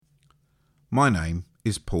My name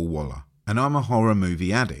is Paul Waller, and I'm a horror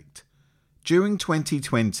movie addict. During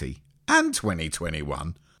 2020 and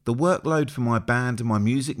 2021, the workload for my band and my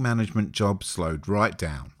music management job slowed right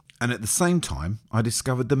down. And at the same time, I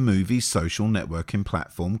discovered the movie social networking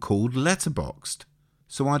platform called Letterboxd.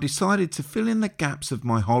 So I decided to fill in the gaps of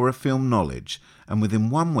my horror film knowledge, and within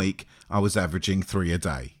 1 week, I was averaging 3 a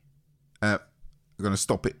day. I'm going to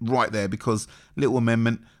stop it right there because, little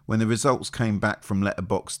amendment, when the results came back from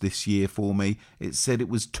Letterboxd this year for me, it said it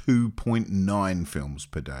was 2.9 films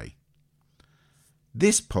per day.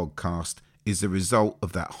 This podcast is a result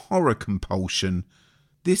of that horror compulsion.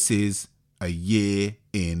 This is A Year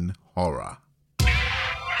in Horror.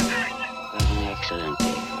 That's an excellent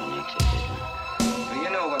day for an exorcism. Do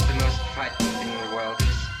you know what the most frightening thing in the world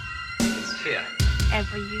is? It's fear.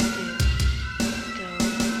 Whatever you do, don't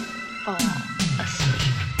fall asleep.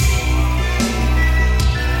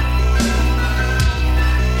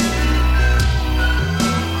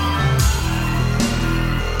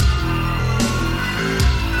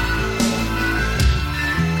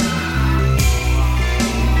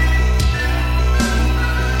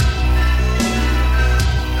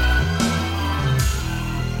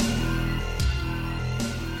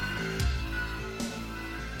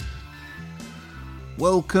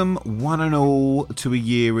 Welcome one and all to A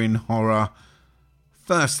Year in Horror.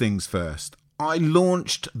 First things first, I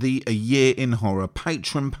launched the A Year in Horror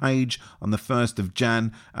Patreon page on the 1st of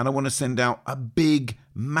Jan, and I want to send out a big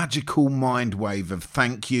magical mind wave of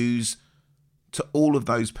thank yous to all of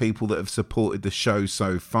those people that have supported the show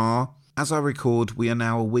so far. As I record, we are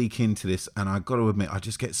now a week into this, and I've got to admit, I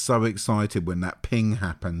just get so excited when that ping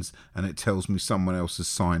happens and it tells me someone else has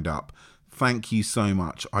signed up. Thank you so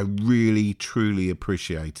much. I really, truly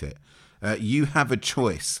appreciate it. You have a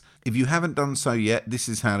choice. If you haven't done so yet, this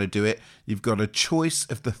is how to do it. You've got a choice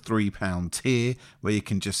of the £3 tier where you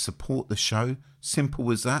can just support the show. Simple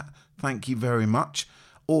as that. Thank you very much.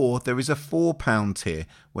 Or there is a £4 tier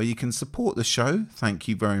where you can support the show. Thank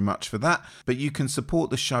you very much for that. But you can support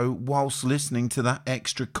the show whilst listening to that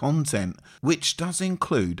extra content, which does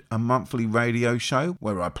include a monthly radio show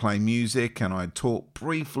where I play music and I talk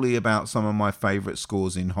briefly about some of my favourite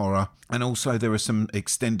scores in horror. And also there are some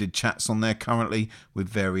extended chats on there currently with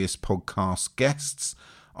various podcast guests.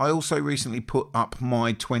 I also recently put up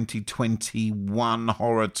my 2021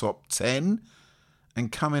 Horror Top 10. And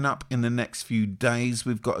coming up in the next few days,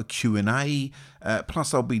 we've got a Q&A.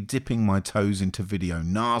 Plus, I'll be dipping my toes into video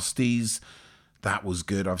nasties. That was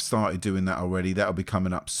good. I've started doing that already. That'll be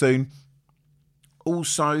coming up soon.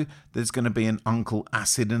 Also, there's going to be an Uncle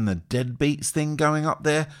Acid and the Deadbeats thing going up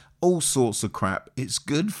there. All sorts of crap. It's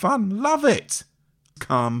good fun. Love it.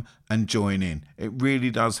 Come and join in. It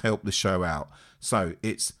really does help the show out. So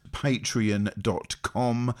it's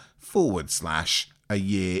patreon.com/A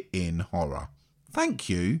Year in Horror. Thank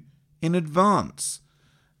you in advance.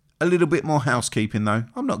 A little bit more housekeeping though.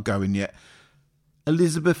 I'm not going yet.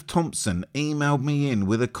 Elizabeth Thompson emailed me in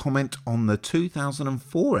with a comment on the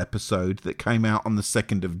 2004 episode that came out on the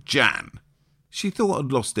 2nd of Jan. She thought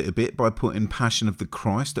I'd lost it a bit by putting Passion of the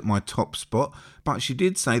Christ at my top spot, but she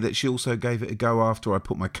did say that she also gave it a go after I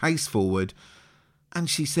put my case forward. And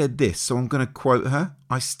she said this, so I'm going to quote her.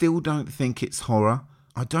 I still don't think it's horror.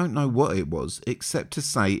 I don't know what it was, except to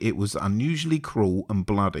say it was unusually cruel and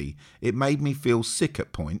bloody. It made me feel sick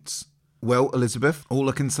at points. Well, Elizabeth, all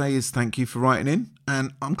I can say is thank you for writing in,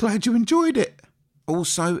 and I'm glad you enjoyed it.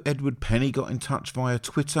 Also, Edward Penny got in touch via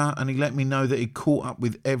Twitter, and he let me know that he'd caught up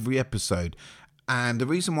with every episode. And the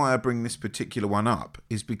reason why I bring this particular one up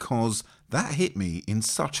is because that hit me in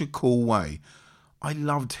such a cool way. I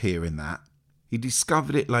loved hearing that. He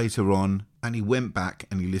discovered it later on, and he went back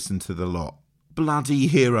and he listened to the lot. Bloody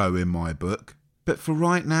hero in my book. But for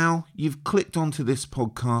right now, you've clicked onto this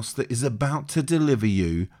podcast that is about to deliver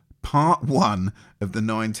you part 1 of the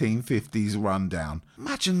 1950s rundown.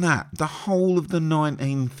 Imagine that, the whole of the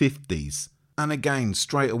 1950s. And again,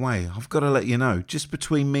 straight away, I've got to let you know, just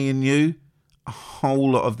between me and you, a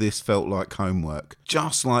whole lot of this felt like homework.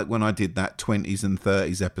 Just like when I did that 20s and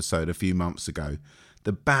 30s episode a few months ago.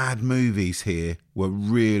 The bad movies here were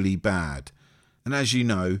really bad. And as you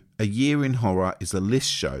know, A Year in Horror is a list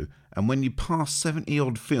show, and when you pass 70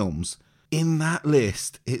 odd films, in that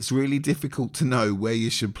list, it's really difficult to know where you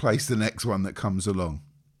should place the next one that comes along.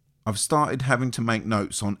 I've started having to make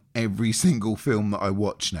notes on every single film that I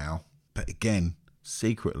watch now, but again,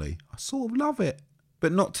 secretly, I sort of love it.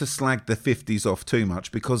 But not to slag the 50s off too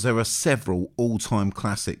much, because there are several all-time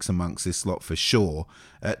classics amongst this lot for sure.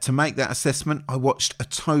 To make that assessment, I watched a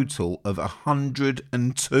total of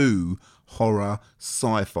 102 horror,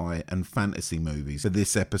 sci-fi and fantasy movies for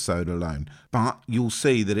this episode alone. But you'll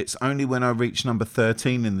see that it's only when I reach number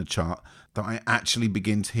 13 in the chart that I actually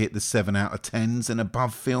begin to hit the 7 out of 10s and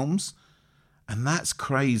above films. And that's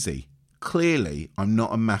crazy. Clearly, I'm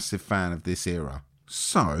not a massive fan of this era.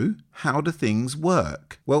 So, how do things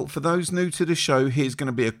work? Well, for those new to the show, here's going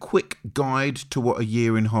to be a quick guide to what a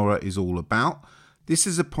year in horror is all about. This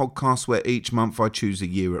is a podcast where each month I choose a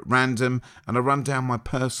year at random and I run down my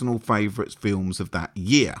personal favourite films of that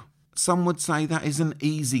year. Some would say that is an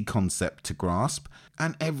easy concept to grasp,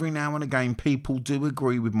 and every now and again people do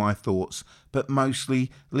agree with my thoughts, but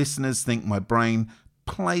mostly listeners think my brain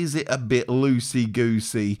plays it a bit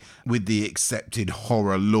loosey-goosey with the accepted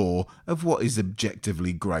horror lore of what is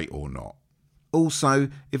objectively great or not. Also,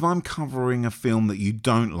 if I'm covering a film that you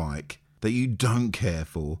don't like, that you don't care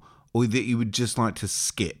for, or that you would just like to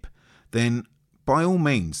skip, then by all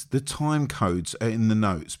means, the time codes are in the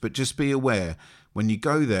notes, but just be aware, when you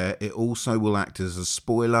go there, it also will act as a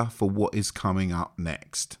spoiler for what is coming up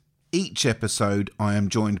next. Each episode, I am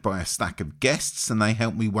joined by a stack of guests and they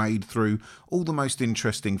help me wade through all the most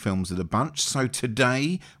interesting films of the bunch. So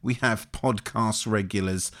today, we have podcast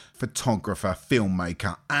regulars, photographer,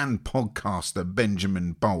 filmmaker and podcaster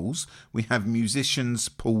Benjamin Bowles. We have musicians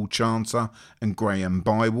Paul Chanter and Graham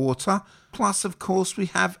Bywater. Plus, of course, we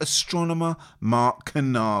have astronomer Mark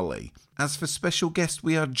Canali. As for special guest,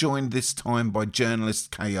 we are joined this time by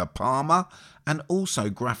journalist Kaya Palmer and also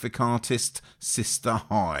graphic artist Sister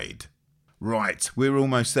Hyde. Right, we're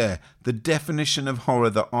almost there. The definition of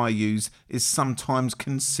horror that I use is sometimes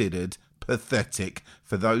considered pathetic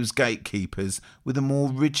for those gatekeepers with a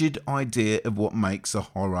more rigid idea of what makes a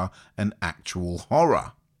horror an actual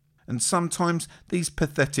horror. And sometimes these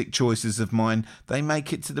pathetic choices of mine, they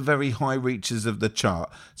make it to the very high reaches of the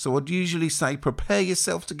chart. So I'd usually say prepare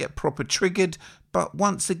yourself to get proper triggered, but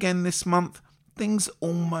once again this month, things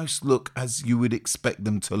almost look as you would expect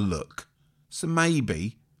them to look. So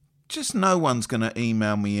maybe, just no one's going to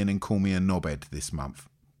email me in and call me a knobhead this month.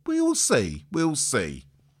 We'll see.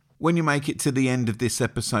 When you make it to the end of this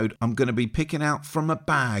episode, I'm going to be picking out from a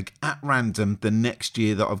bag at random the next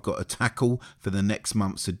year that I've got to tackle for the next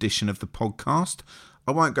month's edition of the podcast.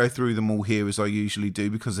 I won't go through them all here as I usually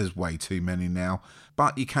do because there's way too many now,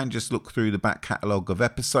 but you can just look through the back catalogue of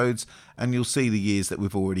episodes and you'll see the years that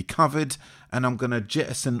we've already covered, and I'm going to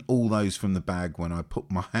jettison all those from the bag when I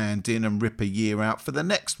put my hand in and rip a year out for the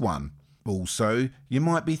next one. Also, you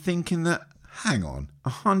might be thinking that, hang on,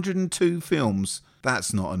 102 films,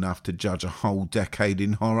 that's not enough to judge a whole decade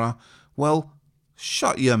in horror. Well,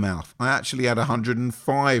 shut your mouth. I actually had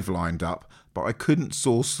 105 lined up, but I couldn't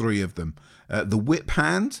source 3 of them. The Whip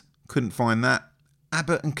Hand, couldn't find that.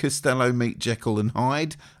 Abbott and Costello Meet Jekyll and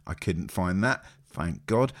Hyde, I couldn't find that, thank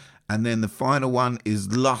God. And then the final one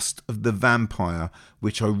is Lust of the Vampire,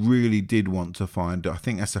 which I really did want to find. I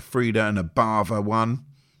think that's a Frida and a Bava one.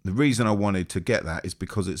 The reason I wanted to get that is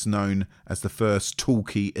because it's known as the first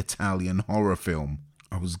talkie Italian horror film.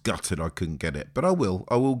 I was gutted I couldn't get it, but I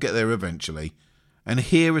will get there eventually. And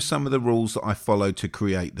here are some of the rules that I follow to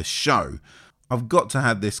create the show. I've got to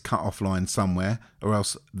have this cut-off line somewhere, or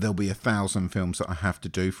else there'll be 1,000 films that I have to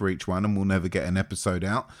do for each one and we'll never get an episode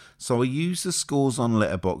out. So I use the scores on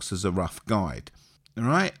Letterboxd as a rough guide.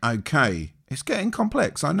 Alright, okay, it's getting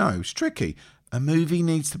complex, I know, it's tricky. A movie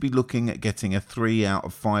needs to be looking at getting a 3 out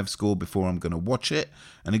of 5 score before I'm going to watch it.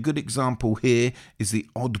 And a good example here is the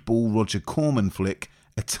oddball Roger Corman flick,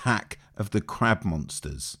 Attack of the Crab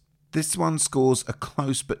Monsters. This one scores a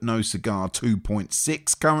close but no cigar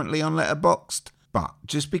 2.6 currently on Letterboxd. But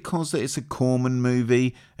just because it's a Corman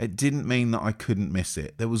movie, it didn't mean that I couldn't miss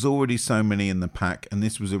it. There was already so many in the pack and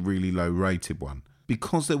this was a really low rated one.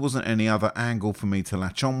 Because there wasn't any other angle for me to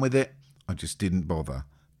latch on with it, I just didn't bother.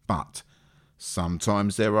 But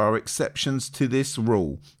sometimes there are exceptions to this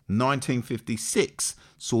rule. 1956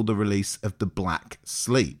 saw the release of The Black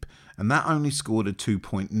Sleep, and that only scored a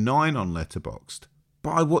 2.9 on Letterboxd.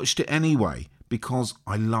 But I watched it anyway, because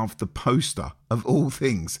I love the poster. Of all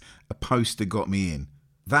things, a poster got me in.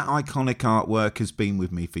 That iconic artwork has been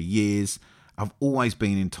with me for years. I've always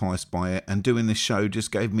been enticed by it, and doing this show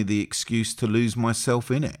just gave me the excuse to lose myself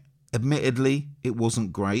in it. Admittedly, it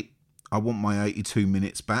wasn't great. I want my 82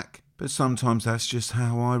 minutes back. But sometimes that's just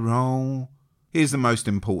how I roll. Here's the most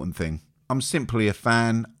important thing. I'm simply a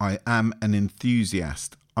fan. I am an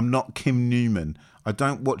enthusiast. I'm not Kim Newman. I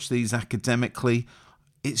don't watch these academically.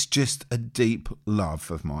 It's just a deep love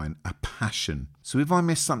of mine, a passion. So if I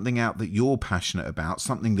miss something out that you're passionate about,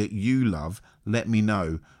 something that you love, let me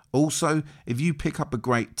know. Also, if you pick up a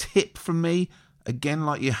great tip from me, again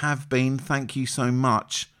like you have been, thank you so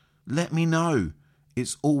much, let me know.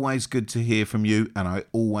 It's always good to hear from you, and I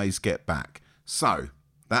always get back. So,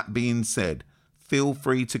 that being said, feel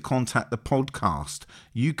free to contact the podcast.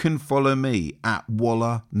 You can follow me at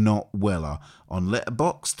Waller Not Weller on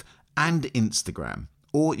Letterboxd and Instagram,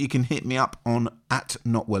 or you can hit me up on at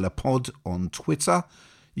NotWellerPod on Twitter.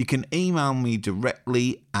 You can email me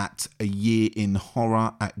directly at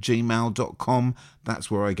ayearinhorror@gmail.com. That's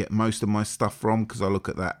where I get most of my stuff from, because I look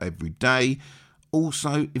at that every day.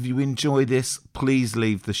 Also, if you enjoy this, please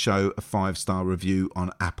leave the show a 5-star review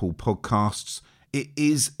on Apple Podcasts. It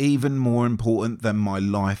is even more important than my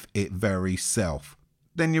life, it very self.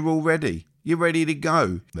 Then you're all ready. You're ready to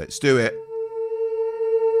go. Let's do it.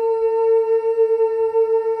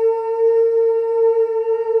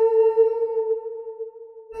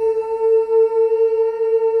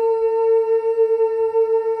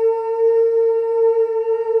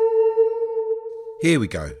 Here we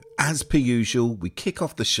go. As per usual, we kick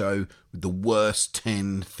off the show with the worst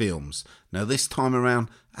 10 films. Now this time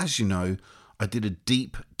around, as you know, I did a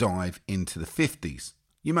deep dive into the 50s.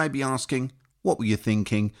 You may be asking, what were you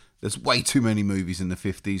thinking? There's way too many movies in the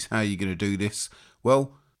 50s. How are you going to do this?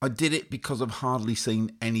 Well, I did it because I've hardly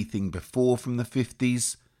seen anything before from the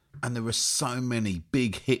 50s. And there were so many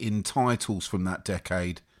big hitting titles from that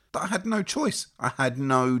decade that I had no choice. I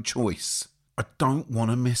don't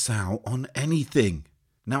want to miss out on anything.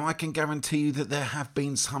 Now, I can guarantee you that there have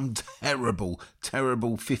been some terrible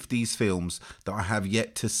 50s films that I have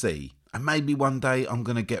yet to see. And maybe one day I'm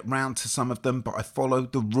going to get round to some of them, but I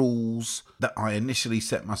followed the rules that I initially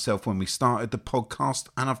set myself when we started the podcast,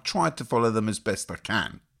 and I've tried to follow them as best I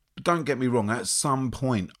can. But don't get me wrong, at some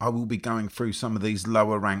point I will be going through some of these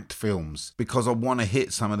lower ranked films because I want to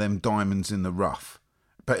hit some of them diamonds in the rough.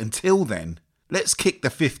 But until then, let's kick the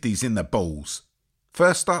 50s in the balls.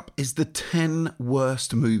 First up is the 10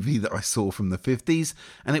 worst movie that I saw from the 50s,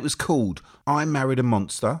 and it was called I Married a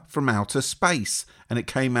Monster from Outer Space, and it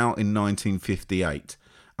came out in 1958.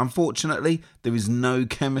 Unfortunately, there is no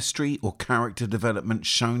chemistry or character development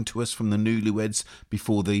shown to us from the newlyweds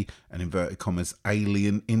before the, and inverted commas,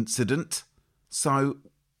 alien incident. So,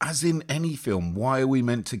 as in any film, why are we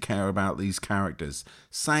meant to care about these characters?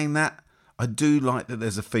 Saying that, I do like that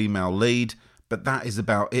there's a female lead, but that is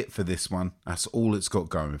about it for this one. That's all it's got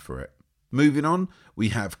going for it. Moving on, we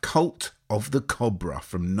have Cult of the Cobra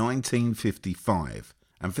from 1955.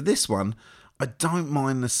 And for this one, I don't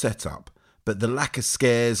mind the setup, but the lack of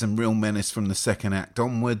scares and real menace from the second act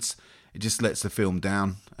onwards, it just lets the film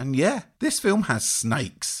down. And yeah, this film has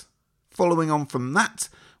snakes. Following on from that,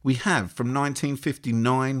 we have from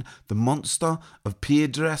 1959, The Monster of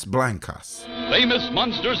Piedras Blancas. Famous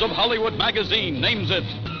Monsters of Hollywood magazine names it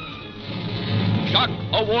Shock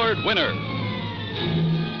Award winner,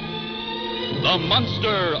 The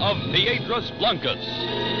Monster of Piedras Blancas.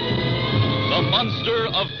 The Monster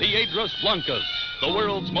of Piedras Blancas, the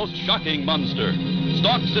world's most shocking monster,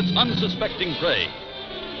 stalks its unsuspecting prey,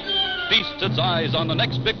 feasts its eyes on the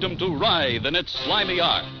next victim to writhe in its slimy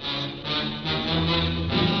arms.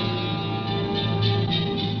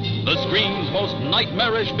 The screen's most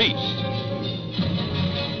nightmarish beast.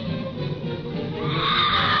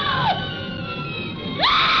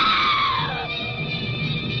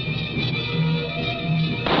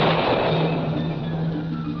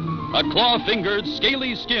 A claw-fingered,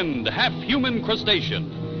 scaly-skinned, half-human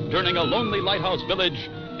crustacean, turning a lonely lighthouse village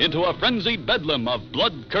into a frenzied bedlam of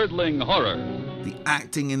blood-curdling horror. The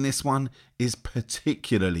acting in this one is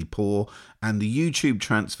particularly poor, and the YouTube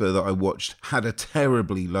transfer that I watched had a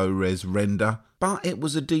terribly low-res render, but it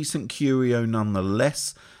was a decent curio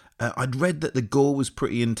nonetheless. I'd read that the gore was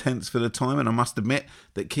pretty intense for the time, and I must admit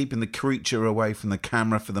that keeping the creature away from the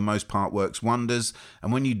camera for the most part works wonders,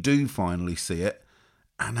 and when you do finally see it,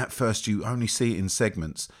 and at first you only see it in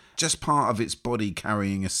segments, just part of its body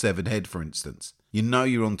carrying a severed head, for instance, you know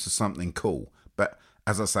you're onto something cool. But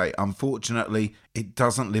as I say, unfortunately, it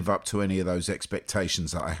doesn't live up to any of those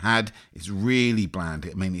expectations that I had. It's really bland.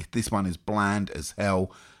 I mean, this one is bland as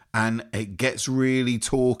hell, and it gets really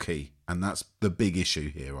talky, and that's the big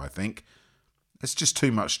issue here, I think. It's just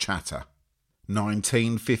too much chatter.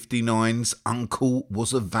 1959's Uncle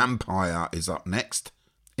Was a Vampire is up next.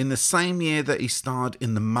 In the same year that he starred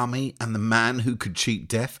in The Mummy and The Man Who Could Cheat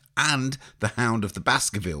Death and The Hound of the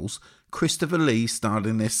Baskervilles, Christopher Lee starred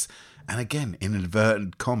in this, and again, in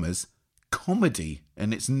inverted commas, comedy,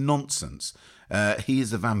 and it's nonsense. He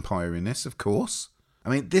is a vampire in this, of course. I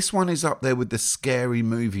mean, this one is up there with the Scary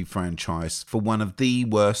Movie franchise for one of the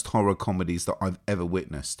worst horror comedies that I've ever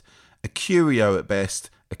witnessed. A curio at best,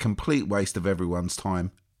 a complete waste of everyone's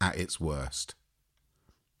time at its worst.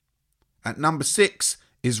 At number 6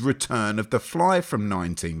 is Return of the Fly from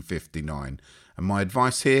 1959. And my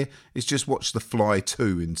advice here is just watch The Fly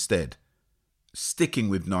 2 instead. Sticking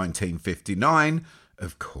with 1959,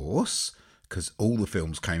 of course, because all the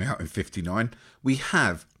films came out in 59, we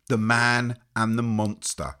have The Man and the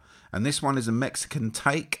Monster. And this one is a Mexican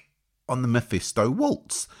take on the Mephisto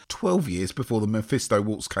Waltz, 12 years before the Mephisto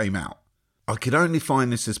Waltz came out. I could only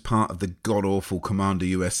find this as part of the god-awful Commander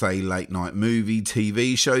USA late-night movie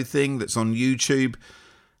TV show thing that's on YouTube,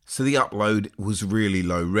 so the upload was really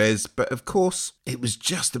low res, but of course it was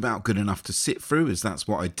just about good enough to sit through, as that's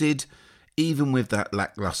what I did. Even with that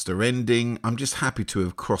lackluster ending, I'm just happy to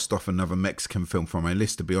have crossed off another Mexican film from my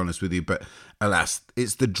list, to be honest with you, but alas,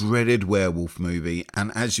 it's the dreaded werewolf movie,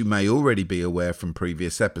 and as you may already be aware from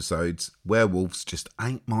previous episodes, werewolves just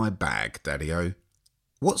ain't my bag, Daddy-o.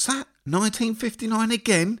 What's that? 1959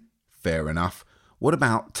 again? Fair enough. What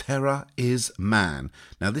about Terror is Man?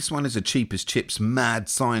 Now, this one is a cheap as chips mad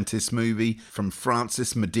scientist movie from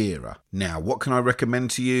Francis Madeira. Now, what can I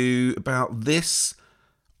recommend to you about this?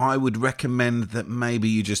 I would recommend that maybe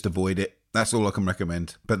you just avoid it. That's all I can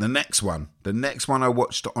recommend. But the next one I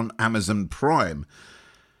watched on Amazon Prime,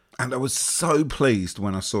 and I was so pleased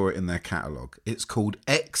when I saw it in their catalogue. It's called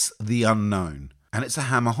X the Unknown, and it's a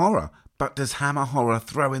Hammer horror. But does Hammer Horror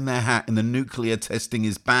throw in their hat in the nuclear testing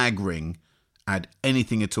his bag ring add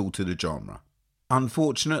anything at all to the genre?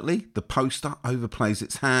 Unfortunately, the poster overplays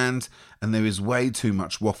its hand, and there is way too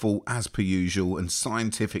much waffle, as per usual, and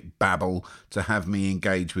scientific babble to have me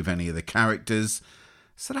engage with any of the characters.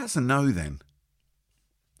 So that's a no then.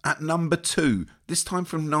 At number 2, this time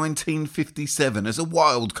from 1957, as a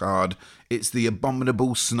wild card, it's The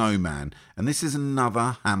Abominable Snowman, and this is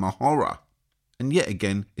another Hammer Horror. And yet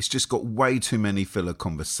again, it's just got way too many filler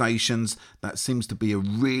conversations. That seems to be a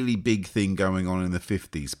really big thing going on in the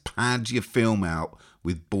 50s. Pad your film out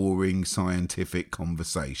with boring scientific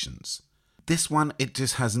conversations. This one, it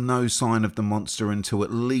just has no sign of the monster until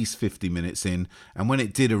at least 50 minutes in. And when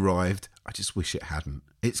it did arrive, I just wish it hadn't.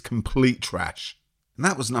 It's complete trash. And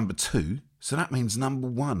that was number 2. So that means number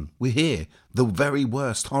 1. We're here. The very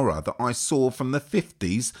worst horror that I saw from the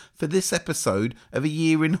 50s for this episode of A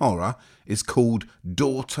Year in Horror is called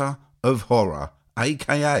Daughter of Horror,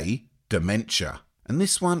 aka Dementia. And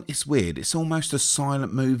this one is weird. It's almost a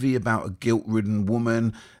silent movie about a guilt-ridden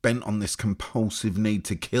woman bent on this compulsive need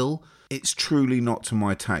to kill. It's truly not to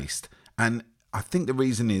my taste. And I think the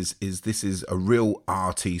reason is this is a real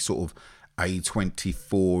arty sort of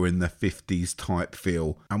A24 in the 50s type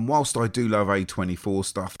feel. And whilst I do love A24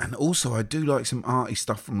 stuff, and also I do like some arty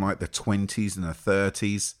stuff from like the 20s and the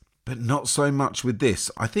 30s, but not so much with this.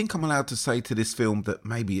 I think I'm allowed to say to this film that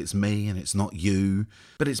maybe it's me and it's not you,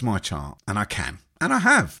 but it's my chart, and I can. And I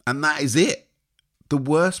have. And that is it. The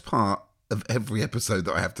worst part of every episode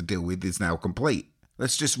that I have to deal with is now complete.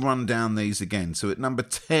 Let's just run down these again. So at number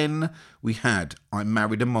 10, we had I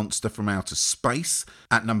Married a Monster from Outer Space.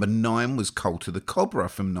 At number 9 was Cult of the Cobra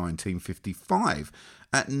from 1955.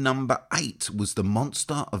 At number 8 was The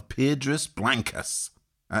Monster of Piedras Blancas.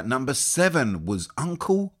 At number 7 was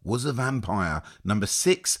Uncle Was a Vampire. Number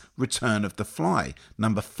 6, Return of the Fly.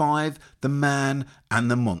 Number 5, The Man and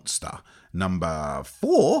the Monster. Number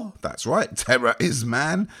 4, that's right, Terror is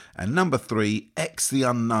Man. And number 3, X the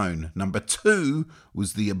Unknown. Number 2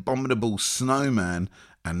 was The Abominable Snowman.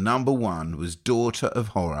 And number 1 was Daughter of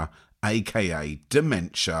Horror, aka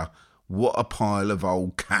Dementia. What a pile of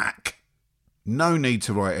old cack. No need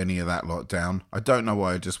to write any of that lot down. I don't know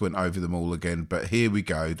why I just went over them all again, but here we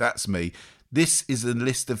go. That's me. This is a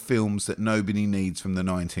list of films that nobody needs from the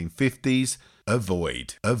 1950s.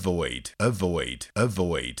 Avoid, avoid, avoid,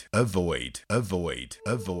 avoid, avoid, avoid,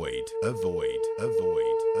 avoid, avoid,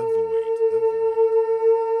 avoid, avoid.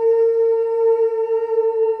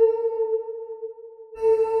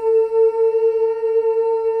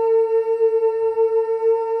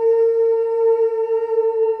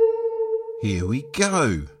 Here we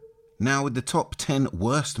go. Now with the top 10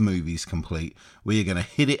 worst movies complete, we are going to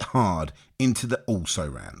hit it hard into the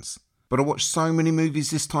also-rans. But I watched so many movies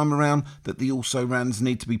this time around that the also-rans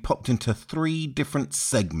need to be popped into 3 different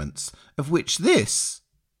segments, of which this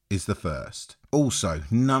is the first. Also,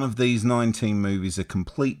 none of these 19 movies are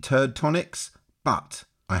complete turd tonics, but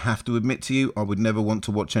I have to admit to you, I would never want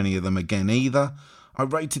to watch any of them again either. I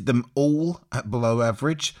rated them all at below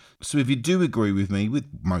average, so if you do agree with me with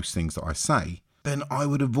most things that I say, then I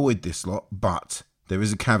would avoid this lot, but there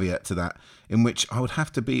is a caveat to that, in which I would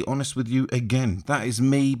have to be honest with you again. That is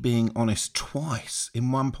me being honest twice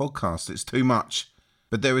in one podcast. It's too much.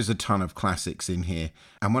 But there is a ton of classics in here,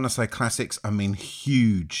 and when I say classics, I mean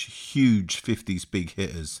huge 50s big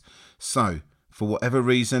hitters. So, for whatever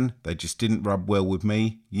reason, they just didn't rub well with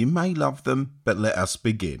me. You may love them, but let us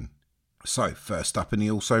begin. So, first up in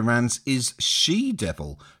the also-rans is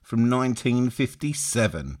She-Devil from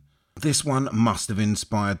 1957. This one must have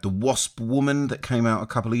inspired The Wasp Woman that came out a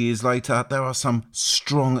couple of years later. There are some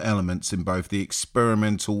strong elements in both the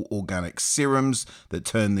experimental organic serums that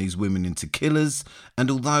turn these women into killers, and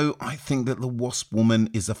although I think that The Wasp Woman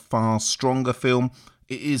is a far stronger film,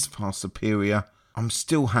 it is far superior, I'm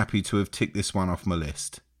still happy to have ticked this one off my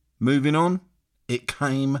list. Moving on, It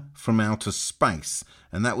Came from Outer Space,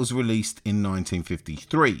 and that was released in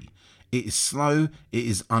 1953. It is slow, it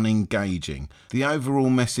is unengaging. The overall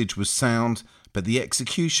message was sound, but the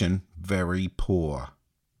execution very poor.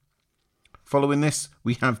 Following this,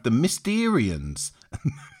 we have The Mysterians.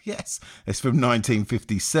 Yes, it's from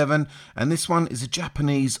 1957, and this one is a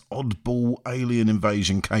Japanese oddball alien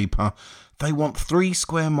invasion caper. They want 3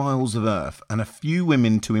 square miles of Earth and a few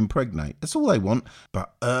women to impregnate. That's all they want,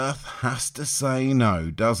 but Earth has to say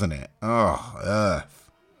no, doesn't it? Oh, Earth.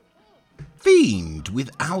 Fiend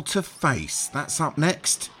Without a Face. That's up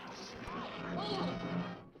next.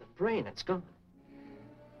 The brain, it's gone.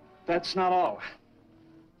 That's not all.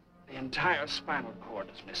 The entire spinal cord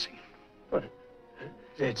is missing. But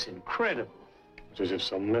it's incredible. It's as if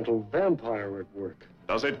some mental vampire were at work.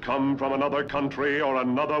 Does it come from another country or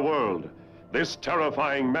another world? This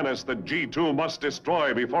terrifying menace that G2 must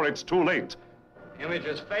destroy before it's too late. Image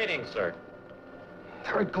is fading, sir.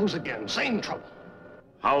 There it goes again. Same trouble.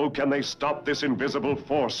 How can they stop this invisible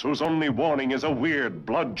force whose only warning is a weird,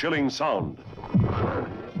 blood-chilling sound?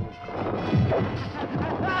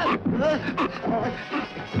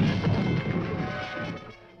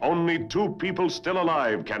 Only 2 people still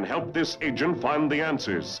alive can help this agent find the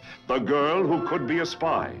answers. The girl who could be a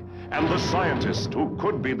spy, and the scientist who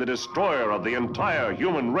could be the destroyer of the entire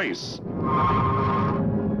human race.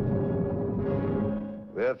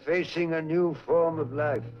 We're facing a new form of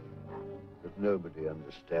life that nobody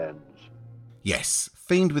understands. Yes,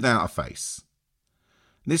 Fiend Without a Face.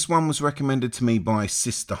 This one was recommended to me by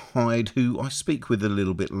Sister Hyde, who I speak with a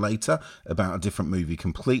little bit later about a different movie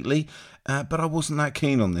completely, but I wasn't that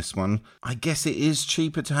keen on this one. I guess it is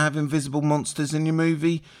cheaper to have invisible monsters in your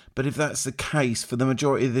movie, but if that's the case, for the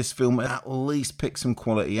majority of this film, at least pick some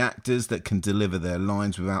quality actors that can deliver their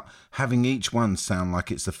lines without having each one sound like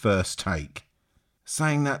it's the first take.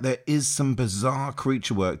 Saying that, there is some bizarre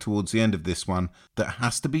creature work towards the end of this one that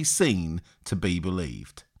has to be seen to be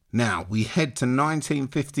believed. Now, we head to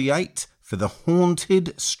 1958 for The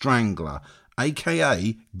Haunted Strangler,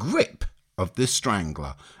 aka Grip of the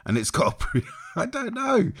Strangler. And it's got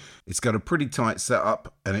it's got a pretty tight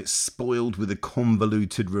setup, and it's spoiled with a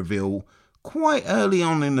convoluted reveal quite early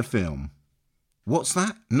on in the film. What's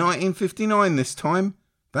that? 1959 this time?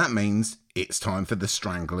 That means it's time for The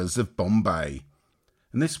Stranglers of Bombay.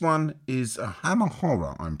 And this one is a Hammer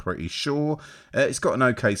horror, I'm pretty sure. It's got an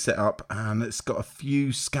okay setup, and it's got a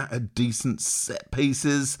few scattered decent set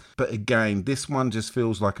pieces. But again, this one just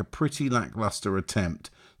feels like a pretty lackluster attempt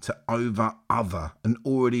to over-other an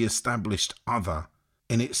already established other.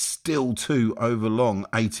 And it's still too overlong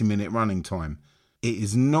 80-minute running time. It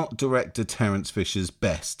is not director Terence Fisher's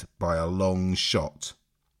best by a long shot.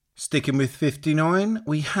 Sticking with 59,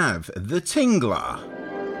 we have The Tingler.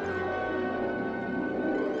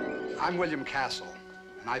 I'm William Castle,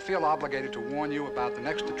 and I feel obligated to warn you about the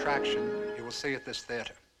next attraction you will see at this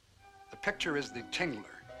theater. The picture is The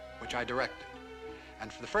Tingler, which I directed.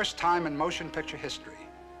 And for the first time in motion picture history,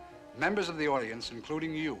 members of the audience,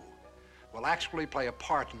 including you, will actually play a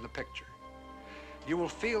part in the picture. You will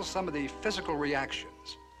feel some of the physical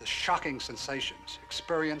reactions, the shocking sensations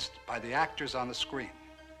experienced by the actors on the screen.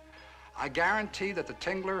 I guarantee that The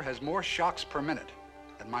Tingler has more shocks per minute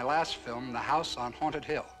than my last film, The House on Haunted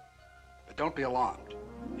Hill. But don't be alarmed.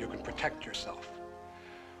 You can protect yourself.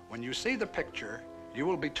 When you see the picture, you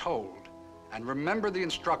will be told, and remember the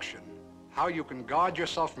instruction, how you can guard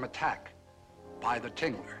yourself from attack by The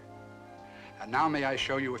Tingler. And now may I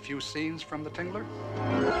show you a few scenes from The Tingler?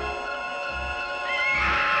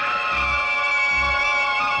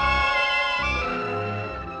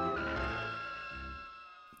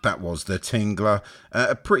 That was The Tingler,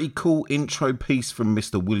 a pretty cool intro piece from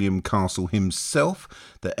Mr. William Castle himself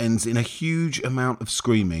that ends in a huge amount of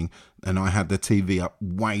screaming, and I had the TV up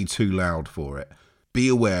way too loud for it. Be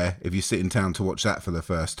aware if you're sitting down to watch that for the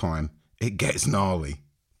first time, it gets gnarly.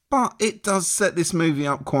 But it does set this movie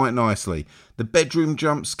up quite nicely. The bedroom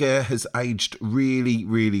jump scare has aged really,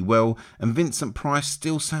 really well, and Vincent Price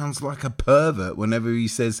still sounds like a pervert whenever he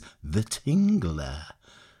says The Tingler.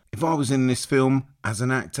 If I was in this film as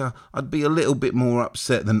an actor, I'd be a little bit more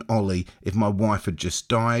upset than Ollie if my wife had just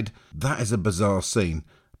died. That is a bizarre scene.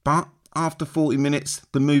 But after 40 minutes,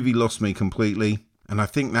 the movie lost me completely, And I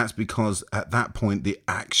think that's because at that point the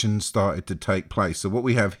action started to take place. So what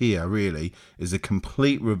we have here really is a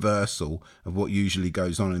complete reversal of what usually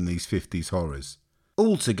goes on in these 50s horrors.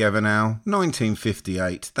 Altogether now,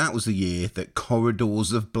 1958, that was the year that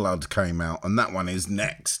Corridors of Blood came out, and that one is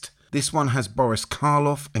next. This one has Boris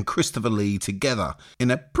Karloff and Christopher Lee together in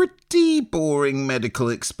a pretty boring medical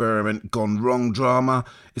experiment gone wrong drama.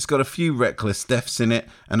 It's got a few reckless deaths in it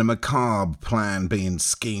and a macabre plan being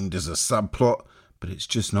schemed as a subplot, but it's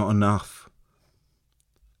just not enough.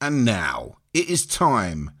 And now, it is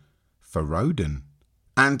time for Rodan.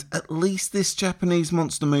 And at least this Japanese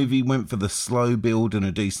monster movie went for the slow build and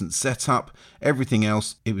a decent setup. Everything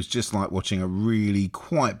else, it was just like watching a really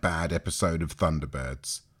quite bad episode of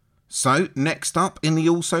Thunderbirds. So, next up in the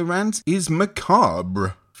also-rans is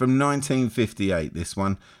Macabre from 1958, this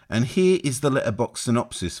one. And here is the letterbox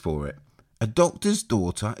synopsis for it. A doctor's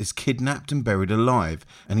daughter is kidnapped and buried alive,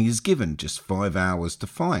 and he is given just 5 hours to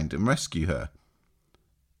find and rescue her.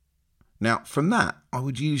 Now, from that, I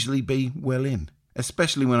would usually be well in,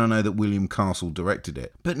 especially when I know that William Castle directed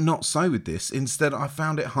it. But not so with this. Instead, I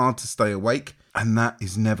found it hard to stay awake, and that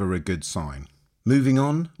is never a good sign. Moving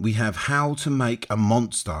on, we have How to Make a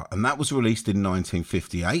Monster, and that was released in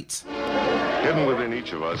 1958. Hidden within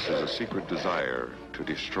each of us is a secret desire to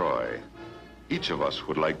destroy. Each of us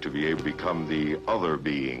would like to be able to become the other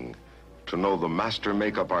being, to know the master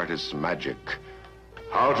makeup artist's magic.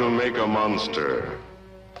 How to Make a Monster.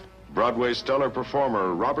 Broadway stellar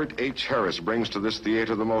performer Robert H. Harris brings to this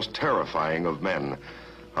theater the most terrifying of men,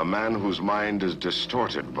 a man whose mind is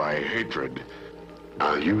distorted by hatred.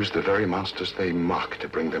 I'll use the very monsters they mock to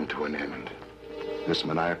bring them to an end. This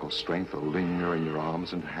maniacal strength will linger in your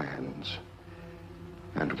arms and hands,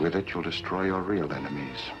 and with it you'll destroy your real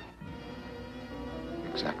enemies.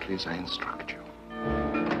 Exactly as I instruct you.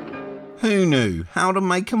 Who knew? How to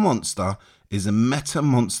Make a Monster is a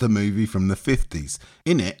meta-monster movie from the 50s.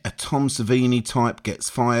 In it, a Tom Savini type gets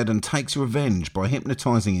fired and takes revenge by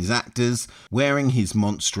hypnotising his actors, wearing his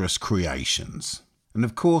monstrous creations. And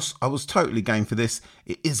of course, I was totally game for this.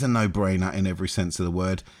 It is a no-brainer in every sense of the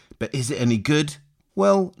word. But is it any good?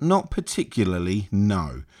 Well, not particularly,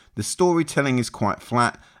 no. The storytelling is quite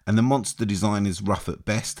flat, and the monster design is rough at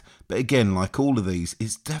best, but again, like all of these,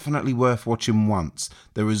 it's definitely worth watching once.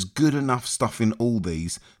 There is good enough stuff in all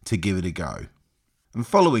these to give it a go. And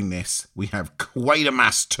following this, we have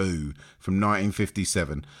Quatermass 2 from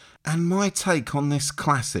 1957. And my take on this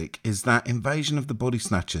classic is that Invasion of the Body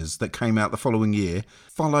Snatchers that came out the following year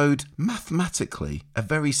followed, mathematically, a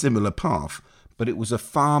very similar path, but it was a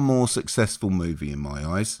far more successful movie in my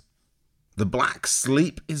eyes. The Black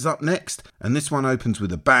Sleep is up next, and this one opens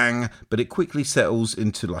with a bang, but it quickly settles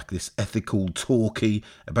into like this ethical talkie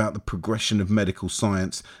about the progression of medical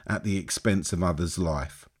science at the expense of others'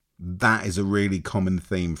 life. That is a really common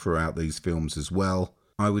theme throughout these films as well.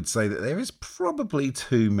 I would say that there is probably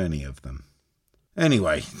too many of them.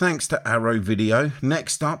 Anyway, thanks to Arrow Video,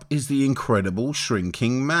 next up is The Incredible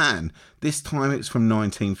Shrinking Man. This time it's from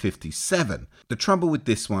 1957. The trouble with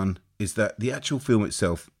this one is that the actual film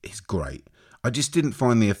itself is great. I just didn't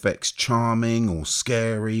find the effects charming or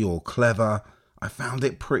scary or clever. I found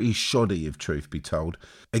it pretty shoddy, if truth be told.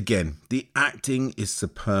 Again, the acting is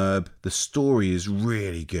superb. The story is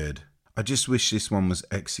really good. I just wish this one was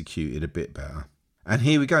executed a bit better. And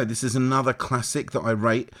here we go. This is another classic that I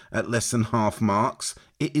rate at less than half marks.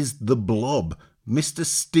 It is The Blob. Mr.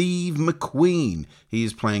 Steve McQueen. He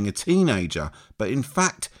is playing a teenager, but in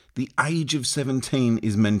fact, the age of 17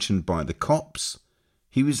 is mentioned by the cops.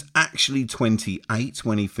 He was actually 28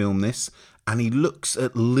 when he filmed this, and he looks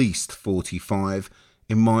at least 45.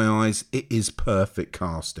 In my eyes, it is perfect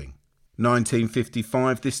casting.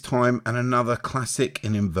 1955 this time, and another classic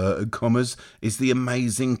in inverted commas is The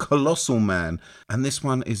Amazing Colossal Man, and this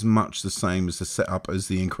one is much the same as the setup as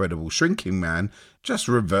The Incredible Shrinking Man, just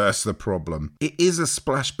reverse the problem. It is a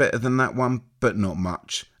splash better than that one, but not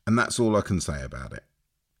much, and that's all I can say about it.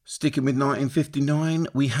 Sticking with 1959,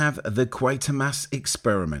 we have The Quatermass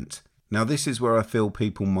Experiment. Now this is where I feel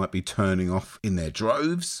people might be turning off in their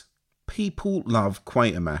droves. People love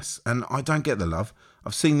Quatermass, and I don't get the love.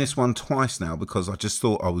 I've seen this one twice now because I just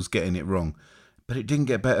thought I was getting it wrong, but it didn't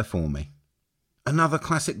get better for me. Another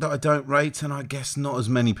classic that I don't rate, and I guess not as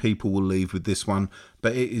many people will leave with this one,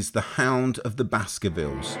 but it is The Hound of the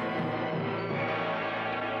Baskervilles.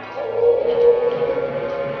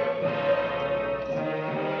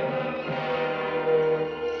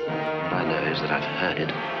 I know is that I've heard it.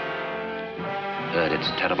 Heard its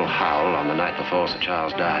terrible howl on the night before Sir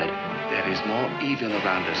Charles died. There is more evil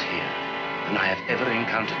around us here than I have ever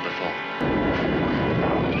encountered before.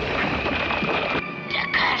 The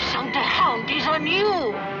curse of the hound is on on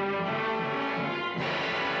you.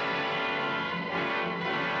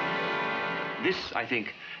 This, I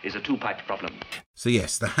think, is a two-piped problem. So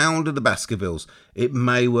yes, The Hound of the Baskervilles. It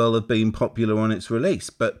may well have been popular on its release,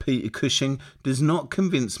 but Peter Cushing does not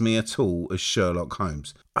convince me at all as Sherlock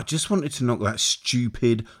Holmes. I just wanted to knock that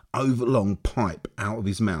stupid, overlong pipe out of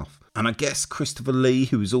his mouth. And I guess Christopher Lee,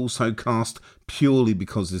 who is also cast purely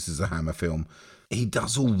because this is a Hammer film, he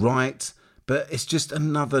does all right, but it's just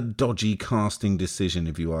another dodgy casting decision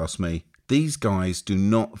if you ask me. These guys do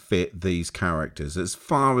not fit these characters as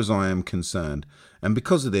far as I am concerned. And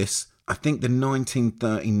because of this, I think the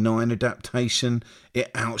 1939 adaptation, it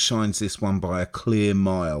outshines this one by a clear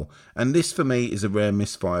mile. And this for me is a rare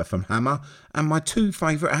misfire from Hammer and my two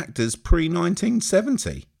favourite actors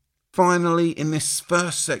pre-1970. Finally, in this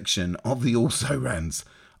first section of the Also-Rans,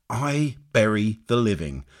 I bury the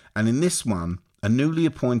living. And in this one, a newly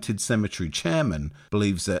appointed cemetery chairman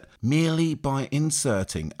believes that merely by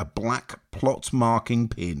inserting a black plot marking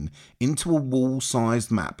pin into a wall-sized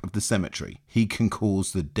map of the cemetery, he can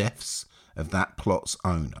cause the deaths of that plot's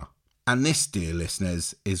owner. And this, dear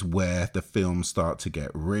listeners, is where the films start to get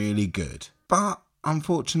really good. But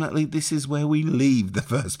unfortunately, this is where we leave the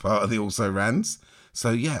first part of the Also-Rans. So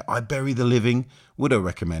yeah, I bury the living. Would I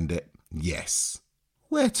recommend it? Yes.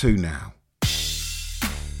 Where to now?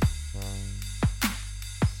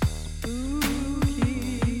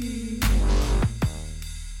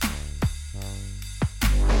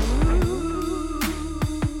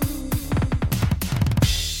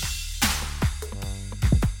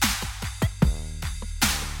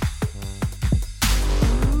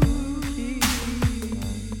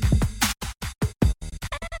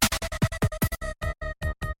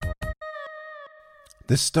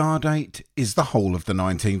 The stardate is the whole of the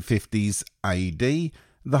 1950s AD.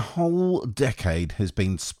 The whole decade has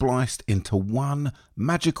been spliced into one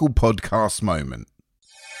magical podcast moment.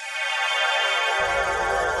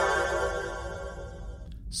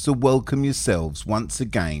 So welcome yourselves once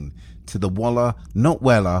again to the Walla Not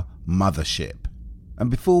Weller mothership. And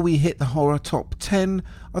before we hit the horror top 10,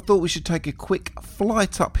 I thought we should take a quick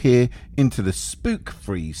flight up here into the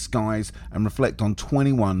spook-free skies and reflect on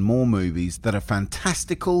 21 more movies that are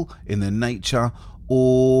fantastical in their nature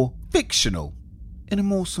or fictional in a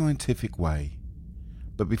more scientific way.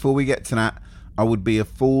 But before we get to that, I would be a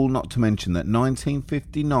fool not to mention that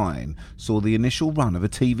 1959 saw the initial run of a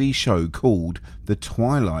TV show called The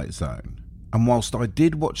Twilight Zone. And whilst I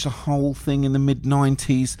did watch the whole thing in the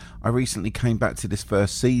mid-90s, I recently came back to this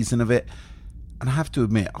first season of it, and I have to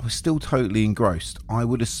admit, I was still totally engrossed. I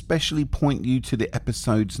would especially point you to the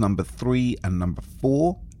episodes number 3 and number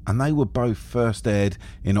 4, and they were both first aired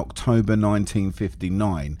in October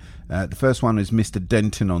 1959. The first one is Mr.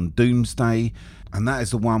 Denton on Doomsday, and that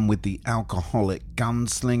is the one with the alcoholic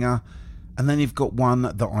gunslinger. And then you've got one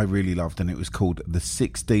that I really loved, and it was called The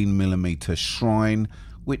 16mm Shrine,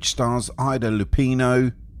 which stars Ida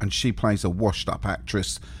Lupino, and she plays a washed-up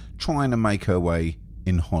actress trying to make her way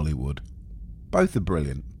in Hollywood. Both are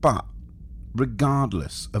brilliant, but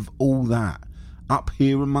regardless of all that, up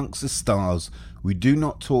here amongst the stars, we do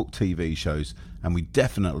not talk TV shows, and we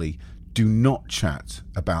definitely do not chat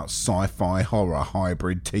about sci-fi horror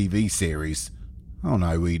hybrid TV series. Oh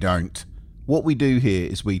no, we don't. What we do here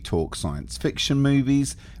is we talk science fiction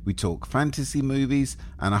movies, we talk fantasy movies,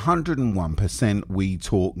 and 101% we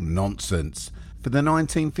talk nonsense. For the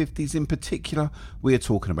 1950s in particular, we are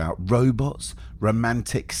talking about robots,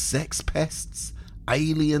 romantic sex pests,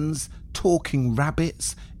 aliens, talking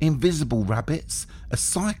rabbits, invisible rabbits, a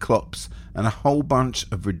cyclops, and a whole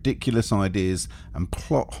bunch of ridiculous ideas and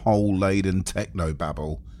plot hole-laden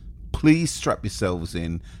technobabble. Please strap yourselves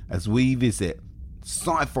in as we visit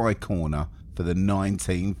Sci-Fi Corner for the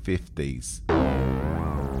 1950s.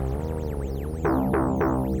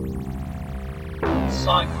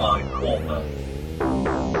 Sci-Fi Corner.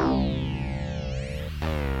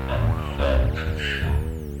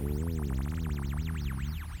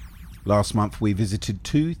 Last month we visited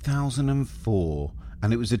 2004,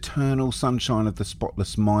 and it was Eternal Sunshine of the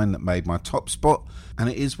Spotless Mind that made my top spot. And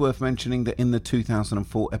it is worth mentioning that in the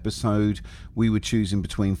 2004 episode we were choosing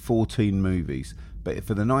between 14 movies, but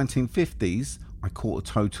for the 1950s I caught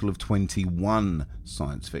a total of 21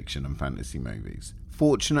 science fiction and fantasy movies.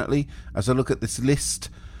 Fortunately, as I look at this list,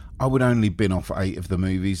 I would only bin off 8 of the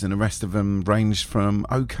movies, and the rest of them ranged from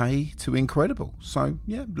okay to incredible. So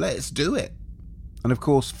yeah, let's do it. And of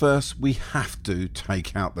course, first we have to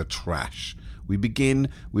take out the trash. We begin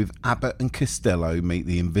with Abbott and Costello Meet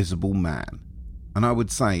the Invisible Man. And I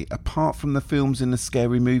would say, apart from the films in the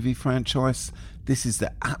Scary Movie franchise, this is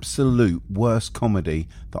the absolute worst comedy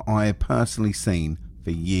that I have personally seen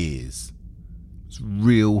for years. It's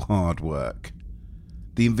real hard work.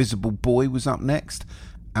 The Invisible Boy was up next,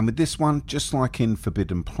 and with this one, just like in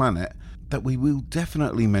Forbidden Planet, that we will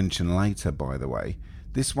definitely mention later, by the way,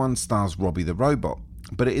 this one stars Robbie the Robot,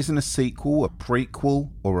 but it isn't a sequel, a prequel,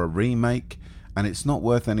 or a remake, and it's not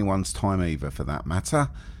worth anyone's time either, for that matter.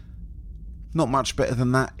 Not much better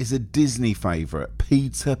than that is a Disney favourite,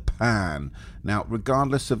 Peter Pan. Now,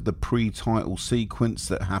 regardless of the pre-title sequence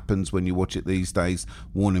that happens when you watch it these days,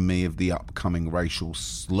 warning me of the upcoming racial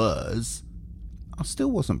slurs, I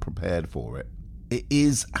still wasn't prepared for it. It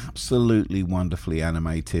is absolutely wonderfully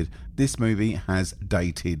animated. This movie has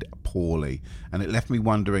dated poorly, and it left me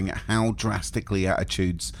wondering at how drastically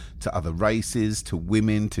attitudes to other races, to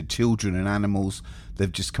women, to children and animals,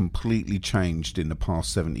 they've just completely changed in the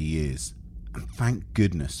past 70 years. And thank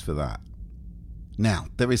goodness for that. Now,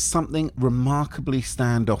 there is something remarkably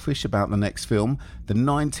standoffish about the next film, the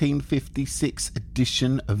 1956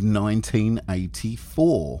 edition of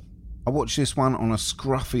 1984. I watched this one on a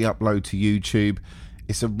scruffy upload to YouTube.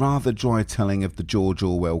 It's a rather dry telling of the George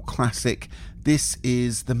Orwell classic. This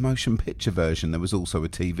is the motion picture version. There was also a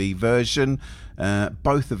TV version.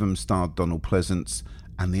 Both of them starred Donald Pleasance,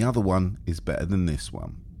 and the other one is better than this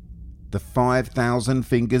one. The 5,000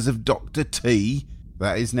 Fingers of Dr. T.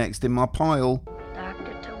 That is next in my pile.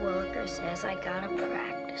 Dr. Terwilliger says I gotta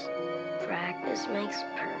practice. Practice makes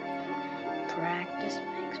perfect. Practice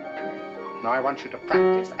makes perfect. Now I want you to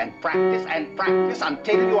practice and practice and practice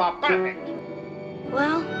until you are perfect.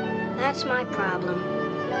 Well, that's my problem.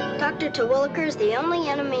 Dr. Terwilliger's the only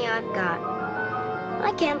enemy I've got.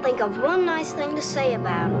 I can't think of one nice thing to say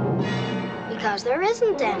about him. Because there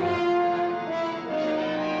isn't any.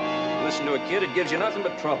 Listen to a kid, it gives you nothing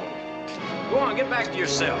but trouble. Go on, get back to your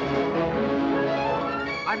cell.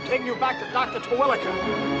 I'm taking you back to Dr. Terwilliger.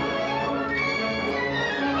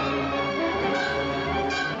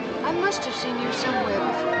 I must have seen you somewhere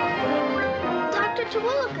before. Dr.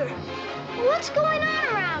 Terwilliger, what's going on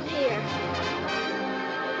around here?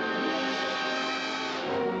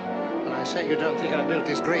 When I say you don't think I built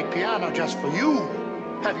this great piano just for you,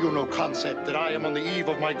 have you no concept that I am on the eve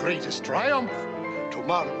of my greatest triumph?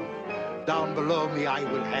 Tomorrow, down below me, I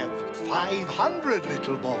will have 500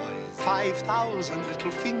 little boys, 5,000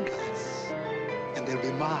 little fingers, and they'll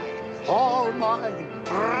be mine, all mine,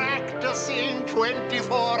 practicing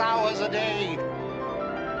 24 hours a day.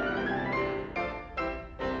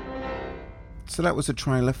 So that was a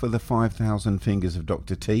trailer for the 5,000 Fingers of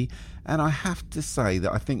Dr. T, and I have to say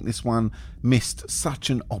that I think this one missed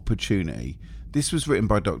such an opportunity. This was written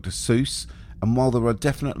by Dr. Seuss, and while there are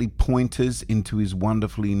definitely pointers into his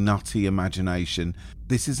wonderfully nutty imagination,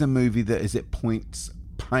 this is a movie that is at points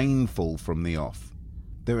painful from the off.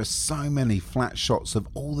 There are so many flat shots of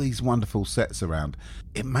all these wonderful sets around.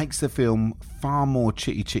 It makes the film far more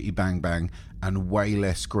chitty chitty bang bang and way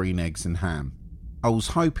less green eggs and ham. I was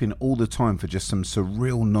hoping all the time for just some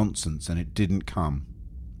surreal nonsense, and it didn't come.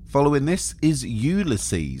 Following this is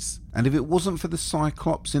Ulysses, and if it wasn't for the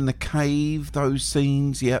Cyclops in the cave, those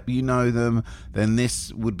scenes, yep, you know them, then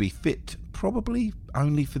this would be fit probably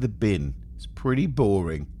only for the bin. It's pretty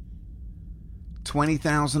boring.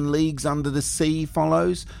 20,000 Leagues Under the Sea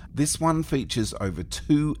follows. This one features over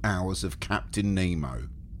 2 hours of Captain Nemo,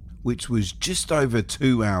 which was just over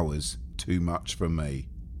 2 hours too much for me.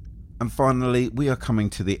 And finally, we are coming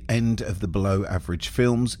to the end of the below average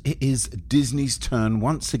films. It is Disney's turn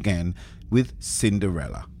once again with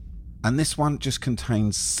Cinderella. And this one just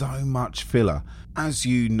contains so much filler. As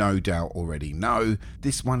you no doubt already know,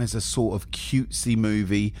 this one is a sort of cutesy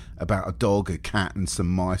movie about a dog, a cat and some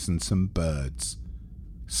mice and some birds.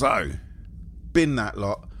 So, bin that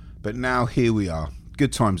lot, but now here we are.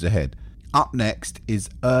 Good times ahead. Up next is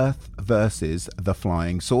Earth versus the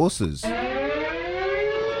Flying Saucers.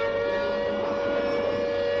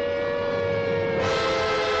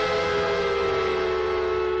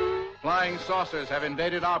 Flying saucers have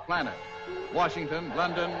invaded our planet. Washington,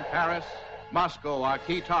 London, Paris, Moscow are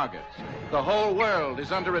key targets. The whole world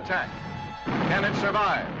is under attack. Can it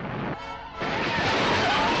survive?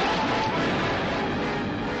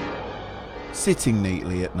 Sitting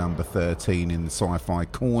neatly at number 13 in the sci-fi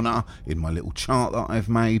corner in my little chart that I've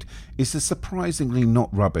made is the surprisingly not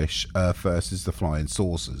rubbish Earth versus the Flying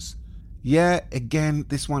Saucers. Yeah, again,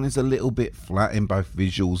 this one is a little bit flat in both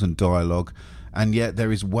visuals and dialogue, and yet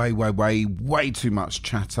there is way too much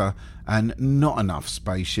chatter and not enough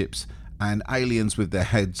spaceships and aliens with their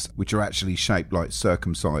heads which are actually shaped like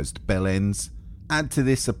circumcised bell ends. Add to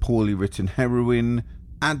this a poorly written heroine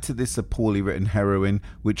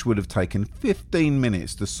which would have taken 15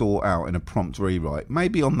 minutes to sort out in a prompt rewrite,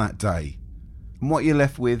 maybe on that day. And what you're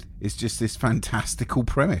left with is just this fantastical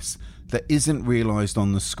premise that isn't realised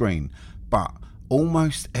on the screen. But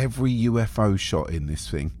almost every UFO shot in this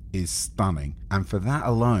thing is stunning. And for that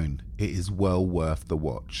alone, it is well worth the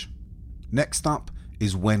watch. Next up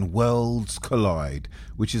is When Worlds Collide,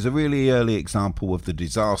 which is a really early example of the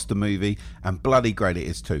disaster movie, and bloody great it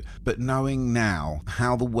is too. But knowing now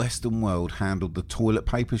how the Western world handled the toilet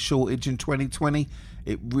paper shortage in 2020,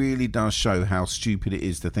 it really does show how stupid it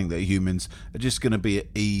is to think that humans are just going to be at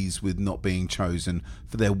ease with not being chosen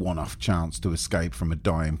for their one-off chance to escape from a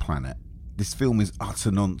dying planet. This film is utter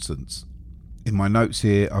nonsense. In my notes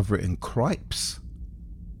here, I've written cripes.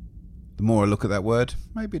 The more I look at that word,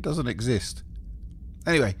 maybe it doesn't exist.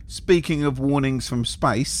 Anyway, speaking of warnings from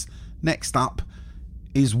space, next up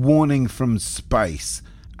is Warning from Space.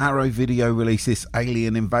 Arrow Video released this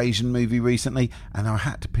alien invasion movie recently, and I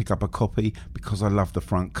had to pick up a copy because I love the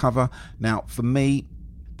front cover. Now, for me,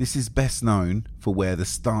 this is best known for where the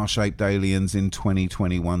star-shaped aliens in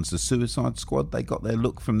 2021's The Suicide Squad, they got their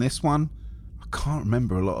look from this one. I can't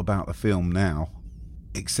remember a lot about the film now,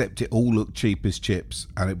 except it all looked cheap as chips,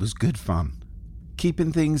 and it was good fun.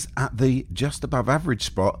 Keeping things at the just above average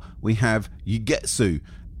spot, we have Yugetsu.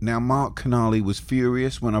 Now, Mark Canali was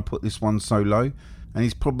furious when I put this one so low, and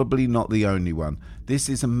he's probably not the only one. This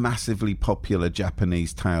is a massively popular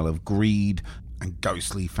Japanese tale of greed and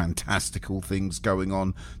ghostly fantastical things going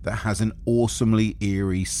on that has an awesomely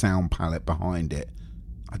eerie sound palette behind it.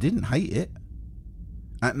 I didn't hate it.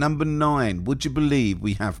 At number 9, would you believe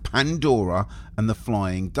we have Pandora and the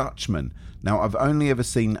Flying Dutchman? Now, I've only ever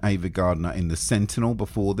seen Ava Gardner in The Sentinel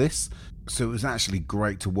before this, so it was actually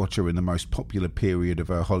great to watch her in the most popular period of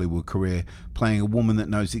her Hollywood career, playing a woman that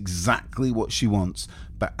knows exactly what she wants,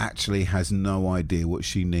 but actually has no idea what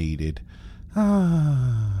she needed.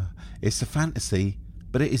 It's a fantasy,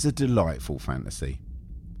 but it is a delightful fantasy.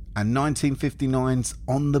 And 1959's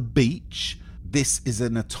On the Beach. This is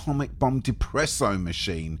an atomic bomb depresso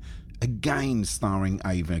machine, again starring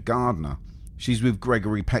Ava Gardner. She's with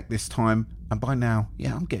Gregory Peck this time, and by now,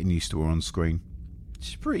 yeah, I'm getting used to her on screen.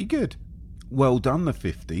 She's pretty good. Well done, the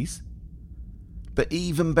 50s. But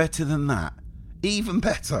even better than that, even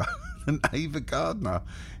better than Ava Gardner,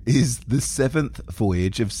 is The Seventh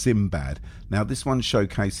Voyage of Sinbad. Now, this one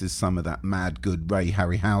showcases some of that mad good Ray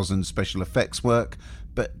Harryhausen special effects work,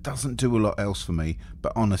 but doesn't do a lot else for me.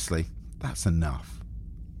 But honestly, that's enough.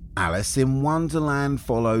 Alice in Wonderland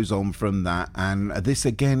follows on from that, and this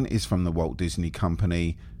again is from the Walt Disney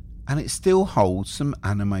Company, and it still holds some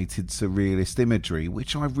animated surrealist imagery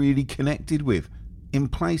which I really connected with. In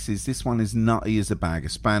places, this one is nutty as a bag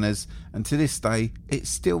of spanners, and to this day it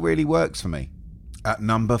still really works for me. At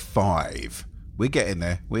number 5, we're getting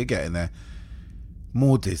there.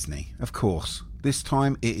 More Disney, of course. This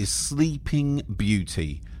time it is Sleeping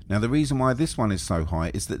Beauty. Now, the reason why this one is so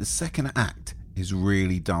high is that the second act is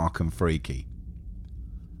really dark and freaky.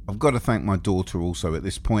 I've got to thank my daughter also at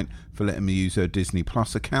this point for letting me use her Disney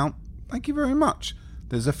Plus account. Thank you very much.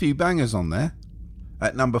 There's a few bangers on there.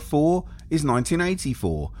 At number 4 is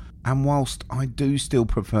 1984. And whilst I do still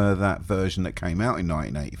prefer that version that came out in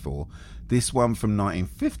 1984, this one from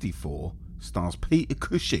 1954 stars Peter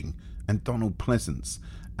Cushing and Donald Pleasance.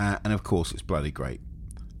 And of course it's bloody great.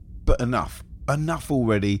 But enough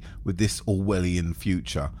already with this Orwellian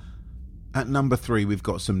future. At number 3 we've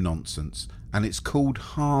got some nonsense, and it's called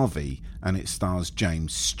Harvey, and it stars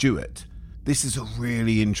James Stewart. This is a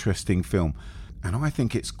really interesting film, and I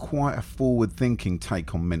think it's quite a forward-thinking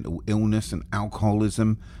take on mental illness and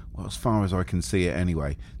alcoholism, well, as far as I can see it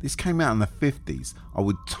anyway. This came out in the 50s. I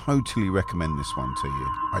would totally recommend this one to you.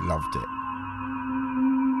 I loved it.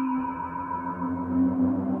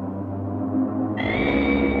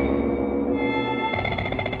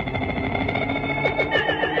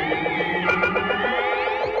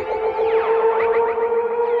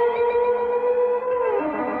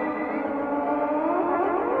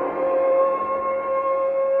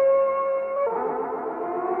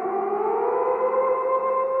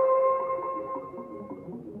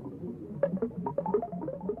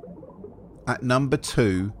 At number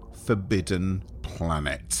 2, Forbidden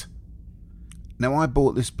Planet. Now, I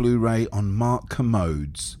bought this Blu-ray on Mark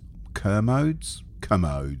Kermode's. Kermode's?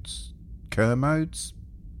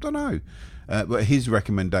 Don't know. But his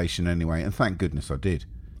recommendation anyway, and thank goodness I did.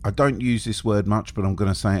 I don't use this word much, but I'm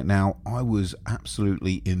going to say it now. I was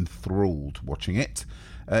absolutely enthralled watching it.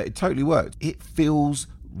 It totally worked. It feels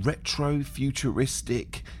retro,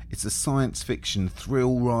 futuristic. It's a science fiction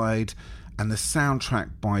thrill ride. And the soundtrack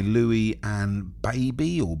by Louis and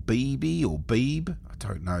Beebe, I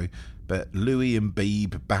don't know, but Louis and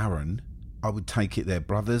Beebe Barron, I would take it they're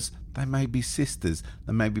brothers. They may be sisters,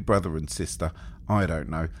 they may be brother and sister, I don't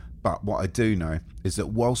know. But what I do know is that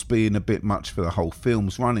whilst being a bit much for the whole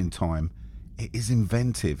film's running time, it is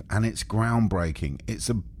inventive and it's groundbreaking. It's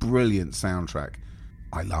a brilliant soundtrack.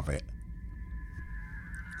 I love it.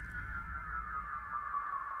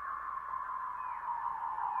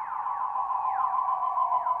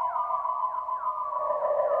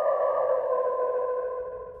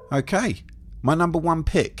 Okay, my number one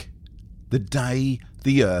pick. The Day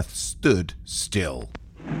the Earth Stood Still.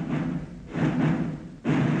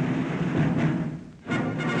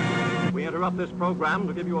 We interrupt this program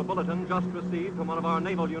to give you a bulletin just received from one of our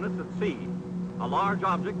naval units at sea. A large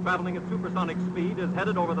object traveling at supersonic speed is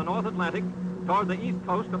headed over the North Atlantic toward the east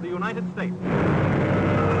coast of the United States.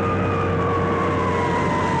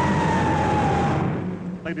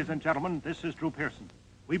 Ladies and gentlemen, this is Drew Pearson.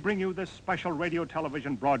 We bring you this special radio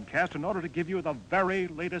television broadcast in order to give you the very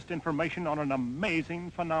latest information on an amazing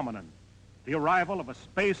phenomenon, the arrival of a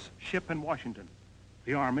space ship in Washington.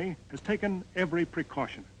 The Army has taken every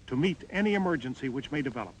precaution to meet any emergency which may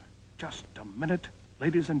develop. Just a minute,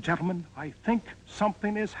 ladies and gentlemen, I think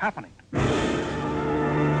something is happening.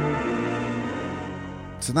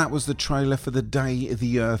 So that was the trailer for The Day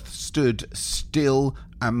the Earth Stood Still,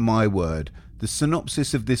 and my word, the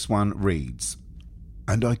synopsis of this one reads,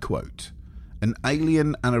 and I quote, "An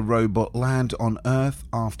alien and a robot land on Earth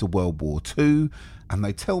after World War II, and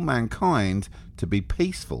they tell mankind to be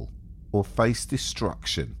peaceful or face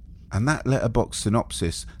destruction." And that letterbox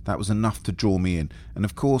synopsis, that was enough to draw me in. And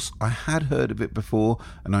of course, I had heard of it before,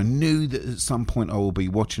 and I knew that at some point I will be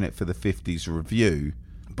watching it for the 50s review,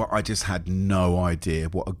 but I just had no idea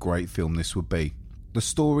what a great film this would be. The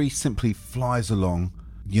story simply flies along.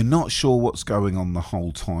 You're not sure what's going on the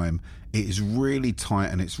whole time. It is really tight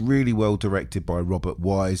and it's really well directed by Robert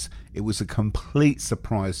Wise. It was a complete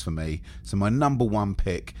surprise for me. So my number one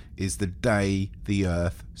pick is The Day the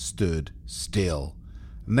Earth Stood Still.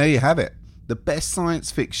 And there you have it. The best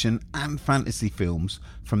science fiction and fantasy films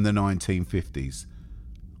from the 1950s.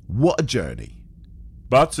 What a journey.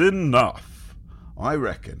 But enough. I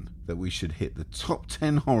reckon that we should hit the top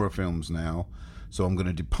 10 horror films now. So I'm going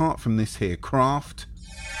to depart from this here craft.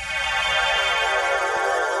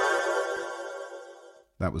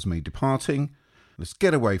 That was me departing. Let's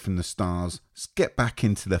get away from the stars. Let's get back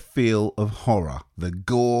into the feel of horror. The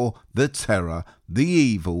gore, the terror, the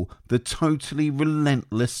evil, the totally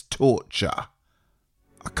relentless torture.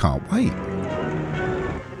 I can't wait.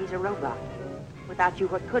 But he's a robot. Without you,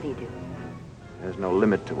 what could he do? There's no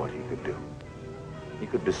limit to what he could do. He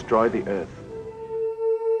could destroy the Earth.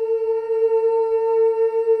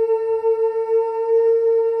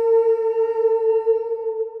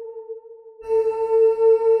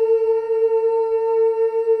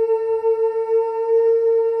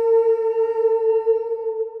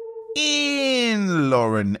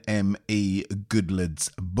 Lauren M.E. Goodlad's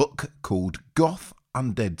book called Goth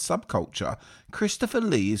Undead Subculture, Christopher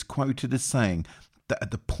Lee is quoted as saying that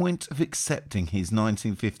at the point of accepting his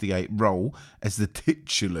 1958 role as the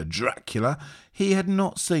titular Dracula, he had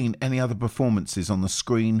not seen any other performances on the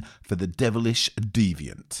screen for the devilish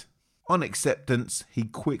deviant. On acceptance, he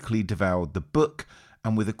quickly devoured the book,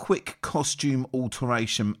 and with a quick costume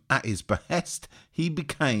alteration at his behest, he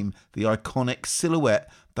became the iconic silhouette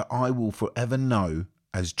that I will forever know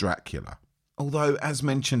as Dracula. Although, as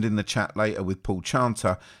mentioned in the chat later with Paul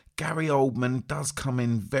Chanter, Gary Oldman does come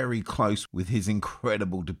in very close with his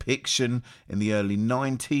incredible depiction in the early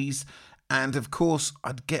 90s, and of course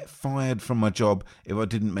I'd get fired from my job if I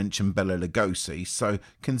didn't mention Bela Lugosi, so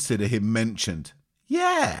consider him mentioned.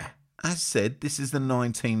 Yeah! As said, this is the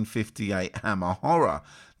 1958 Hammer Horror.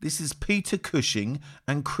 This is Peter Cushing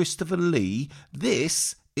and Christopher Lee.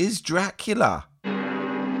 This is Dracula.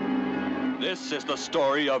 This is the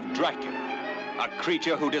story of Dracula, a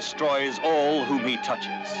creature who destroys all whom he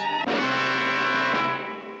touches.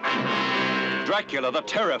 Dracula the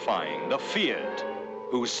terrifying, the feared,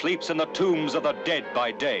 who sleeps in the tombs of the dead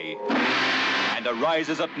by day and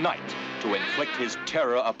arises at night to inflict his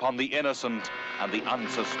terror upon the innocent and the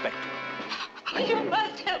unsuspecting. Oh, you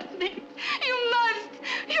must help me. You must.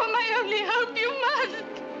 You're my only hope. You must.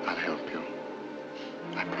 I'll help you.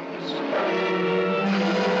 I promise.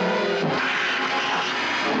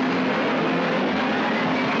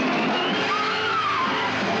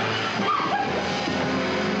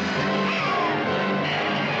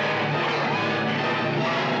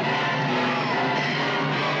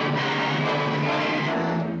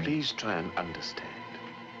 Please try and understand.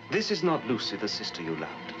 This is not Lucy, the sister you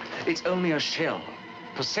loved. It's only a shell,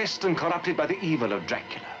 possessed and corrupted by the evil of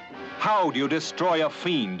Dracula. How do you destroy a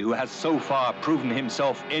fiend who has so far proven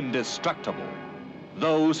himself indestructible?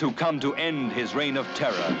 Those who come to end his reign of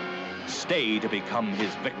terror stay to become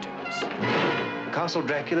his victims. Castle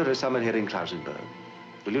Dracula is somewhere here in Klausenberg.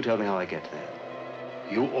 Will you tell me how I get there?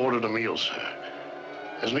 You ordered a meal, sir.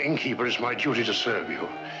 As an innkeeper, it's my duty to serve you.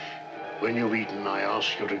 When you've eaten, I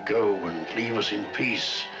ask you to go and leave us in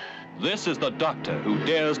peace. This is the doctor who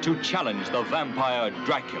dares to challenge the vampire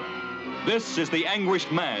Dracula. This is the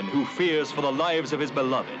anguished man who fears for the lives of his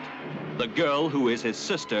beloved, the girl who is his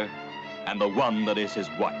sister, and the one that is his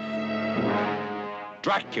wife.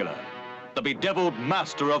 Dracula, the bedeviled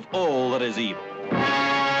master of all that is evil.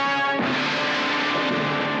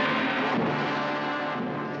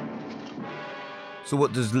 So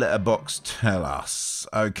what does Letterboxd tell us?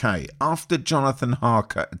 Okay, after Jonathan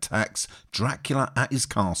Harker attacks Dracula at his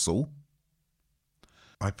castle,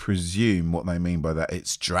 I presume what they mean by that,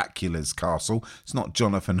 it's Dracula's castle. It's not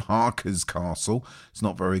Jonathan Harker's castle. It's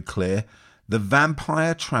not very clear. The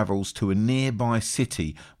vampire travels to a nearby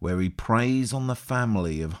city where he preys on the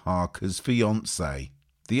family of Harker's fiancée.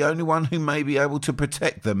 The only one who may be able to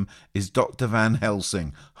protect them is Dr. Van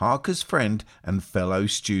Helsing, Harker's friend and fellow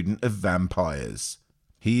student of vampires.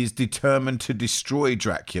 He is determined to destroy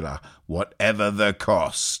Dracula, whatever the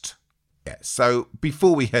cost. Yeah, so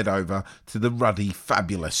before we head over to the ruddy,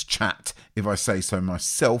 fabulous chat, if I say so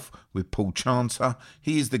myself, with Paul Chanter,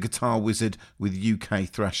 he is the guitar wizard with UK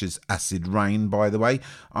Thrashers Acid Rain, by the way.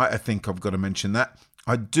 I think I've got to mention that.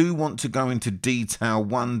 I do want to go into detail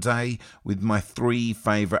one day with my 3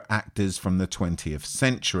 favourite actors from the 20th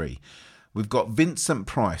century. We've got Vincent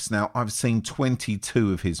Price. Now, I've seen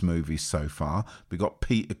 22 of his movies so far. We've got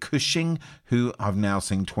Peter Cushing, who I've now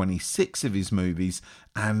seen 26 of his movies.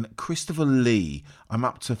 And Christopher Lee. I'm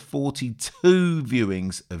up to 42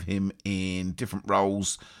 viewings of him in different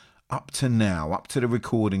roles up to now, up to the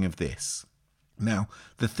recording of this. Now,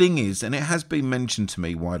 the thing is, and it has been mentioned to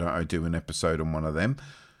me, why don't I do an episode on one of them?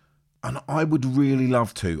 And I would really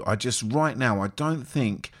love to. Right now, I don't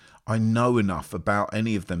think I know enough about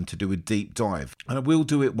any of them to do a deep dive. And I will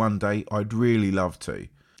do it one day. I'd really love to.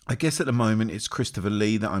 I guess at the moment it's Christopher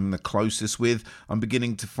Lee that I'm the closest with. I'm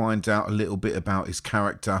beginning to find out a little bit about his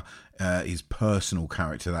character, his personal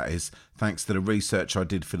character that is, thanks to the research I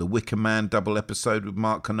did for the Wicker Man double episode with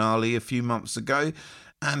Mark Connolly a few months ago.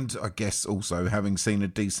 And I guess also having seen a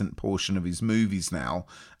decent portion of his movies now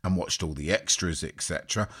and watched all the extras,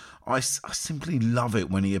 etc., I simply love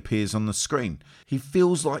it when he appears on the screen. He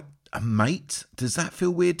feels like a mate. Does that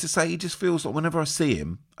feel weird to say? He just feels like whenever I see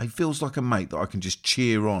him, he feels like a mate that I can just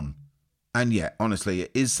cheer on. And yeah, honestly,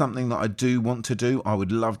 it is something that I do want to do. I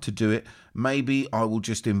would love to do it. Maybe I will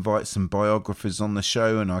just invite some biographers on the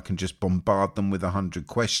show and I can just bombard them with 100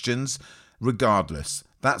 questions. Regardless,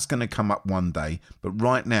 that's going to come up one day. But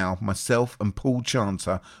right now, myself and Paul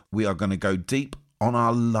Chanter, we are going to go deep on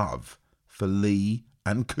our love for Lee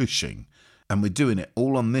and Cushing. And we're doing it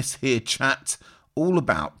all on this here chat, all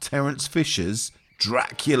about Terence Fisher's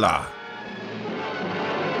Dracula.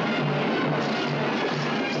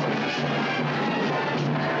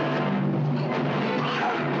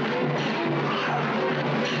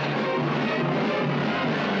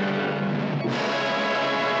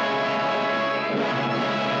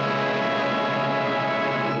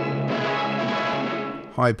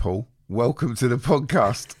 Hi, Paul. Welcome to the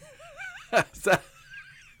podcast. That's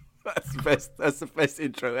the best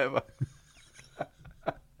intro ever.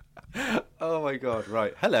 Oh my God!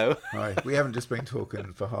 Right, hello. Hi. We haven't just been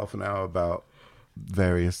talking for half an hour about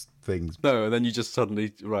various things. No, and then you just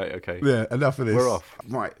suddenly okay. Yeah, enough of this. We're off.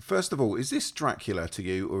 Right. First of all, is this Dracula to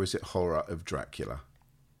you, or is it horror of Dracula?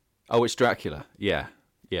 Oh, it's Dracula. Yeah,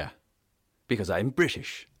 because I'm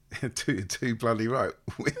British. too bloody right.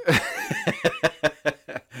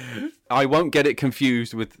 I won't get it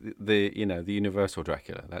confused with the Universal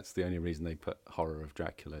Dracula. That's the only reason they put horror of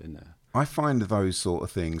Dracula in there. I find those sort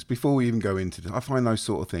of things, before we even go into this, I find those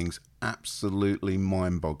sort of things absolutely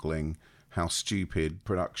mind-boggling, how stupid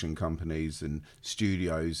production companies and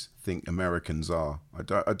studios think Americans are. I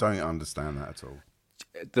don't understand that at all.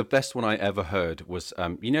 The best one I ever heard was,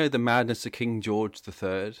 The Madness of King George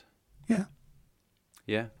III? Yeah.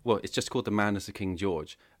 Yeah? Well, it's just called The Madness of King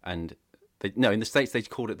George, and in the States they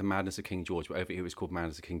called it The Madness of King George, but over here it was called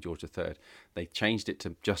Madness of King George III. They changed it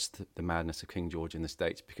to just The Madness of King George in the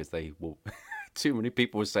States because too many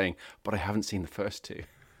people were saying, but I haven't seen the first two.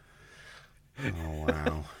 Oh,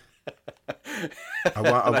 wow.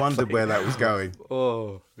 I wondered where that was going.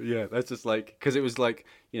 Oh, yeah, that's just because it was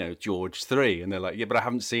George 3, and they're like, yeah, but I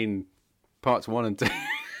haven't seen parts 1 and 2.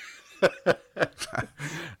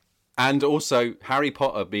 And also Harry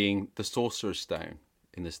Potter being the Sorcerer's Stone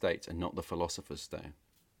in the States and not the Philosopher's Stone.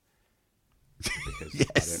 because Yes.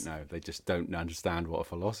 I don't know. They just don't understand what a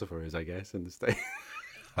philosopher is, I guess, in the States.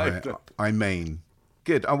 I mean,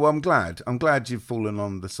 good. Oh, well, I'm glad. I'm glad you've fallen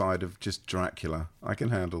on the side of just Dracula. I can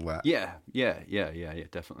handle that. Yeah,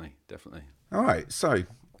 definitely. All right, so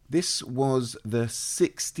this was the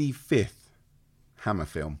 65th Hammer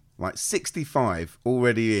film. Like 65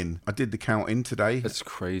 already in. I did the count in today. That's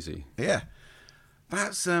crazy. Yeah.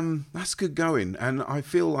 That's good going. And I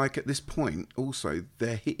feel like at this point also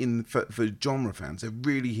they're hitting, for genre fans, they're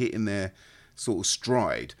really hitting their sort of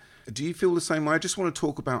stride. Do you feel the same way? I just want to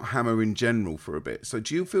talk about Hammer in general for a bit. So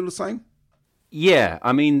do you feel the same? Yeah,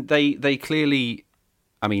 I mean, they clearly,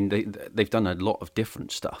 I mean, they've done a lot of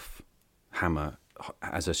different stuff. Hammer,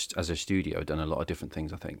 as a studio, done a lot of different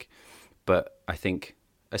things, I think. But I think,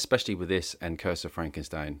 especially with this and Curse of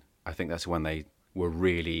Frankenstein, I think that's when they were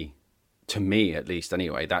really, to me at least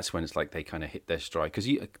anyway, that's when it's like they kind of hit their stride. Because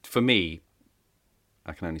for me,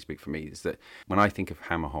 I can only speak for me, is that when I think of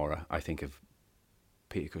Hammer horror, I think of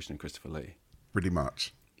Peter Cushing and Christopher Lee. Pretty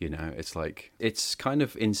much. You know, it's like, it's kind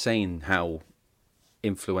of insane how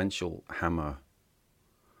influential Hammer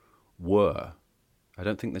were. I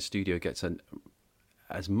don't think the studio gets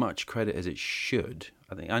as much credit as it should.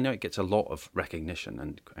 I know it gets a lot of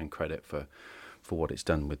recognition and credit for what it's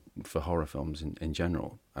done for horror films in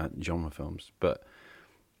general, genre films, but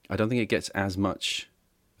I don't think it gets as much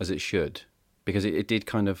as it should, because it did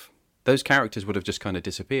kind of, those characters would have just kind of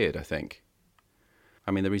disappeared, I think.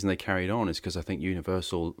 I mean, the reason they carried on is because I think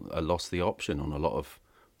Universal lost the option on a lot of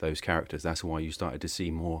those characters. That's why you started to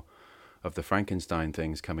see more of the Frankenstein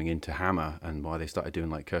things coming into Hammer, and why they started doing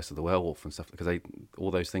like Curse of the Werewolf and stuff, because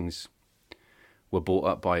all those things were bought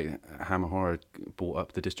up by Hammer Horror, bought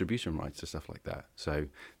up the distribution rights to stuff like that. So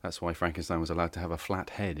that's why Frankenstein was allowed to have a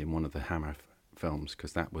flat head in one of the Hammer films,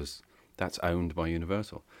 because that's owned by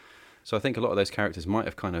Universal. So I think a lot of those characters might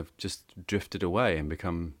have kind of just drifted away and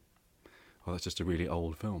become, well, that's just a really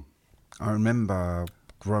old film. I remember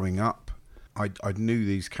growing up, I knew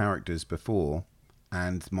these characters before,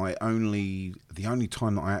 and the only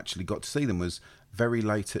time that I actually got to see them was very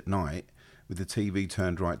late at night with the TV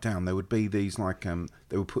turned right down. There would be these like,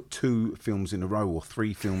 they would put 2 films in a row or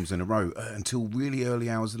 3 films in a row until really early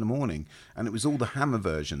hours in the morning, and it was all the Hammer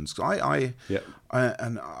versions. I you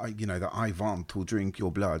know, the I want to drink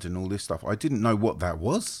your blood and all this stuff. I didn't know what that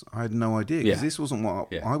was. I had no idea, because this wasn't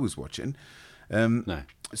what I was watching. No.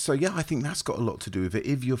 So yeah, I think that's got a lot to do with it.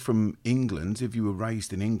 If you're from England, if you were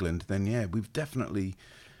raised in England, then yeah,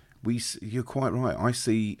 you're quite right. I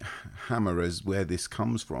see Hammer as where this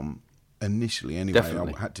comes from initially. Anyway,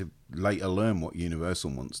 Definitely. I had to later learn what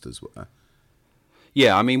Universal monsters were.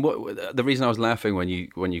 Yeah, I mean, the reason I was laughing when you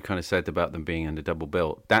kind of said about them being in the double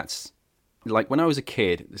bill, that's like when I was a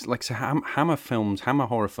kid. It's like, so Hammer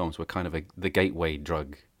horror films were kind of the gateway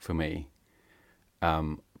drug for me.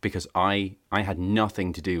 Because I had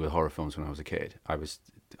nothing to do with horror films when I was a kid.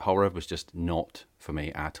 Horror was just not for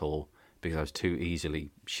me at all, because I was too easily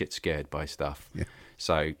shit scared by stuff. Yeah.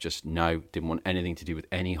 So just didn't want anything to do with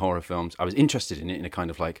any horror films. I was interested in it in a kind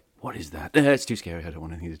of like, what is that? It's too scary. I don't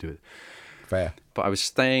want anything to do with it. Fair. But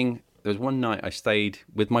there was one night I stayed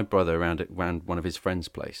with my brother around one of his friends'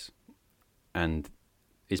 place, and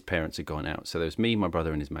his parents had gone out. So there was me, my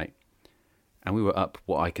brother, and his mate. And we were up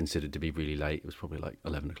what I considered to be really late. It was probably like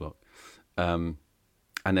 11 o'clock. And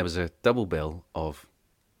there was a double bill of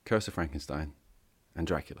Curse of Frankenstein and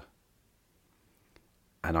Dracula.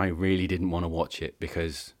 And I really didn't want to watch it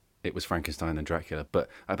because it was Frankenstein and Dracula. But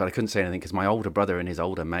I couldn't say anything because my older brother and his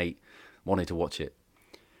older mate wanted to watch it.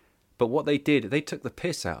 But what they did, they took the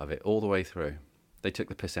piss out of it all the way through. They took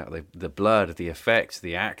the piss out of the blood, the effects,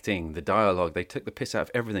 the acting, the dialogue. They took the piss out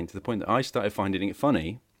of everything, to the point that I started finding it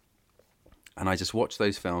funny. And I just watched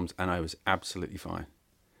those films, and I was absolutely fine.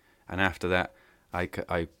 And after that, I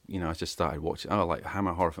just started watching. Oh, like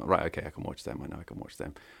Hammer horror film. Right, okay, I can watch them. I know I can watch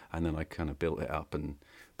them. And then I kind of built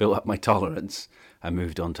up my tolerance, and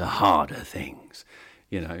moved on to harder things,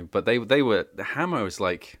 you know. But the Hammer was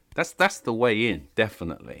like, that's the way in,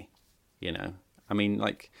 definitely, you know. I mean,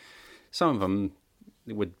 like, some of them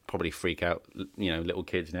would probably freak out, you know, little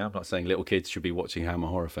kids now. I'm not saying little kids should be watching Hammer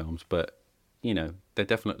horror films, but, you know, they're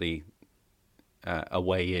definitely a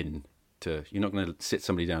way in to. You're not going to sit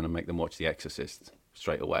somebody down and make them watch The Exorcist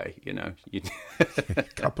straight away, you know. A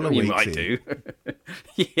couple of you weeks might in. do.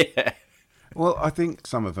 Yeah. Well, I think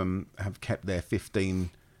some of them have kept their 15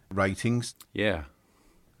 ratings. Yeah.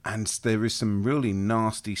 And there is some really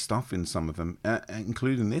nasty stuff in some of them,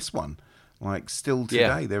 including this one. Like, still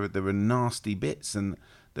today, there are nasty bits, and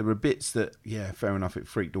there are bits that, yeah, fair enough, it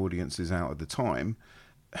freaked audiences out at the time.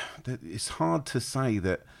 It's hard to say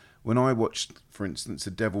that when I watched, for instance,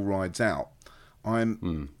 The Devil Rides Out,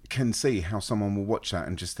 can see how someone will watch that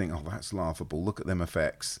and just think, oh, that's laughable. Look at them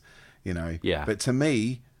effects, you know. Yeah. But to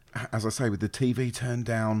me, as I say, with the TV turned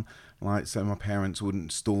down, like so my parents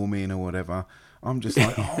wouldn't storm in or whatever, I'm just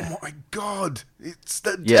like, oh my God, it's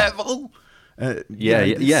the devil.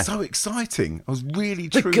 It's so exciting. I was really,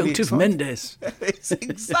 truly goat excited. of Mendes. It's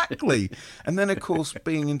exactly. And then, of course,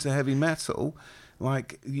 being into heavy metal,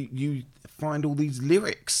 like you find all these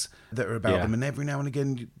lyrics that are about them, and every now and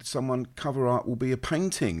again, someone cover art will be a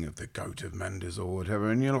painting of the goat of Mendes or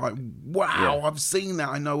whatever, and you're like, wow, I've seen that.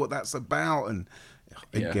 I know what that's about. And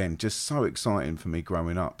again, just so exciting for me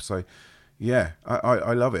growing up. So, yeah,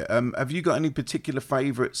 I love it. Have you got any particular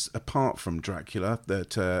favourites apart from Dracula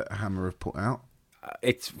that Hammer have put out?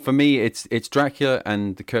 For me, it's Dracula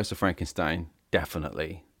and The Curse of Frankenstein,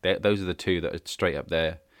 definitely. Those are the two that are straight up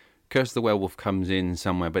there. Curse of the Werewolf comes in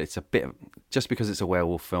somewhere, but it's a bit of, just because it's a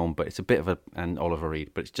werewolf film, but it's a bit of and Oliver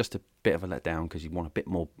Reed, but it's just a bit of a letdown because you want a bit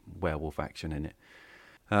more werewolf action in it.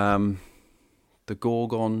 The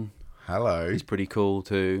Gorgon, is pretty cool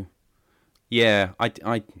too. Yeah, I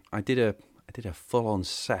did a full-on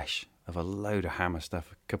sesh of a load of Hammer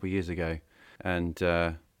stuff a couple of years ago, and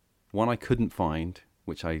one I couldn't find,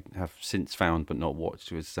 which I have since found but not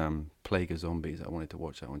watched, was Plague of Zombies. I wanted to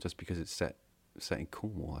watch that one just because it's set in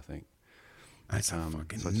Cornwall, I think. That's a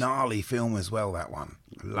fucking gnarly film as well, that one.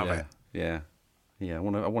 I love it. Yeah. I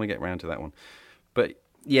want to get round to that one. But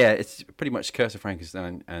yeah, it's pretty much Curse of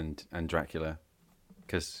Frankenstein and Dracula,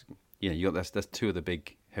 because you got that's two of the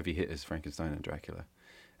big heavy hitters, Frankenstein and Dracula,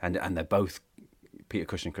 and they're both Peter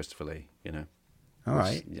Cushing and Christopher Lee. All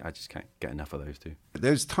right. I just can't get enough of those two.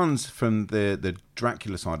 There's tons from the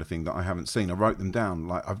Dracula side of thing that I haven't seen. I wrote them down.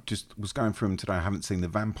 Like I just was going through them today. I haven't seen The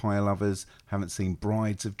Vampire Lovers. Haven't seen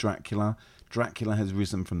Brides of Dracula. Dracula Has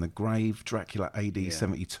Risen from the Grave. Dracula AD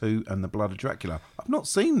 72 and The Blood of Dracula. I've not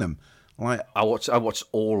seen them. Like I watched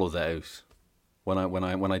all of those when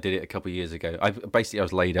I did it a couple of years ago. I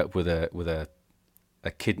was laid up with a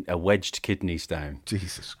wedged kidney stone.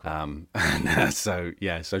 Jesus Christ. So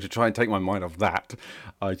to try and take my mind off that,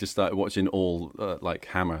 I just started watching all like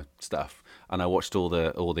Hammer stuff, and I watched all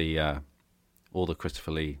the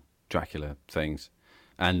Christopher Lee Dracula things,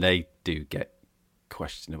 and they do get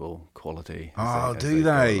questionable quality. Oh, do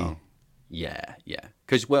they? Yeah.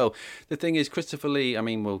 Because the thing is, Christopher Lee. I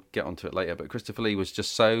mean, we'll get onto it later, but Christopher Lee was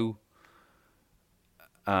just so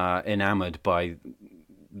enamored by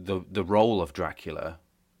the role of Dracula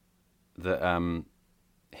that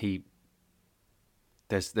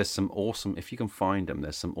there's some awesome, if you can find them,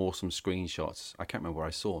 there's some awesome screenshots. I can't remember where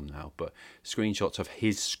I saw them now, but screenshots of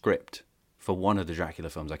his script for one of the Dracula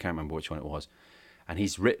films. I can't remember which one it was, and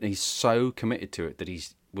he's so committed to it that he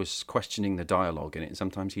was questioning the dialogue in it, and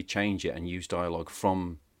sometimes he'd change it and use dialogue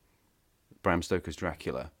from Bram Stoker's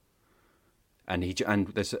Dracula. And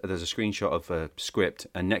there's a screenshot of a script,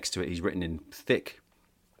 and next to it he's written in thick,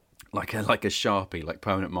 like a Sharpie, like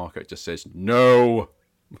permanent marker. It just says no,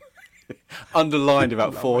 underlined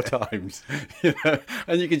about 4 times.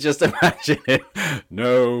 And you can just imagine it.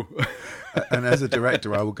 No. And as a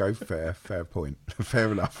director, I will go fair point,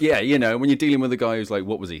 fair enough. Yeah, when you're dealing with a guy who's like,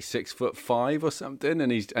 what was he, 6'5" or something,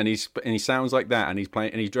 and he sounds like that, and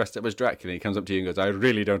he's dressed up as Dracula, and he comes up to you and goes, I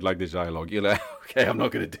really don't like this dialogue. You're like, okay, I'm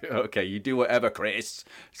not going to do it. Okay, you do whatever, Chris.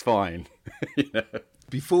 It's fine.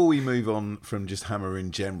 Before we move on from just Hammer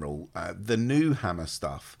in general, the new Hammer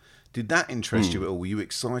stuff, did that interest you at all? Were you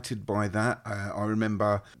excited by that? I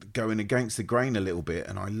remember going against the grain a little bit,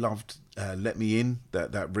 and I loved Let Me In,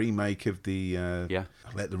 that remake of the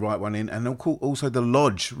Let the Right One In, and also The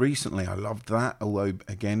Lodge recently. I loved that, although,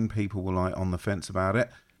 again, people were like on the fence about it.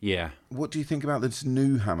 Yeah. What do you think about this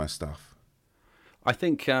new Hammer stuff? I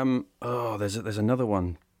think, there's another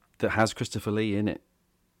one that has Christopher Lee in it.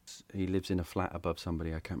 He lives in a flat above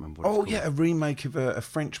somebody. I can't remember what it's called. Yeah, a remake of a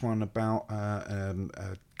French one about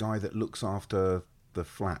a guy that looks after the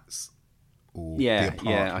flats or the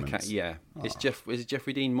apartments. Is it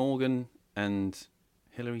Jeffrey Dean Morgan and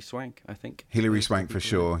Hilary Swank, I think? Hilary Swank for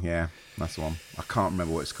sure, yeah. That's the one. I can't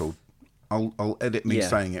remember what it's called. I'll edit me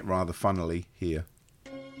saying it rather funnily here.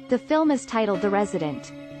 The film is titled The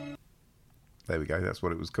Resident. There we go, that's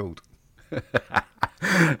what it was called.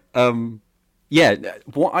 Yeah,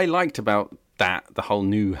 what I liked about the whole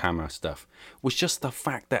new Hammer stuff, was just the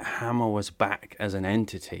fact that Hammer was back as an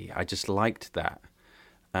entity. I just liked that.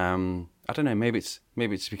 I don't know, maybe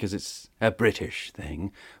it's because it's a British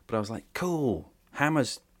thing, but I was like, cool,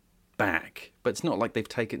 Hammer's back. But it's not like they've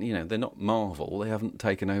taken, they're not Marvel. They haven't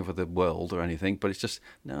taken over the world or anything, but it's just,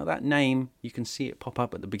 no, that name, you can see it pop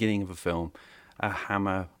up at the beginning of a film, a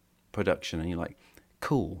Hammer production, and you're like,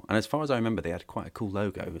 cool. And as far as I remember, they had quite a cool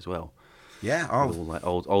logo as well. Yeah, with all like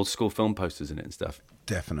old school film posters in it and stuff.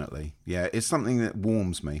 Definitely. Yeah, it's something that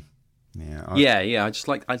warms me. Yeah. Yeah. I just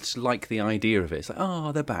like the idea of it. It's like,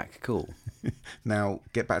 oh, they're back. Cool. Now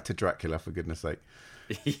get back to Dracula, for goodness sake.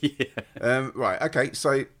 Yeah. Right. Okay.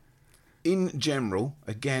 So, in general,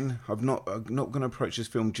 again, I'm not going to approach this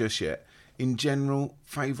film just yet. In general,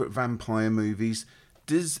 favourite vampire movies.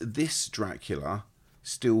 Does this Dracula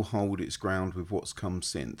still hold its ground with what's come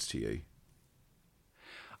since to you?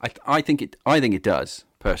 I think it does,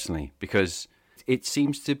 personally, because it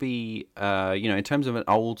seems to be, in terms of an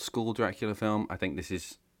old school Dracula film, I think this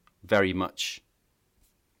is very much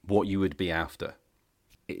what you would be after.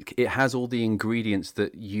 It has all the ingredients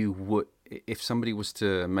that you would, if somebody was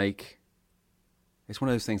to make, it's one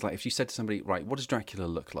of those things like if you said to somebody, right, what does Dracula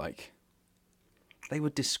look like? They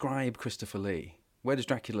would describe Christopher Lee. Where does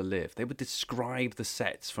Dracula live? They would describe the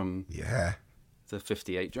sets from the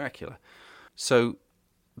 58 Dracula. So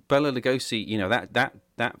Bela Lugosi,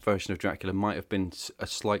 that version of Dracula might have been a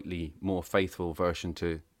slightly more faithful version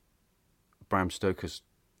to Bram Stoker's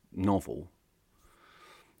novel.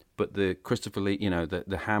 But the Christopher Lee,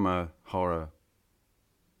 the Hammer horror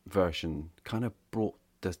version kind of brought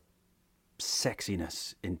the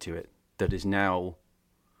sexiness into it that is now...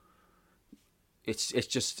 It's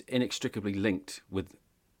just inextricably linked with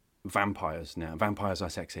vampires now. Vampires are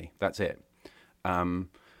sexy. That's it. And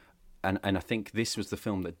I think this was the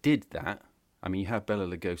film that did that. I mean, you have Bela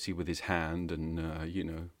Lugosi with his hand and,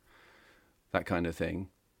 that kind of thing.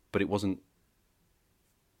 But it wasn't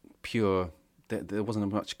pure... There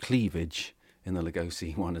wasn't much cleavage in the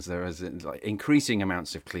Lugosi one as there is like increasing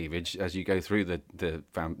amounts of cleavage as you go through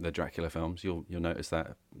the Dracula films. You'll notice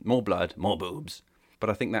that. More blood, more boobs. But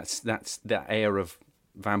I think that's that air of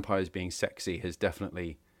vampires being sexy has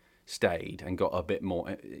definitely stayed and got a bit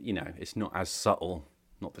more. It's not as subtle.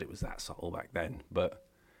 Not that it was that subtle back then, but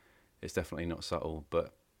it's definitely not subtle.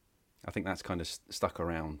 But I think that's kind of stuck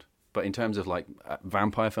around. But in terms of like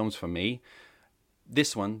vampire films, for me,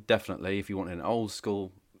 this one definitely. If you want an old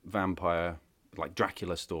school vampire like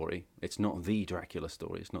Dracula story, it's not the Dracula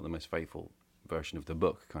story. It's not the most faithful version of the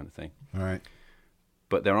book, kind of thing. All right.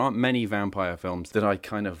 But there aren't many vampire films that I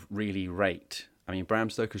kind of really rate. I mean, Bram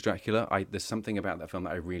Stoker's Dracula, there's something about that film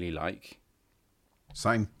that I really like.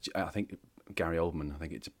 Same. I think Gary Oldman,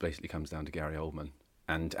 it basically comes down to Gary Oldman.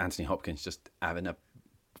 And Anthony Hopkins just having a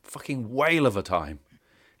fucking whale of a time.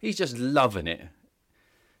 He's just loving it.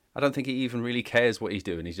 I don't think he even really cares what he's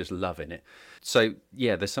doing. He's just loving it. So,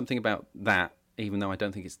 yeah, there's something about that, even though I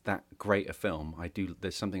don't think it's that great a film.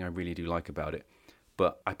 There's something I really do like about it.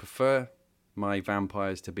 But I prefer my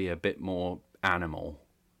vampires to be a bit more animal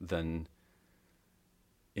than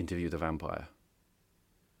Interview with the Vampire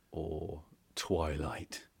or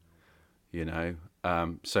Twilight,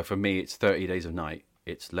 So for me, it's 30 Days of Night.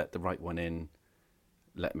 It's Let the Right One In,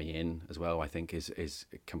 Let Me In as well, I think is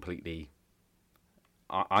completely...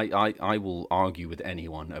 I will argue with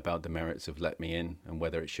anyone about the merits of Let Me In and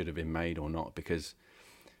whether it should have been made or not, because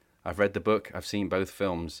I've read the book, I've seen both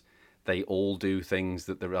films. They all do things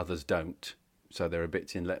that the others don't. So there are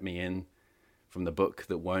bits in Let Me In from the book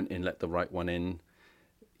that weren't in Let the Right One In.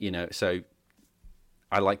 So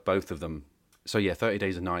I like both of them. So yeah, 30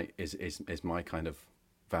 Days a Night is my kind of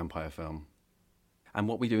vampire film. And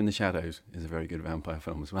What We Do in the Shadows is a very good vampire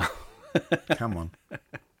film as well. Come on.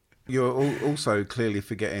 You're also clearly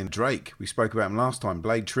forgetting Drake. We spoke about him last time,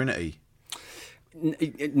 Blade Trinity.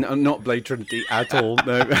 No, not Blade Trinity at all,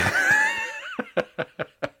 no.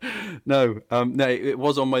 No, it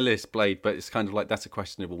was on my list, Blade, but it's kind of like that's a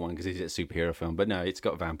questionable one because it's a superhero film. But no, it's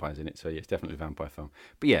got vampires in it, so yeah, it's definitely a vampire film.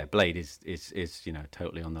 But yeah, Blade is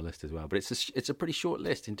totally on the list as well. But it's a pretty short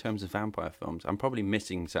list in terms of vampire films. I'm probably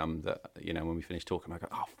missing some that when we finish talking, I go,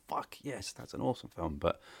 oh fuck yes, that's an awesome film.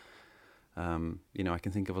 But I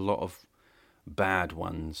can think of a lot of bad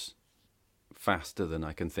ones faster than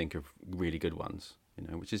I can think of really good ones.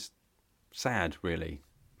 Which is sad, really.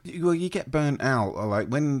 Well, you get burnt out,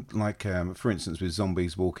 for instance, with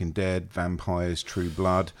Zombies, Walking Dead, Vampires, True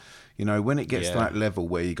Blood. When it gets to that level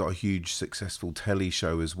where you got a huge successful telly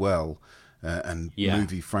show as well, and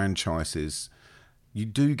movie franchises, you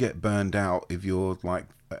do get burned out if you're like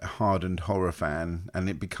a hardened horror fan, and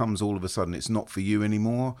it becomes all of a sudden it's not for you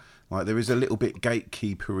anymore. Like there is a little bit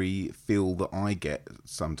gatekeepery feel that I get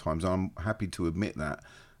sometimes. I'm happy to admit that.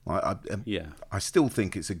 I still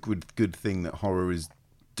think it's a good thing that horror is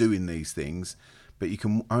doing these things, but you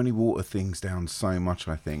can only water things down so much,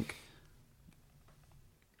 I think.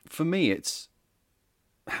 For me, it's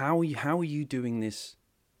how are you doing this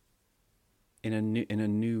in a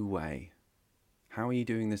new way? How are you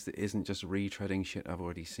doing this that isn't just retreading shit I've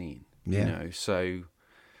already seen? Yeah. So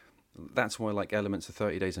That's why, like, elements of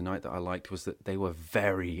 30 Days a Night that I liked was that they were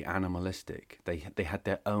very animalistic. They had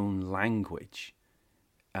their own language.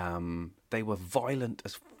 They were violent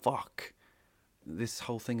as fuck. This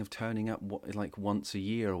whole thing of turning up like once a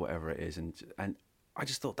year or whatever it is, and I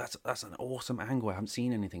just thought that's an awesome angle. I haven't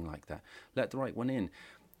seen anything like that. Let the Right One In.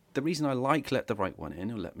 The reason I like Let the Right One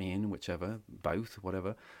In, or Let Me In, whichever, both,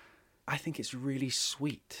 whatever, I think it's really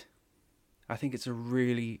sweet. I think it's a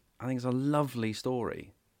lovely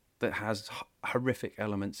story that has horrific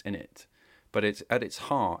elements in it, but it's at its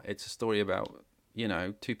heart, it's a story about, you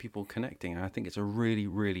know, two people connecting. And I think it's a really,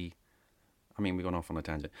 really, I mean, we've gone off on a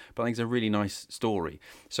tangent, but I think it's a really nice story.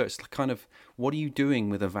 So it's kind of, what are you doing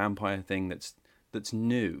with a vampire thing that's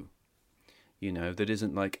new? You know, that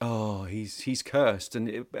isn't like, oh, he's cursed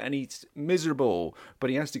and he's miserable,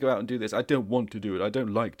 but he has to go out and do this. I don't want to do it. I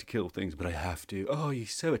don't like to kill things, but I have to. Oh,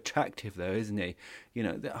 he's so attractive though, isn't he? You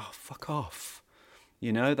know, oh, fuck off.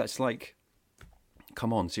 You know, that's like,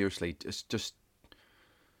 come on, seriously, just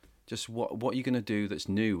what are you going to do that's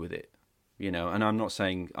new with it? You know, and I'm not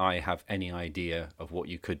saying I have any idea of what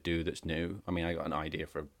you could do that's new. I mean, I got an idea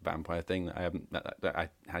for a vampire thing that I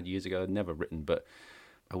had years ago. I'd never written, but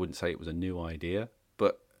I wouldn't say it was a new idea.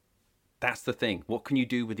 But that's the thing. What can you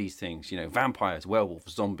do with these things? You know, vampires,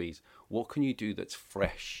 werewolves, zombies. What can you do that's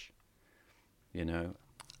fresh? You know,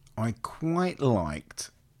 I quite liked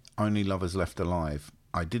Only Lovers Left Alive.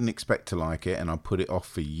 I didn't expect to like it, and I put it off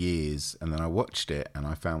for years, and then I watched it and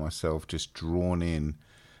I found myself just drawn in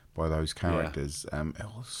by those characters. It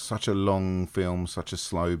was such a long film, such a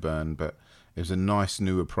slow burn, but it was a nice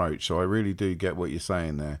new approach. So I really do get what you're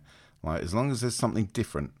saying there. Like, as long as there's something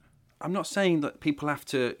different. I'm not saying that people have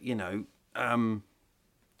to, you know,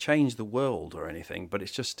 change the world or anything, but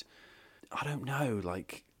it's just, I don't know,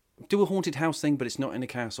 like, do a haunted house thing, but it's not in a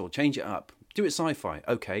castle. Change it up. Do it sci-fi.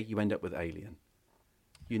 Okay, you end up with Alien.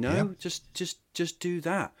 You know, just do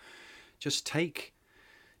that. Just take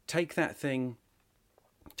that thing,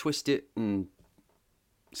 twist it, and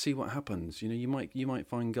see what happens. You know, you might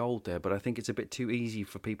find gold there, but I think it's a bit too easy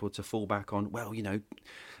for people to fall back on. Well, you know,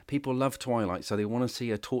 people love Twilight, so they want to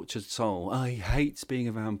see a tortured soul. Oh, he hates being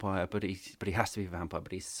a vampire, but he has to be a vampire.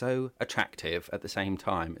 But he's so attractive at the same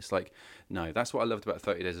time. It's like, no, that's what I loved about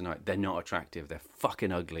 30 Days a Night. They're not attractive. They're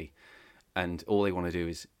fucking ugly, and all they want to do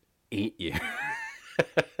is eat you.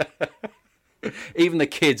 Even the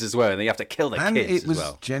kids as well, and you have to kill the kids as well. And it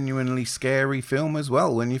was genuinely scary film as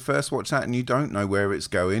well. When you first watch that and you don't know where it's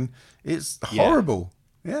going, it's horrible.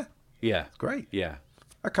 Yeah. It's great. Yeah.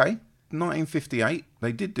 Okay, 1958,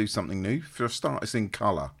 they did do something new. For a start, it's in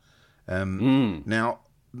colour. Now,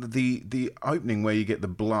 the opening where you get the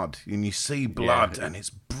blood, and you see blood, and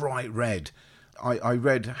it's bright red. I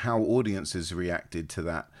read how audiences reacted to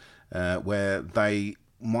that, where they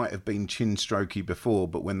might have been chin strokey before,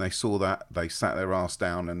 but when they saw that, they sat their ass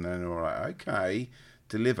down and then were like, okay,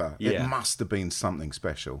 deliver. It must have been something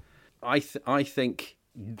special. I think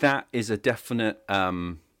that is a definite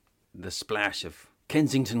the splash of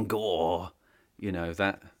Kensington gore. You know,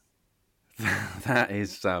 that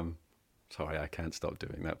is sorry, I can't stop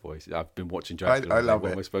doing that voice. I've been watching Dracula. I love what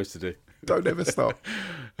it. am I supposed to do? Don't ever stop.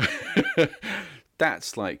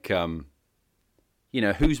 That's like you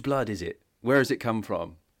know, whose blood is it? Where does it come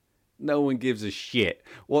from? No one gives a shit.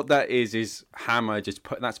 What that is Hammer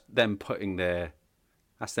that's them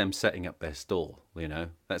setting up their stall, you know?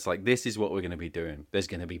 That's like, this is what we're going to be doing. There's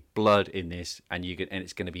going to be blood in this, and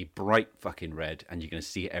it's going to be bright fucking red, and you're going to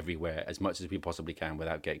see it everywhere as much as we possibly can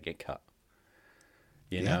without getting cut.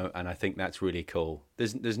 You know, and I think that's really cool.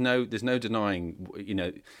 There's no denying, you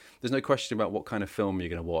know, there's no question about what kind of film you're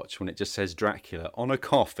going to watch when it just says Dracula on a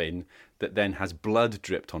coffin that then has blood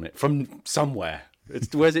dripped on it from somewhere.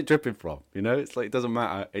 Where's it dripping from? You know, it's like, it doesn't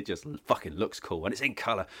matter. It just fucking looks cool, and it's in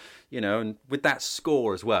colour, you know, and with that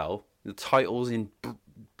score as well, the title's in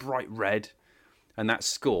bright red, and that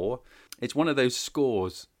score, it's one of those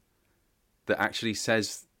scores that actually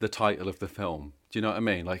says the title of the film. Do you know what I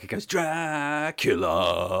mean? Like, it goes, Dracula,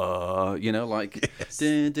 you know, like,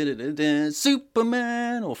 dun, dun, dun, dun,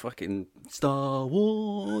 Superman, or fucking Star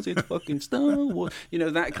Wars, it's fucking Star Wars. You know,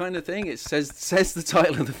 that kind of thing. It says the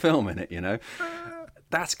title of the film in it, you know.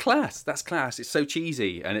 That's class. That's class. It's so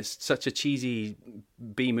cheesy, and it's such a cheesy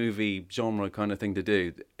B-movie genre kind of thing to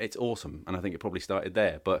do. It's awesome, and I think it probably started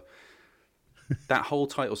there. But that whole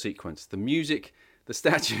title sequence, the music... The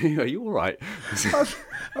statue, are you all right?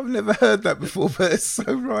 I've never heard that before, but it's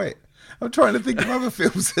so right. I'm trying to think of other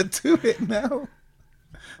films that do it now.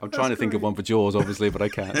 I'm trying to think of one for Jaws, obviously, but I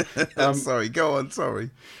can't. Sorry, go on,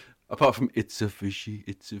 sorry. Apart from It's a Fishy,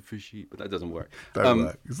 but that doesn't work. Don't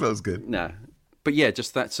work. It's not as good. Nah. But yeah,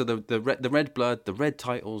 just that. So the red blood, the red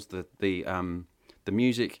titles, the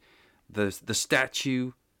music, the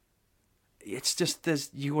statue. It's just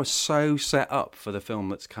you are so set up for the film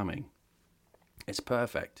that's coming. It's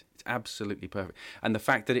perfect. It's absolutely perfect. And the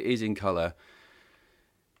fact that it is in color,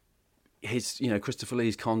 Christopher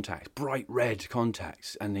Lee's contacts, bright red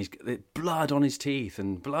contacts, and his blood on his teeth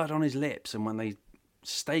and blood on his lips, and when they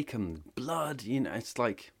stake him, blood. It's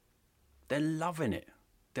like they're loving it.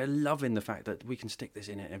 They're loving the fact that we can stick this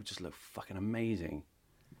in it and it would just look fucking amazing.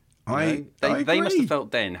 I They must agree. have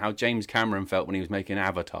felt then how James Cameron felt when he was making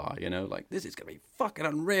Avatar, like, this is going to be fucking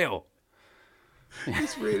unreal.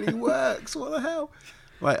 This really works. What the hell?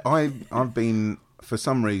 Like, I've been, for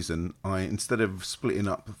some reason, instead of splitting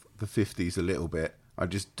up the 50s a little bit, I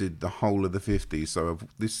just did the whole of the 50s. So I've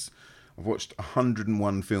watched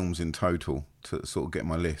 101 films in total to sort of get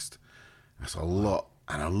my list. That's a lot.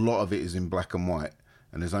 And a lot of it is in black and white.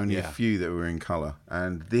 And there's only a few that were in colour.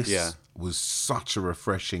 And this was such a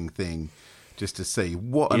refreshing thing just to see.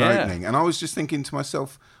 What an opening. And I was just thinking to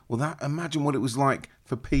myself, well, imagine what it was like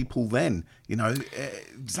for people then.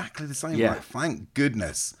 Exactly the same. Yeah. Like, thank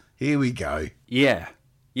goodness. Here we go. Yeah,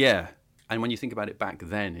 yeah. And when you think about it back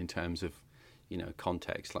then in terms of,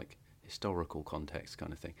 context, like historical context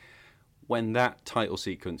kind of thing, when that title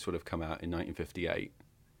sequence would have come out in 1958,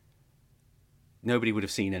 nobody would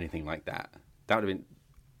have seen anything like that. That would have been...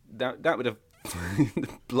 That would have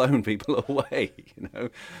blown people away,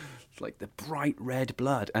 It's like the bright red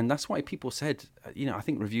blood. And that's why people said, I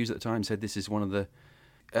think reviews at the time said this is one of the...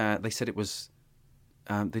 they said it was...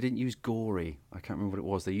 they didn't use gory. I can't remember what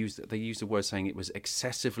it was. They used the word saying it was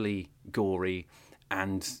excessively gory,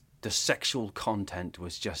 and the sexual content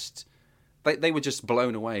was just... They were just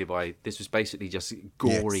blown away by... This was basically just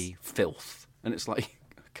gory filth. And it's like,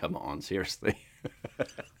 come on, seriously.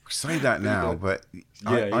 Say that now, but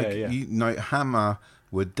Hammer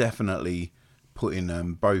were definitely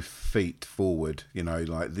putting both feet forward.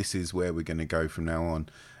 Like, this is where we're going to go from now on,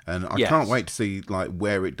 and I can't wait to see like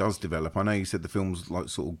where it does develop. I know you said the film's like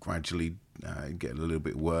sort of gradually getting a little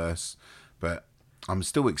bit worse, but I'm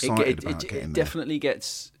still excited about getting it there. Definitely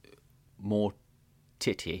gets more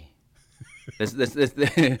titty. There's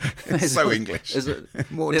so English.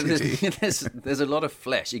 More titty. There's a lot of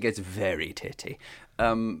flesh. It gets very titty.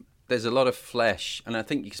 There's a lot of flesh, and I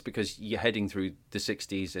think it's because you're heading through the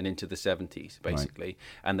 60s and into the 70s, basically, right.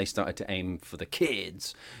 And they started to aim for the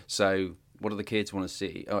kids. So what do the kids want to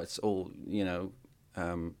see? Oh, it's all,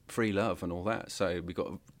 free love and all that. So we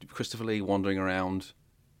got Christopher Lee wandering around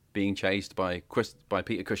being chased by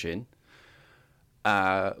Peter Cushing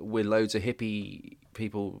with loads of hippie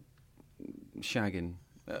people shagging.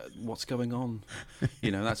 What's going on?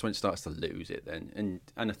 That's when it starts to lose it then.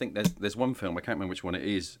 And I think there's one film, I can't remember which one it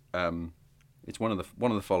is. It's one of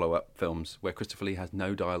the follow-up films where Christopher Lee has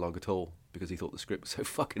no dialogue at all because he thought the script was so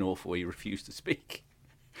fucking awful he refused to speak.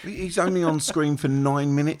 He's only on screen for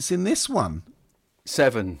 9 minutes in this one.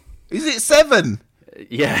 7. Is it 7?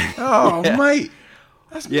 Yeah. Oh, yeah. Mate.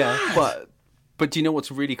 That's mad. But do you know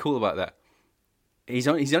what's really cool about that? He's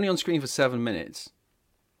only on screen for 7 minutes.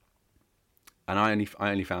 And I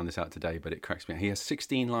only found this out today, but it cracks me out. He has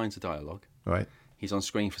 16 lines of dialogue. Right. He's on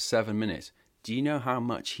screen for 7 minutes. Do you know how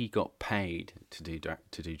much he got paid to do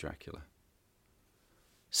Dracula?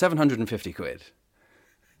 750 quid.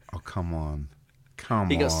 Oh, come on.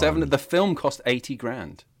 He got 7. The film cost 80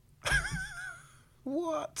 grand.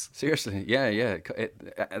 What? Seriously, yeah.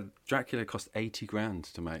 Dracula cost 80 grand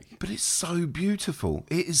to make. But it's so beautiful.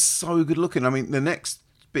 It is so good looking. I mean, the next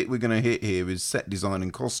bit we're going to hit here is set design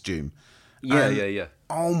and costume. Yeah.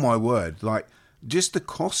 Oh my word! Like, just the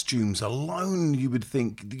costumes alone, you would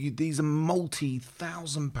think these are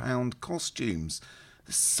multi-thousand-pound costumes.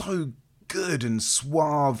 They're so good and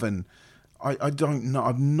suave, and I don't know.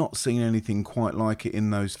 I've not seen anything quite like it in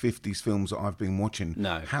those 50s films that I've been watching.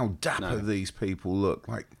 No. How dapper these people look.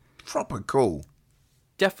 Like, proper cool.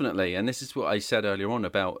 Definitely, and this is what I said earlier on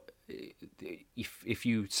about if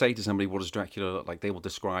you say to somebody, what does Dracula look like, they will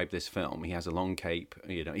describe this film. He has a long cape,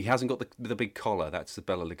 he hasn't got the big collar. That's the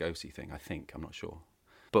Bela Lugosi thing, I think. I'm not sure.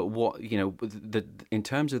 But what, in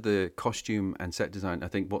terms of the costume and set design, I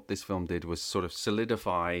think what this film did was sort of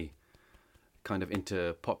solidify kind of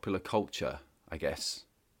into popular culture, I guess,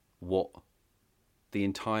 what the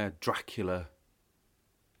entire Dracula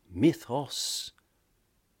mythos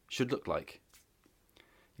should look like.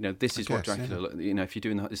 This is what Dracula... Yeah. If you're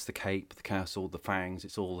doing that, it's the cape, the castle, the fangs,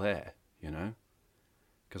 it's all there,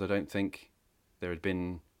 Because I don't think there had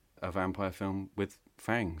been a vampire film with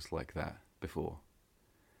fangs like that before.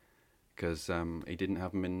 Because he didn't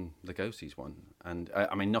have them in Lugosi's one. And,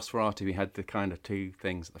 Nosferatu, he had the kind of two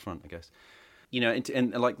things at the front, I guess. You know,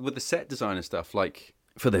 and like with the set design and stuff, like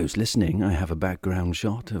for those listening, I have a background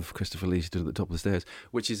shot of Christopher Lee stood at the top of the stairs,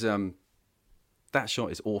 which is that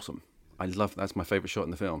shot is awesome. That's my favourite shot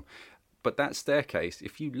in the film. But that staircase,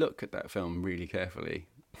 if you look at that film really carefully,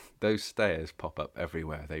 those stairs pop up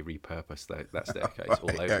everywhere. They repurpose that staircase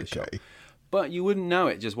all over the shop. But you wouldn't know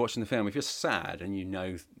it just watching the film. If you're sad and you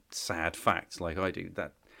know sad facts like I do,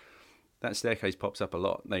 that staircase pops up a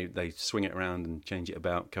lot. They swing it around and change it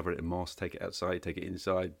about, cover it in moss, take it outside, take it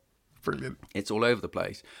inside. Brilliant. It's all over the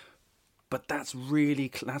place. But that's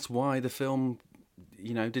why the film,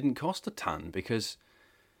 you know, didn't cost a ton, because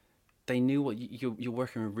they knew what you're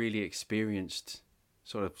working with really experienced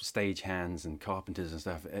sort of stage hands and carpenters and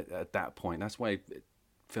stuff at that point. That's why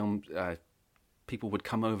people would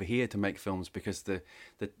come over here to make films, because the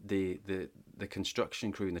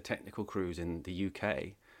construction crew and the technical crews in the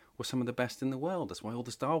UK were some of the best in the world. That's why all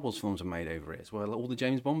the Star Wars films are made over it. That's why all the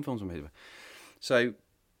James Bond films are made over it. So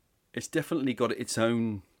it's definitely got its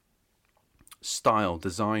own style,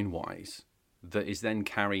 design-wise, that is then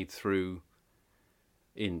carried through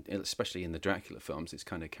especially in the Dracula films. It's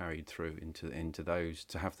kind of carried through into those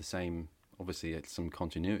to have the same, obviously, some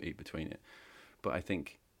continuity between it. But I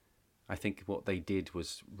think what they did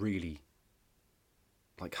was really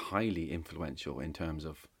like highly influential in terms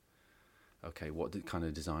of, okay, what kind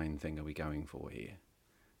of design thing are we going for here?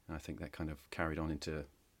 And I think that kind of carried on into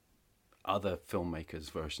other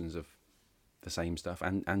filmmakers' versions of the same stuff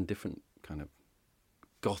and different kind of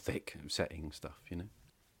gothic setting stuff, you know.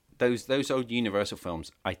 Those old Universal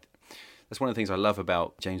films, that's one of the things I love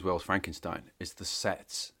about James Whale's Frankenstein, is the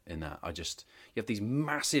sets in that. You have these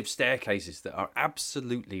massive staircases that are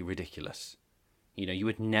absolutely ridiculous. You know, you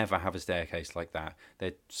would never have a staircase like that.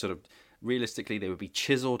 They're sort of, realistically, they would be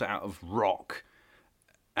chiseled out of rock,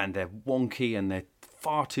 and they're wonky and they're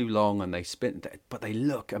far too long and they spin, but they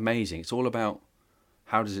look amazing. It's all about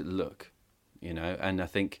how does it look, you know. And I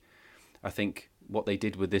think what they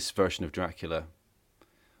did with this version of Dracula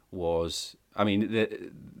was, I mean,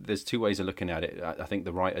 there's two ways of looking at it. I think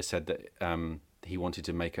the writer said that he wanted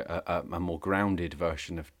to make a more grounded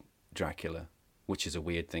version of Dracula, which is a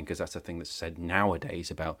weird thing, because that's a thing that's said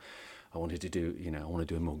nowadays about, I want to do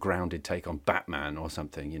a more grounded take on Batman or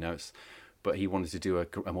something, you know. But he wanted to do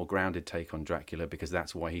a more grounded take on Dracula, because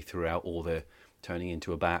that's why he threw out all the turning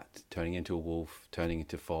into a bat, turning into a wolf, turning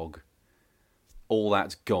into fog. All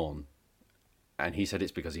that's gone. And he said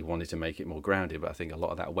it's because he wanted to make it more grounded, but I think a lot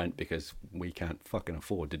of that went because we can't fucking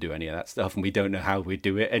afford to do any of that stuff, and we don't know how we'd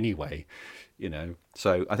do it anyway, you know.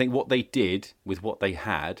 So I think what they did with what they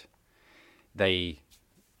had,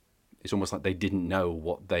 it's almost like they didn't know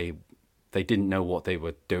what they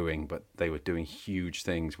were doing, but they were doing huge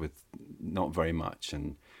things with not very much,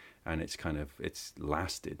 and it's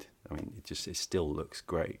lasted. I mean, it still looks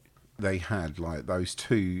great. They had like those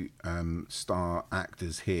two star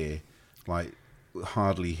actors here, like,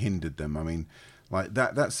 hardly hindered them. I mean, like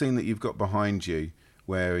that scene that you've got behind you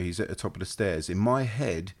where he's at the top of the stairs, in my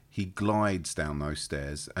head he glides down those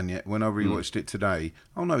stairs, and yet when I rewatched it today,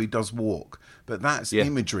 oh no, he does walk. But that's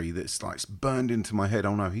imagery that's like burned into my head.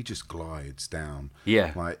 Oh no, he just glides down.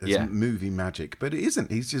 Like there's movie magic. But it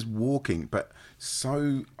isn't. He's just walking, but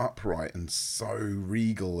so upright and so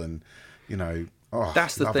regal, and you know,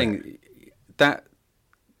 that's the thing. That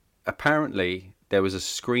apparently there was a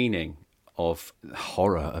screening of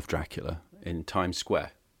Horror of Dracula in Times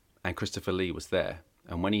Square, and Christopher Lee was there,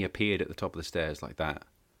 and when he appeared at the top of the stairs like that,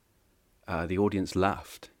 the audience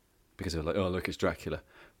laughed because they were like, oh look, it's Dracula.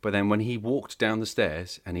 But then when he walked down the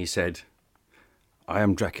stairs and he said, I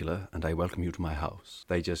am Dracula and I welcome you to my house,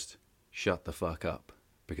 they just shut the fuck up,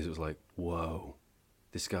 because it was like, whoa,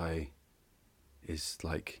 this guy is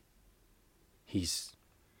like, he's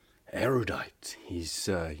erudite, he's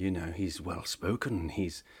he's well spoken, he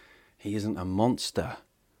isn't a monster.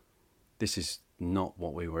 This is not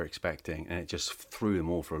what we were expecting, and it just threw them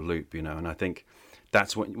all for a loop, you know. And I think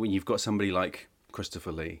that's when you've got somebody like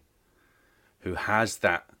Christopher Lee, who has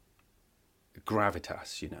that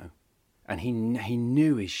gravitas, you know, and he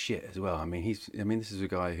knew his shit as well. I mean, this is a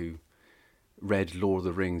guy who read Lord of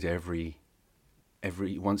the Rings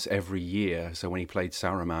once every year. So when he played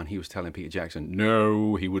Saruman, he was telling Peter Jackson,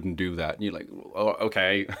 no, he wouldn't do that. And you're like, oh,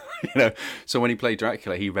 okay, you know. So when he played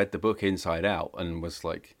Dracula, he read the book inside out and was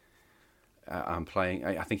like, I'm playing.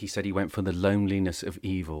 I think he said he went for the loneliness of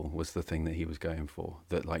evil was the thing that he was going for.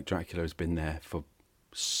 That like Dracula has been there for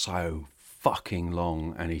so fucking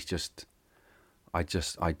long, and he's just, I've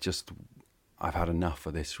had enough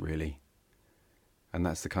of this, really. And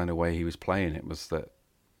that's the kind of way he was playing it, was that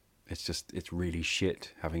it's really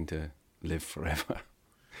shit having to live forever.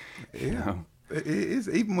 Yeah. You know? It is,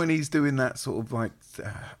 even when he's doing that sort of like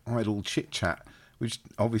idle chit chat, which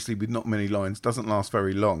obviously with not many lines doesn't last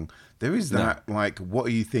very long. There is that like, what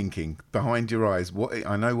are you thinking behind your eyes? What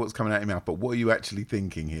I know what's coming out of your mouth, but what are you actually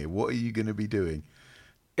thinking here? What are you going to be doing?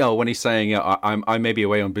 Oh, when he's saying, I may be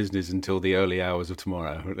away on business until the early hours of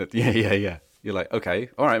tomorrow. Yeah. You're like, okay,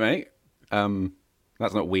 all right, mate.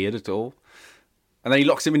 That's not weird at all. And then he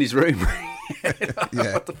locks him in his room.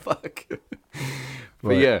 Yeah. What the fuck? But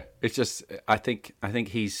Right. yeah, it's just, I think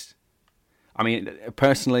he's, I mean,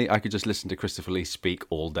 personally, I could just listen to Christopher Lee speak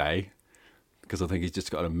all day because I think he's just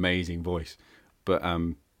got an amazing voice. But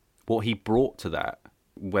what he brought to that,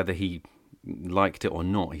 whether he liked it or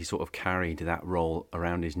not, he sort of carried that role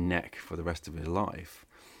around his neck for the rest of his life.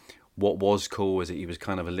 What was cool is that he was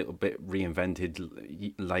kind of a little bit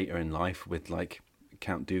reinvented later in life with like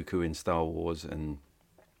Count Dooku in Star Wars and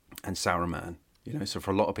Saruman. You know, so for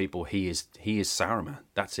a lot of people, he is Saruman.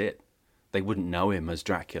 That's it. They wouldn't know him as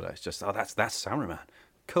Dracula. It's just, oh, that's Saruman.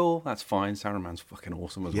 Cool, that's fine. Saruman's fucking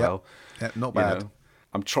awesome as well. Yeah, not bad. You know?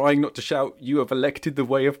 I'm trying not to shout, "You have elected the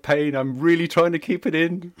way of pain." I'm really trying to keep it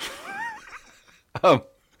in.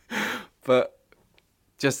 But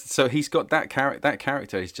just so he's got that character. That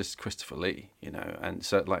character is just Christopher Lee, you know. And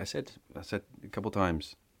so, like I said a couple of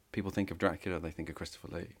times, people think of Dracula, they think of Christopher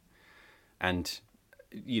Lee, and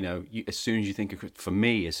you know, as soon as I think of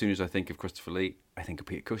Christopher Lee, I think of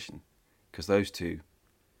Peter Cushing, because those two,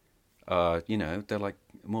 you know, they're like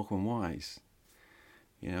Morecambe and Wise.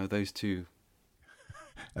 You know, those two.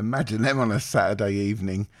 Imagine them on a Saturday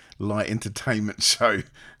evening light entertainment show.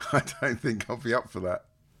 I don't think I'll be up for that.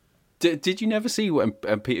 Did you never see when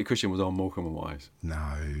Peter Cushing was on Morecambe and Wise?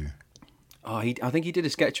 No. Oh, I think he did a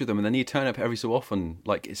sketch with them, and then he'd turn up every so often,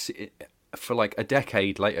 for like a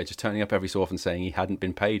decade later, just turning up every so often saying he hadn't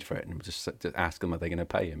been paid for it, and just ask them, are they going to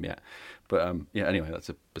pay him yet? But yeah, anyway,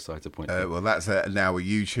 that's besides the point. Well, that's now a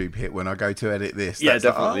YouTube hit when I go to edit this. Yeah, That's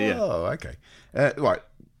definitely. Oh, okay. Right,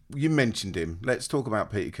 you mentioned him. Let's talk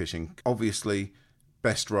about Peter Cushing. Obviously,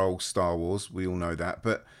 best role Star Wars. We all know that.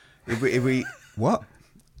 But if we're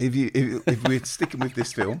sticking with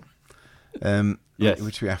this film, yes,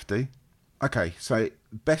 which we have to. Okay, so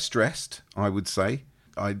best dressed, I would say.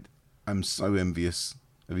 I'm so envious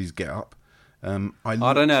of his get-up. I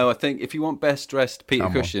don't know. I think if you want best dressed Peter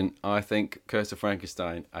Cushing, I think Curse of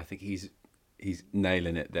Frankenstein. I think he's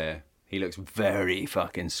nailing it there. He looks very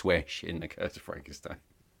fucking swish in the Curse of Frankenstein.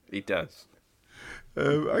 He does.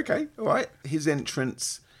 Okay, all right. His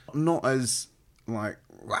entrance, not as like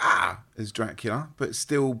as Dracula, but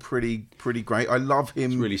still pretty great. I love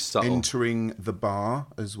him really subtle. Entering the bar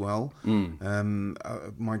as well.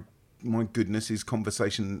 My goodness, his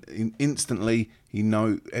conversation instantly.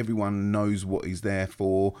 Everyone knows what he's there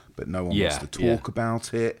for, but no one wants to talk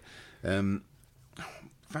about it.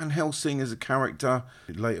 Van Helsing as a character,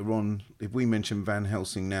 later on, if we mention Van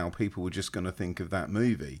Helsing now, people were just going to think of that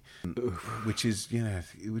movie, which is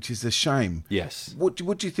a shame. Yes. What do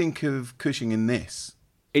you think of Cushing in this?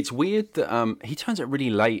 It's weird that he turns up really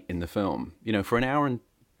late in the film. You know, for an hour and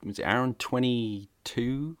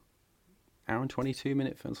 22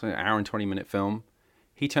 minute film, so an hour and 20 minute film,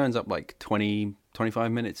 he turns up like 20,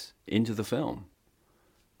 25 minutes into the film,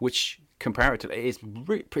 which comparatively is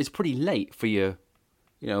pretty late for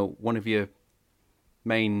one of your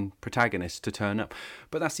main protagonists to turn up.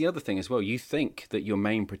 But that's the other thing as well. You think that your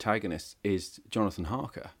main protagonist is Jonathan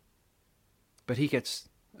Harker, but he gets,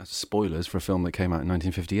 as spoilers for a film that came out in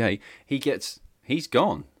 1958, he's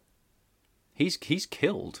gone. He's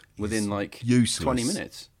killed within like useless. 20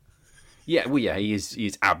 minutes. Yeah, well, yeah,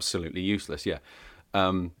 he's absolutely useless. Yeah,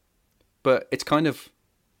 but it's kind of,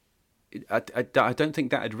 I don't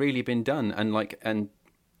think that had really been done, and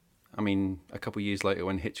I mean, a couple of years later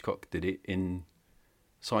when Hitchcock did it in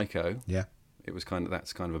Psycho, yeah, it was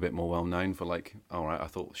that's kind of a bit more well known for like, all right, I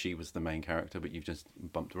thought she was the main character, but you've just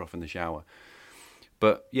bumped her off in the shower.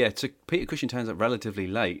 But yeah, Peter Cushing turns up relatively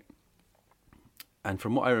late, and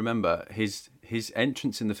from what I remember, his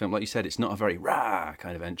entrance in the film, like you said, it's not a very rah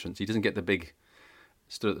kind of entrance. He doesn't get the big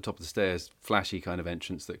stood at the top of the stairs, flashy kind of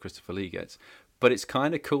entrance that Christopher Lee gets. But it's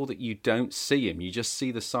kind of cool that you don't see him. You just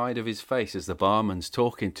see the side of his face as the barman's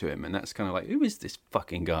talking to him. And that's kind of like, who is this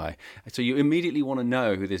fucking guy? And so you immediately want to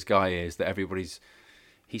know who this guy is, that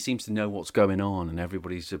he seems to know what's going on and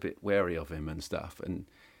everybody's a bit wary of him and stuff. And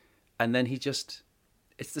then he just,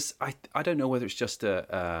 it's this, I don't know whether it's just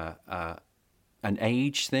an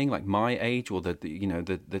age thing, like my age, or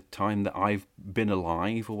the time that I've been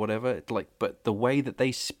alive or whatever. But the way that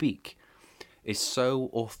they speak is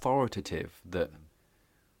so authoritative that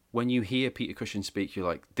when you hear Peter Cushing speak, you're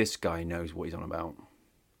like, this guy knows what he's on about.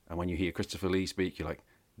 And when you hear Christopher Lee speak, you're like,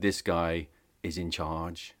 this guy is in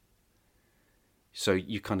charge. So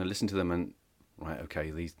you kind of listen to them and, right,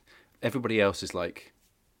 okay, everybody else is like,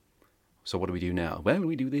 so what do we do now? Well,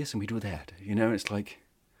 we do this and we do that. You know, it's like,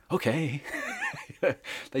 okay.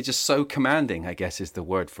 They're just so commanding, I guess is the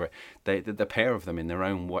word for it. The pair of them in their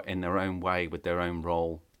own way, with their own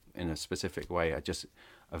role in a specific way, are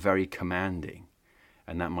very commanding.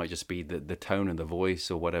 And that might just be the tone of the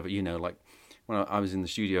voice or whatever. You know, like when I was in the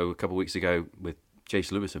studio a couple of weeks ago with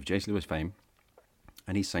Jace Lewis of Jace Lewis fame,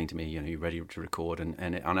 and he's saying to me, you know, you ready to record? And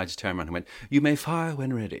I just turned around and went, you may fire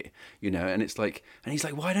when ready, you know. And it's like, and he's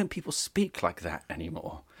like, why don't people speak like that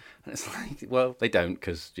anymore? And it's like, well, they don't,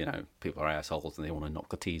 because, you know, people are assholes and they want to knock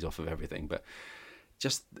the tease off of everything. But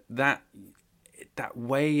just that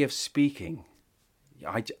way of speaking,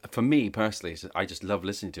 for me personally, I just love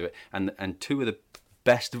listening to it. And two of the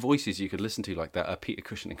best voices you could listen to like that are Peter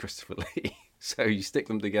Cushing and Christopher Lee. So you stick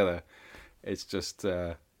them together, it's just,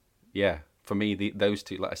 yeah. For me, those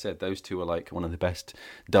two, like I said, those two are like one of the best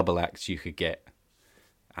double acts you could get.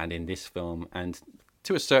 And in this film, and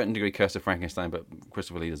to a certain degree, Curse of Frankenstein, but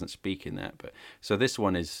Christopher Lee doesn't speak in that. But so this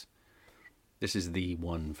is the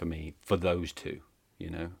one for me for those two. You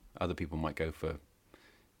know, other people might go for,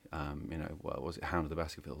 you know, what was it, Hound of the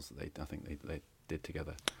Baskervilles? That I think they did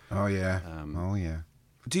together. Oh yeah, oh yeah.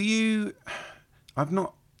 Do you? I've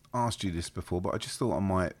not asked you this before, but I just thought I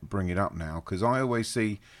might bring it up now because I always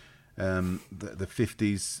see the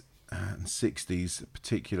 50s and 60s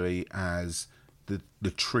particularly as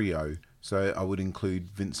the trio. So I would include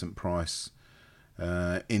Vincent Price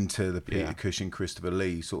into the Peter Cushing, Christopher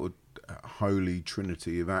Lee sort of holy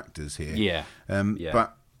trinity of actors here. Yeah.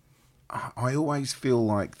 But I always feel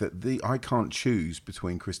like that I can't choose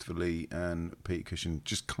between Christopher Lee and Peter Cushing.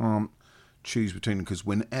 Just can't choose between them because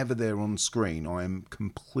whenever they're on screen, I am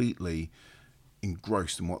completely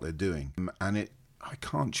engrossed in what they're doing, and I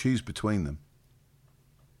can't choose between them.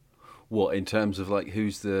 What, in terms of like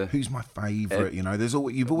who's my favourite? You know,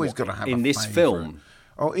 you've always got to have in a this favourite. Film.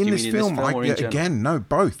 Oh, in this film, again, no,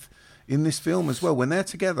 both in this film as well. When they're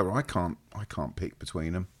together, I can't pick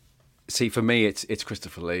between them. See, for me, it's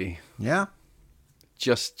Christopher Lee. Yeah.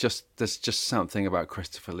 Just there's just something about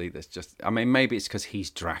Christopher Lee that's just. I mean, maybe it's because he's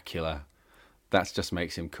Dracula. That just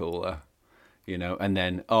makes him cooler, you know. And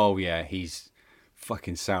then, oh yeah, he's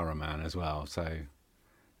fucking Saruman as well. So,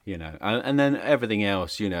 you know, and then everything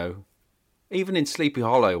else, you know. Even in Sleepy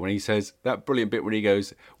Hollow, when he says that brilliant bit when he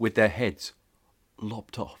goes, with their heads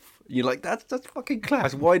lopped off. You're like, that's fucking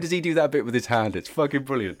class. Why does he do that bit with his hand? It's fucking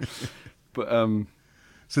brilliant. But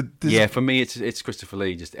so yeah, for me, it's Christopher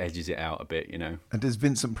Lee just edges it out a bit, you know. And does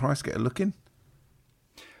Vincent Price get a look in?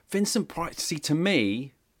 Vincent Price, see, to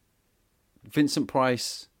me, Vincent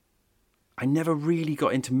Price, I never really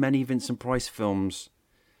got into many Vincent Price films.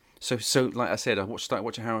 So like I said, I started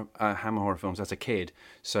watching Hammer horror films as a kid.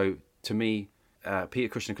 So to me, Peter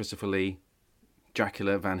Cushing and Christopher Lee,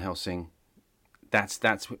 Dracula, Van Helsing, that's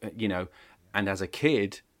you know. And as a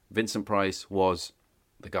kid, Vincent Price was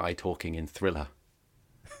the guy talking in Thriller.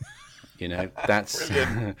 You know, that's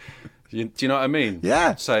do you know what I mean?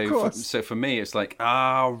 Yeah. So for me, it's like,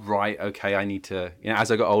 right, okay, I need to. You know,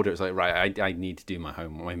 as I got older, it's like, right, I need to do my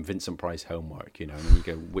Vincent Price homework. You know, and then you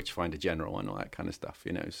go Witchfinder General and all that kind of stuff.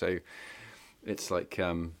 You know, so it's like,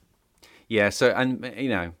 yeah. So and you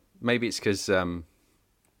know, maybe it's because I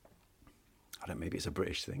don't. Maybe it's a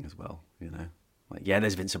British thing as well. You know, like yeah,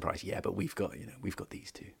 there's Vincent Price, yeah, but we've got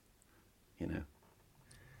these two. You know,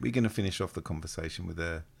 we're going to finish off the conversation with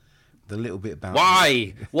the little bit about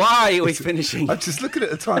why are we finishing? I'm just looking at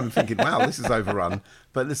the time and thinking, wow, this is overrun.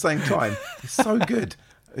 But at the same time, it's so good.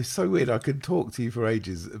 It's so weird. I could talk to you for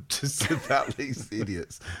ages just about these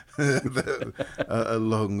idiots that are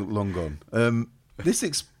long gone. This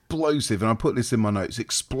explosive, and I put this in my notes,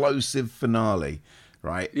 explosive finale,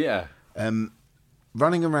 right? Yeah.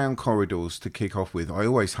 Running around corridors to kick off with, I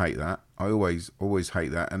always hate that. I always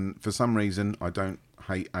hate that. And for some reason, I don't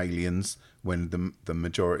hate aliens when the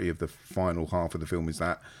majority of the final half of the film is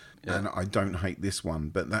that. Yeah. And I don't hate this one.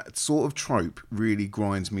 But that sort of trope really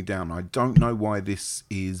grinds me down. I don't know why this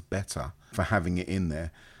is better for having it in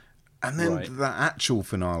there. And then the actual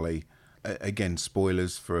finale, again,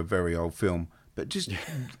 spoilers for a very old film, but just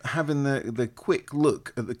having the quick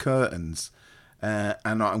look at the curtains, and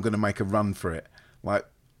I'm going to make a run for it. Like,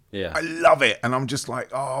 yeah, I love it. And I'm just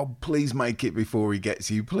like, oh, please make it before he gets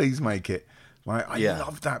you. Please make it. Like, I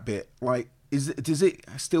love that bit. Like, does it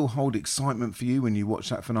still hold excitement for you when you watch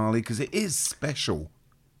that finale? Because it is special.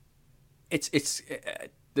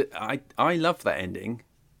 I love that ending,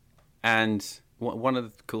 and one of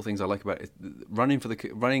the cool things I like about it is running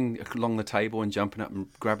along the table and jumping up and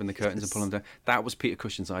grabbing the curtains and pulling them down. That was Peter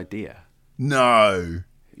Cushing's idea. No.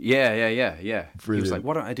 Yeah. He was Brilliant. like,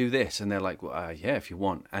 why don't I do this? And they're like, well, yeah, if you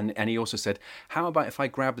want. And he also said, how about if I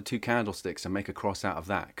grab the 2 candlesticks and make a cross out of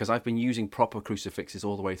that? Because I've been using proper crucifixes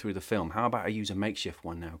all the way through the film. How about I use a makeshift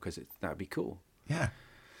one now? Because that'd be cool. Yeah.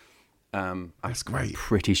 That's great. I'm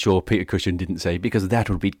pretty sure Peter Cushing didn't say, because that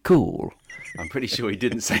would be cool. I'm pretty sure he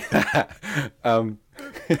didn't say that. I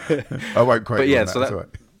won't quote but you yeah, on that. so it's all right.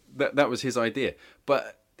 that was his idea.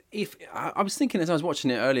 But if I was thinking as I was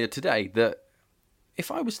watching it earlier today that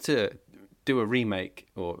if I was to do a remake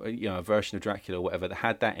or a version of Dracula or whatever that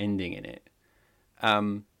had that ending in it,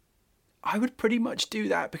 I would pretty much do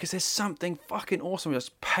that, because there's something fucking awesome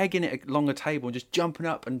just pegging it along a table and just jumping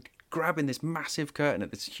up and grabbing this massive curtain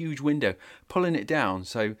at this huge window, pulling it down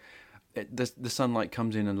so the sunlight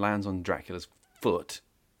comes in and lands on Dracula's foot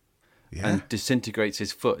and disintegrates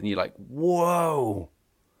his foot, and you're like, whoa.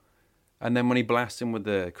 And then when he blasts him with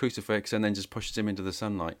the crucifix and then just pushes him into the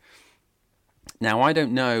sunlight. Now, I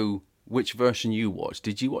don't know which version you watched.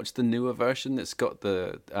 Did you watch the newer version that's got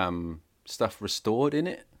the stuff restored in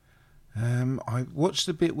it? I watched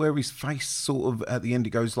a bit where his face sort of at the end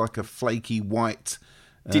it goes like a flaky white.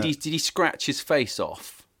 Did he scratch his face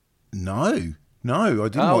off? No, I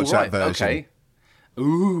didn't watch that version. Okay.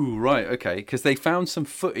 Ooh, right, okay. Because they found some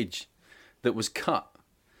footage that was cut.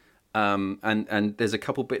 And there's a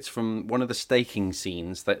couple bits from one of the staking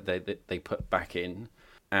scenes that they put back in,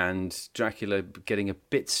 and Dracula getting a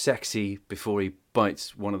bit sexy before he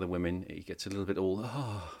bites one of the women. He gets a little bit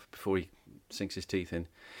before he sinks his teeth in,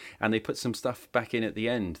 and they put some stuff back in at the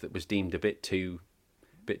end that was deemed a bit too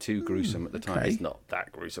gruesome at the time. It's not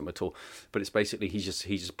that gruesome at all, but it's basically he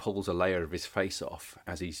just pulls a layer of his face off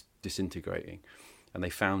as he's disintegrating, and they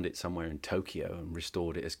found it somewhere in Tokyo and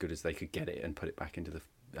restored it as good as they could get it and put it back into the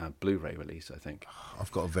Blu-ray release, I think.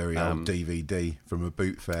 I've got a very old DVD from a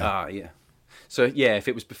boot fair. Yeah. So yeah, if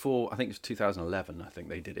it was before, I think it was 2011. I think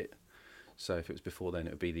they did it. So if it was before then,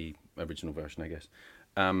 it would be the original version, I guess.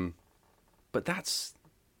 But that's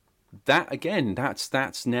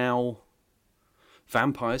now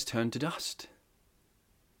vampires turn to dust.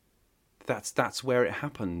 That's where it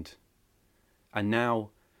happened, and now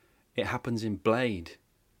it happens in Blade.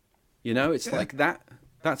 It's like that.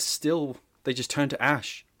 That's still. They just turned to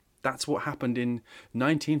ash. That's what happened in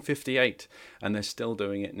 1958, and they're still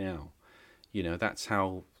doing it now. That's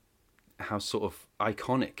how sort of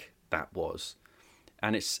iconic that was,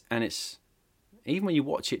 and it's even when you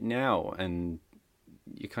watch it now, and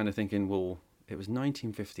you're kind of thinking, well, it was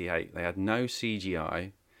 1958. They had no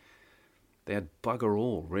CGI. They had bugger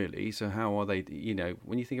all, really. So how are they?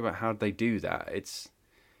 When you think about how they do that, it's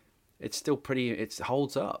still pretty. It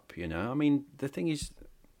holds up. I mean, the thing is,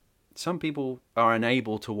 some people are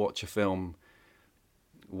unable to watch a film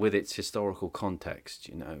with its historical context,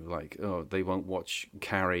 like, they won't watch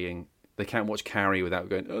Carrie, they can't watch Carrie without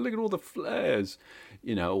going, oh, look at all the flares,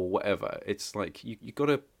 or whatever. It's like, you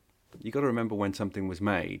gotta remember when something was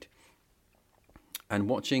made, and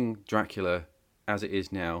watching Dracula as it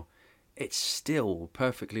is now, it's still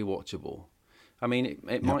perfectly watchable. I mean,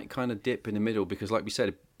 it might kind of dip in the middle, because like we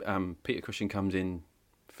said, Peter Cushing comes in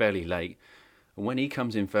fairly late. And when he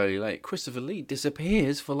comes in fairly late, Christopher Lee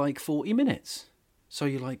disappears for like 40 minutes. So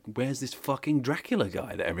you're like, where's this fucking Dracula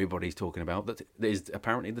guy that everybody's talking about that is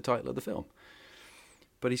apparently the title of the film?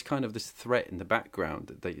 But he's kind of this threat in the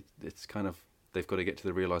background. It's kind of, they've got to get to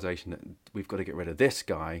the realization that we've got to get rid of this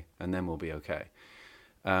guy and then we'll be okay.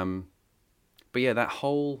 But yeah, that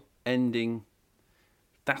whole ending,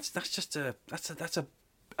 that's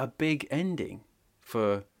a big ending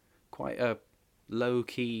for quite a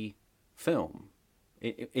low-key film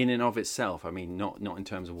in and of itself. I mean, not in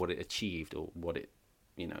terms of what it achieved or what it,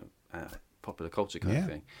 popular culture kind of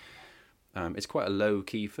thing. It's quite a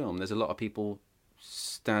low-key film. There's a lot of people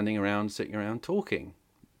sitting around talking.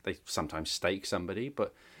 They sometimes stake somebody,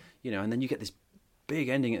 but and then you get this big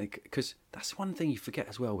ending, because that's one thing you forget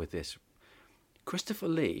as well with this. Christopher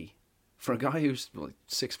Lee, for a guy who's like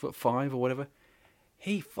 6'5" or whatever,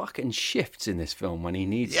 he fucking shifts in this film when he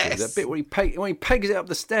needs to. That bit where he pegs it up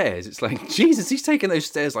the stairs, it's like, Jesus, he's taking those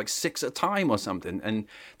stairs like 6 at a time or something. And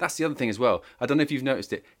that's the other thing as well. I don't know if you've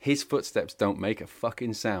noticed it. His footsteps don't make a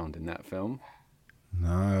fucking sound in that film. No,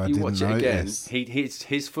 I you didn't watch notice. it again,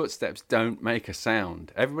 his footsteps don't make a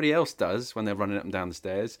sound. Everybody else does when they're running up and down the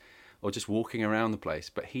stairs or just walking around the place,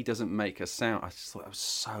 but he doesn't make a sound. I just thought that was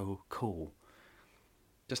so cool.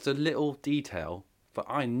 Just a little detail that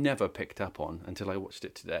I never picked up on until I watched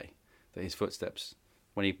it today. That his footsteps,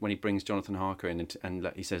 when he brings Jonathan Harker in and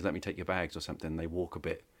he says, "Let me take your bags" or something, they walk a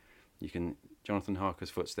bit, You can Jonathan Harker's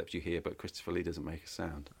footsteps you hear, but Christopher Lee doesn't make a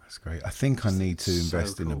sound. That's great. I think I need to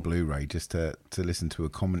invest in a cool. Blu-ray just to listen to a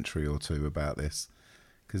commentary or two about this,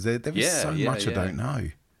 because there is so much I don't know.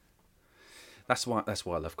 That's why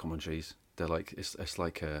I love commentaries. They're like it's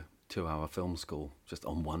like a 2-hour film school just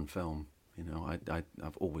on one film. You know,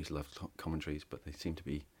 I've always loved commentaries, but they seem to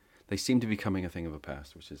be becoming a thing of the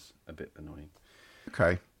past, which is a bit annoying.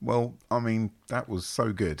 Okay, well, I mean, that was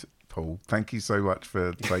so good, Paul. Thank you so much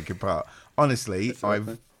for taking part. Honestly,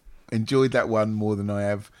 I've enjoyed that one more than I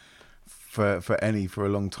have for any for a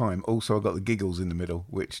long time. Also, I got the giggles in the middle,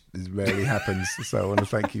 which rarely happens. So I want to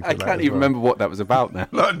thank you for that. I can't even remember what that was about now.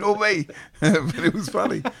 No, nor me. But it was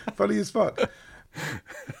funny. Funny as fuck.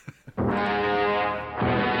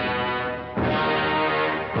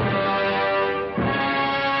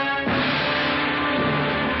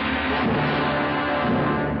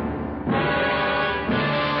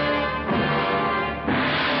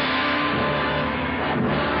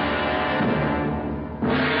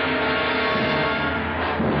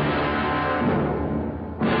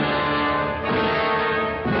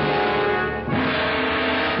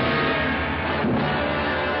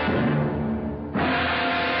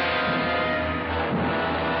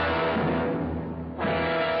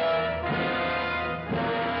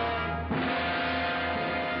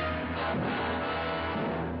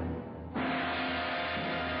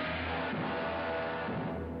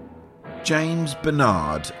 James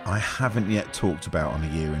Bernard, I haven't yet talked about on A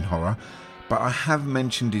Year in Horror, but I have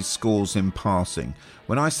mentioned his scores in passing.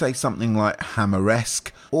 When I say something like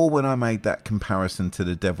Hammer-esque, or when I made that comparison to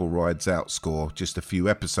the Devil Rides Out score just a few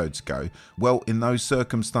episodes ago, well, in those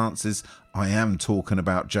circumstances, I am talking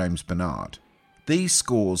about James Bernard. These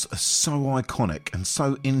scores are so iconic and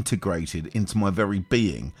so integrated into my very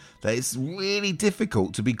being that it's really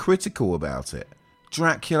difficult to be critical about it.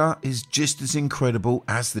 Dracula is just as incredible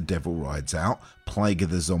as The Devil Rides Out, Plague of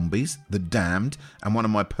the Zombies, The Damned, and one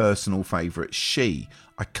of my personal favourites, She.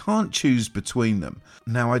 I can't choose between them.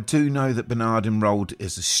 Now, I do know that Bernard enrolled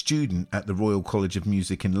as a student at the Royal College of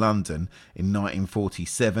Music in London in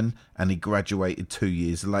 1947, and he graduated 2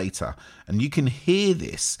 years later. And you can hear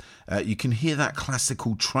this, you can hear that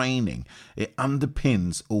classical training. It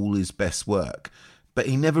underpins all his best work. But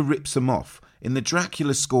he never rips them off. In the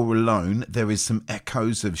Dracula score alone, there is some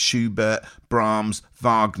echoes of Schubert, Brahms,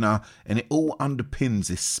 Wagner, and it all underpins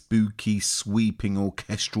this spooky, sweeping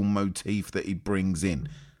orchestral motif that he brings in.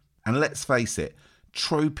 And let's face it,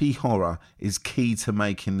 tropey horror is key to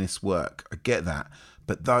making this work. I get that.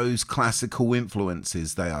 But those classical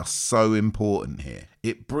influences, they are so important here.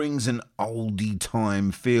 It brings an oldie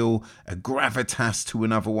time feel, a gravitas to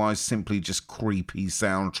an otherwise simply just creepy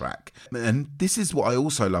soundtrack. And this is what I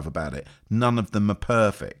also love about it. None of them are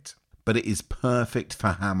perfect, but it is perfect for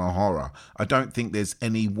Hammer horror. I don't think there's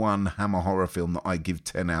any one Hammer horror film that I give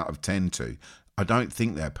 10 out of 10 to. I don't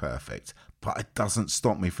think they're perfect, but it doesn't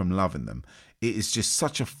stop me from loving them. It is just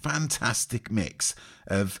such a fantastic mix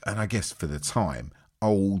of, and I guess for the time,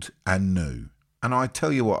 old and new. And I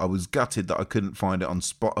tell you what, I was gutted that I couldn't find it on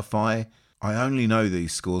Spotify. I only know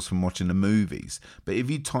these scores from watching the movies, but if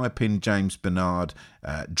you type in James Bernard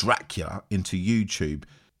Dracula into YouTube,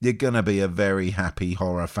 you're going to be a very happy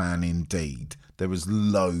horror fan indeed. There was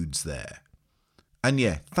loads there. And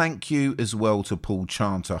yeah, thank you as well to Paul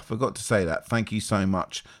Chanter. I forgot to say that. Thank you so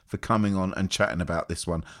much for coming on and chatting about this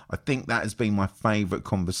one. I think that has been my favourite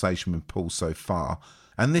conversation with Paul so far.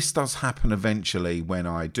 And this does happen eventually when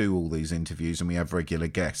I do all these interviews and we have regular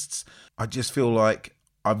guests. I just feel like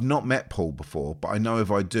I've not met Paul before, but I know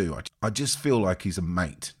if I do, I just feel like he's a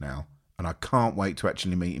mate now. And I can't wait to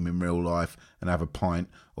actually meet him in real life and have a pint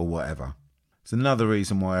or whatever. It's another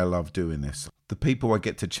reason why I love doing this. The people I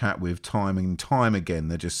get to chat with time and time again,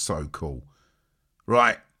 they're just so cool.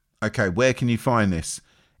 Right, okay, where can you find this?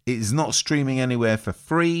 It is not streaming anywhere for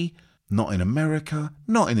free, not in America,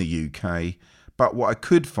 not in the UK. But what I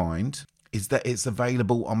could find is that it's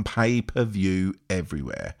available on pay-per-view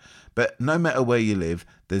everywhere. But no matter where you live,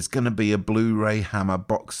 there's going to be a Blu-ray Hammer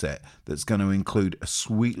box set that's going to include a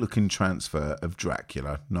sweet-looking transfer of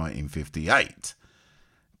Dracula 1958.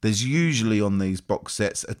 There's usually on these box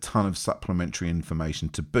sets a ton of supplementary information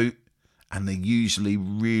to boot, and they're usually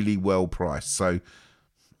really well priced. So,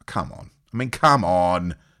 come on. I mean, come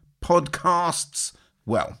on. Podcasts?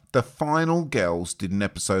 Well, The Final Girls did an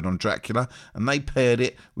episode on Dracula, and they paired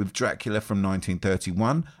it with Dracula from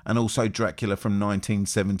 1931 and also Dracula from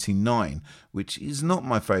 1979, which is not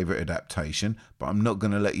my favourite adaptation, but I'm not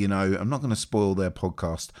going to let you know. I'm not going to spoil their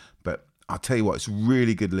podcast, but I'll tell you what, it's a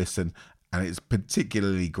really good listen, and it's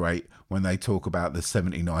particularly great when they talk about the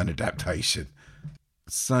 79 adaptation.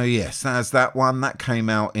 So yes, there's that one. That came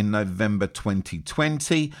out in November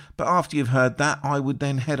 2020. But after you've heard that, I would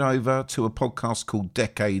then head over to a podcast called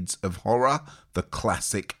Decades of Horror, the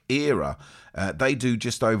Classic Era. They do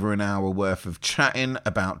just over an hour worth of chatting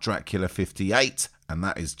about Dracula 58, and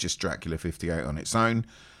that is just Dracula 58 on its own.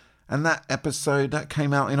 And that episode, that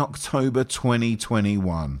came out in October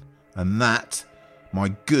 2021. And that, my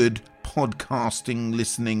good podcasting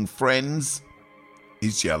listening friends,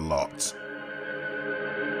 is your lot.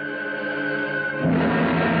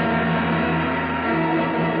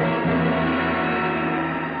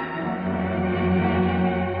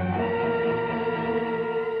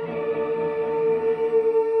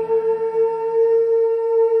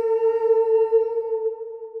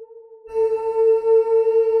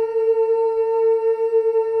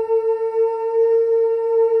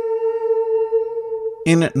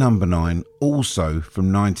 In at number 9, also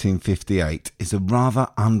from 1958, is a rather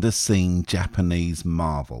underseen Japanese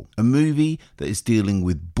marvel. A movie that is dealing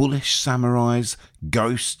with bullish samurais,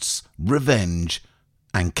 ghosts, revenge,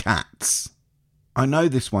 and cats. I know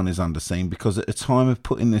this one is underseen because at the time of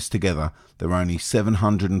putting this together, there are only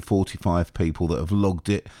 745 people that have logged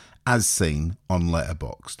it as seen on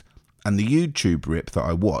Letterboxd. And the YouTube rip that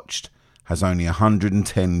I watched has only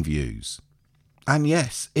 110 views. And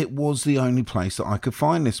yes, it was the only place that I could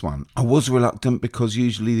find this one. I was reluctant because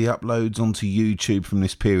usually the uploads onto YouTube from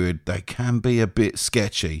this period, they can be a bit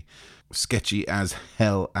sketchy. Sketchy as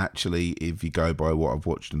hell, actually, if you go by what I've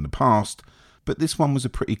watched in the past. But this one was a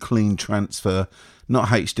pretty clean transfer. Not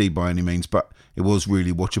HD by any means, but it was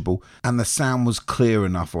really watchable. And the sound was clear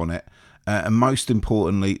enough on it. And most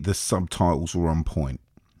importantly, the subtitles were on point.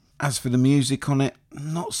 As for the music on it,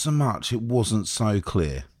 not so much. It wasn't so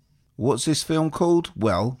clear. What's this film called?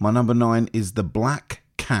 Well, my number 9 is The Black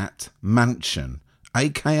Cat Mansion,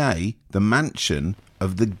 aka The Mansion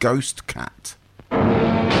of the Ghost Cat. 本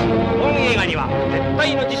映画には絶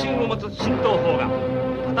対の自信を持つ新東宝が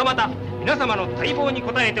またまた皆様の待望に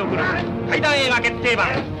応えて送る怪談映画決定版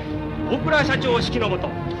大倉社長指揮のもと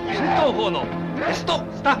新東宝のベスト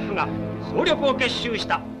スタッフが総力を結集し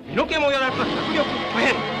た身の毛もよだつ迫力巨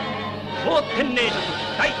編超天霊色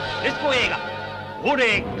大レスポ映画亡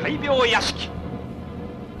霊怪病屋敷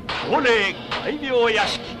亡霊怪病屋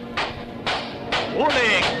敷亡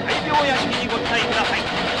霊怪病屋敷にご期待ください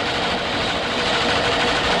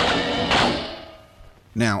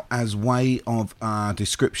Now, as way of a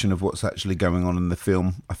description of what's actually going on in the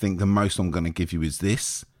film, I think the most I'm going to give you is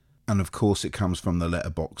this. And of course it comes from the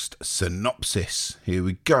Letterboxd synopsis. Here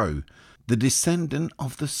we go. The descendant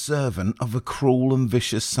of the servant of a cruel and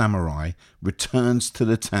vicious samurai returns to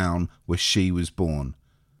the town where she was born,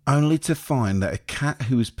 only to find that a cat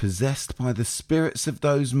who is possessed by the spirits of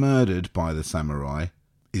those murdered by the samurai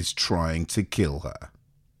is trying to kill her.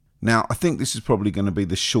 Now, I think this is probably going to be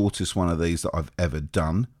the shortest one of these that I've ever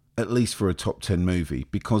done, at least for a top 10 movie,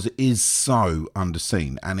 because it is so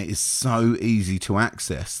underseen and it is so easy to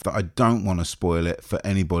access that I don't want to spoil it for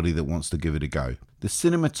anybody that wants to give it a go. The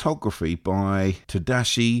cinematography by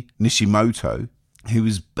Tadashi Nishimoto, who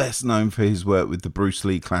is best known for his work with the Bruce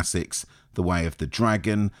Lee classics The Way of the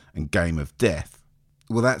Dragon and Game of Death.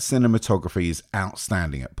 Well, that cinematography is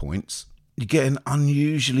outstanding at points. You get an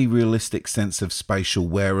unusually realistic sense of spatial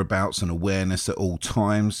whereabouts and awareness at all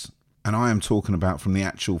times. And I am talking about from the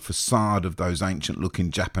actual facade of those ancient looking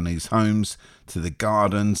Japanese homes to the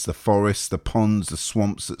gardens, the forests, the ponds, the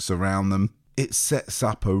swamps that surround them. It sets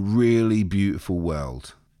up a really beautiful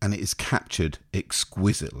world and it is captured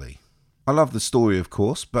exquisitely. I love the story, of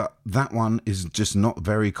course, but that one is just not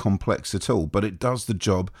very complex at all, but it does the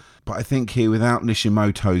job. But I think here, without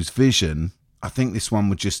Nishimoto's vision, I think this one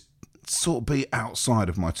would just sort of be outside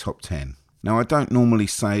of my top 10. Now, I don't normally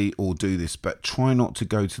say or do this, but try not to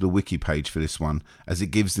go to the wiki page for this one, as it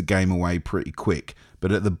gives the game away pretty quick.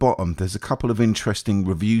 But at the bottom, there's a couple of interesting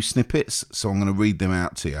review snippets, so I'm going to read them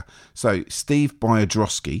out to you. So, Steve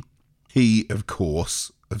Biodrowski, he, of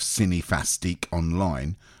course, of Cinefastic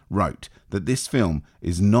Online, wrote that this film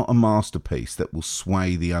is not a masterpiece that will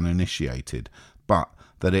sway the uninitiated, but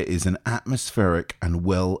that it is an atmospheric and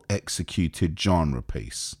well-executed genre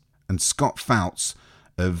piece. And Scott Fouts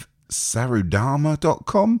of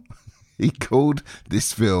Sarudama.com, he called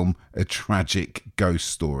this film a tragic ghost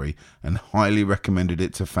story and highly recommended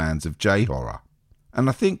it to fans of J-horror. And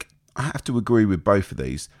I think I have to agree with both of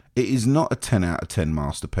these. It is not a 10 out of 10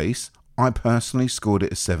 masterpiece. I personally scored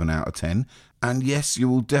it a 7 out of 10. And yes, you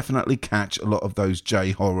will definitely catch a lot of those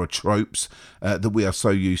J-horror tropes that we are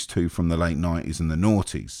so used to from the late 90s and the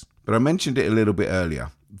noughties. But I mentioned it a little bit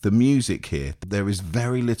earlier. The music here, there is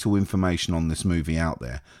very little information on this movie out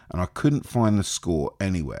there, and I couldn't find the score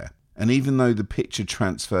anywhere. And even though the picture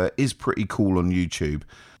transfer is pretty cool on YouTube,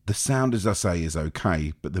 the sound, as I say, is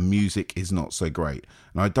okay, but the music is not so great.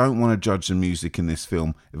 And I don't want to judge the music in this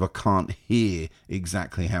film if I can't hear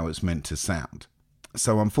exactly how it's meant to sound.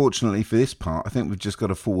 So unfortunately for this part, I think we've just got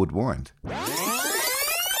to forward wind.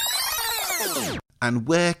 And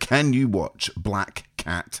where can you watch Black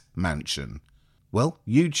Cat Mansion? Well,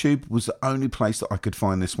 YouTube was the only place that I could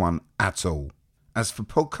find this one at all. As for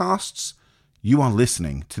podcasts, you are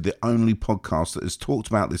listening to the only podcast that has talked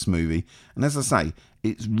about this movie, and as I say,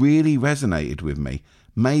 it's really resonated with me.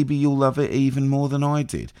 Maybe you'll love it even more than I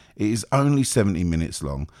did. It is only 70 minutes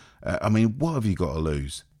long. What have you got to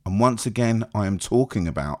lose? And once again, I am talking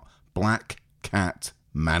about Black Cat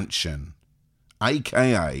Mansion,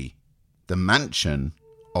 aka the Mansion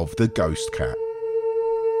of the Ghost Cat.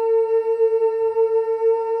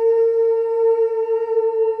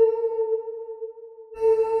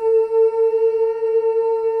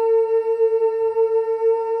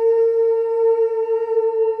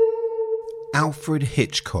 Alfred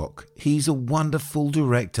Hitchcock, he's a wonderful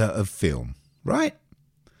director of film, right?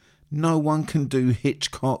 No one can do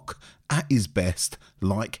Hitchcock at his best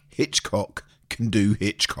like Hitchcock can do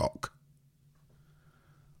Hitchcock.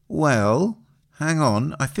 Well, hang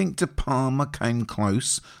on, I think De Palma came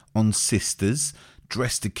close on Sisters,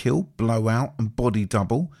 Dress to Kill, Blowout and Body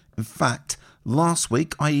Double. In fact, last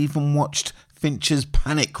week I even watched Fincher's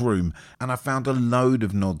Panic Room, and I found a load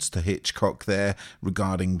of nods to Hitchcock there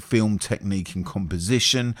regarding film technique and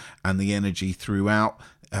composition and the energy throughout.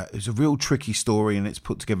 It's a real tricky story and it's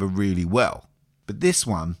put together really well. But this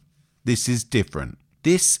is different.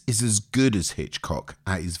 This is as good as Hitchcock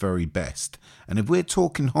at his very best. And if we're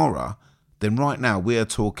talking horror, then right now we are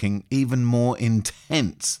talking even more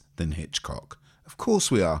intense than Hitchcock. Of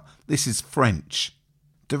course we are. This is French.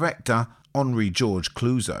 Director Henri-Georges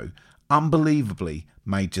Clouzot unbelievably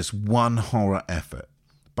made just one horror effort.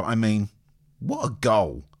 But I mean, what a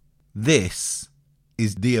goal. This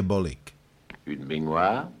is Diabolique. Une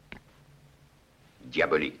baignoire,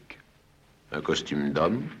 diabolique. Un costume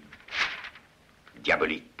d'homme,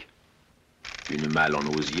 diabolique. Une malle en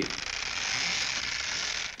osier,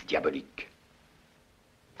 diabolique.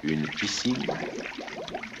 Une piscine.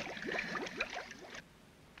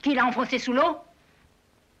 Qui l'a enfoncé sous l'eau?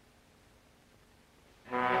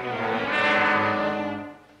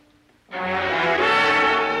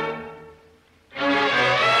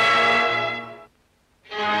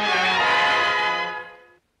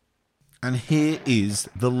 And here is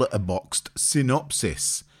the letterboxed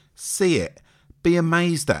synopsis. See it, be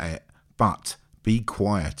amazed at it, but be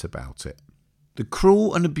quiet about it. The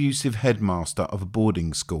cruel and abusive headmaster of a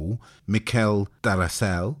boarding school, Michel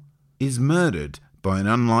Daracel, is murdered by an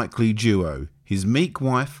unlikely duo, his meek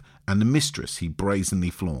wife and the mistress he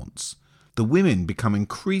brazenly flaunts. The women become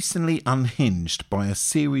increasingly unhinged by a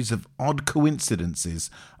series of odd coincidences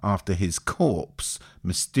after his corpse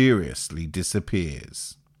mysteriously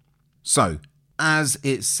disappears. So, as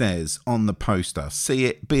it says on the poster, see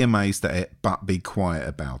it, be amazed at it, but be quiet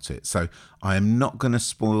about it. So I am not going to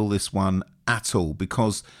spoil this one at all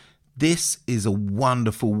because this is a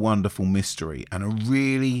wonderful, wonderful mystery and a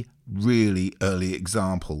really, really early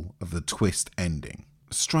example of the twist ending.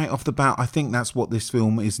 Straight off the bat, I think that's what this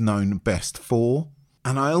film is known best for.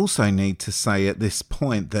 And I also need to say at this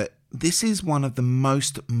point that this is one of the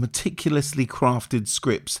most meticulously crafted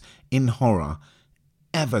scripts in horror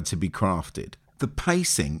ever to be crafted. The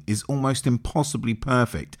pacing is almost impossibly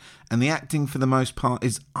perfect, and the acting for the most part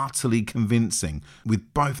is utterly convincing,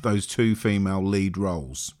 with both those two female lead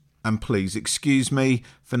roles. And please excuse me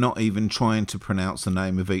for not even trying to pronounce the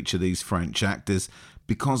name of each of these French actors,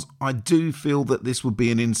 because I do feel that this would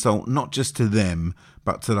be an insult not just to them,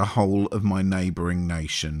 but to the whole of my neighbouring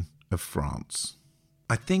nation of France.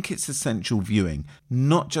 I think it's essential viewing,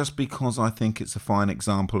 not just because I think it's a fine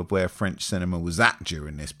example of where French cinema was at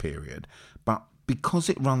during this period, but because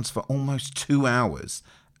it runs for almost 2 hours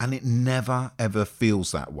and it never ever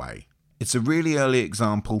feels that way. It's a really early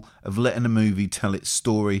example of letting a movie tell its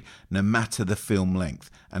story no matter the film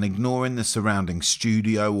length and ignoring the surrounding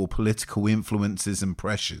studio or political influences and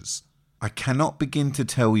pressures. I cannot begin to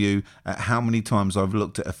tell you at how many times I've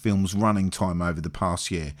looked at a film's running time over the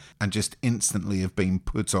past year and just instantly have been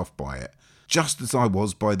put off by it. Just as I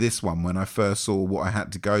was by this one when I first saw what I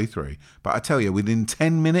had to go through. But I tell you, within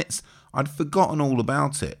 10 minutes, I'd forgotten all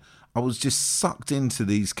about it. I was just sucked into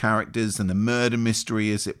these characters and the murder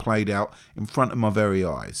mystery as it played out in front of my very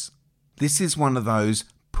eyes. This is one of those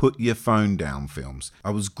put your phone down films. I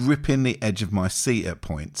was gripping the edge of my seat at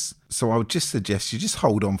points, so I would just suggest you just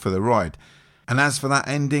hold on for the ride. And as for that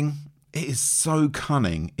ending, it is so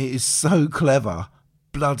cunning, it is so clever,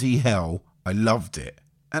 bloody hell, I loved it.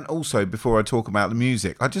 And also, before I talk about the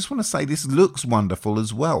music, I just want to say this looks wonderful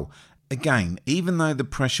as well. Again, even though the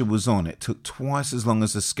pressure was on, it took twice as long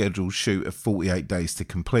as a scheduled shoot of 48 days to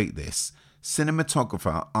complete this.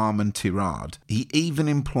 Cinematographer Armand Tirard, he even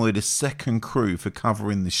employed a second crew for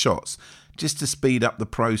covering the shots, just to speed up the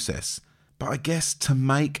process. But I guess to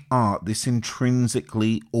make art this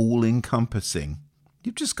intrinsically all-encompassing,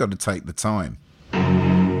 you've just got to take the time.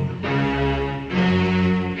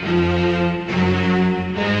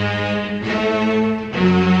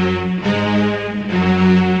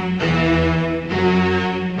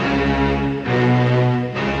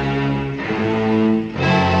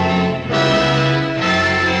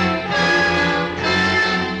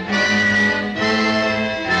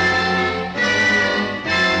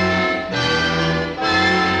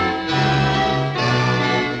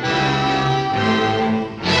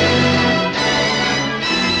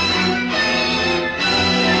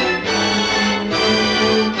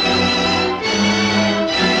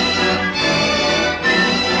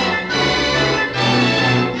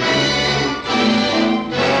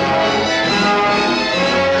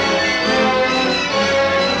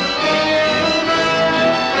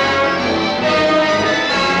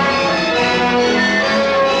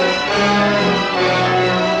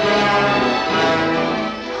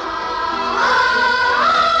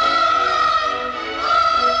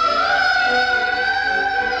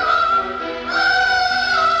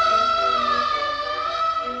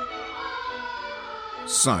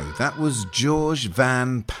 So, that was Georges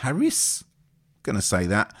Van Paris? Gonna say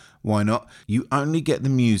that, why not? You only get the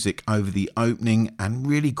music over the opening and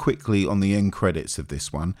really quickly on the end credits of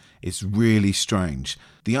this one. It's really strange.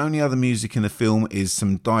 The only other music in the film is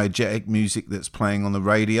some diegetic music that's playing on the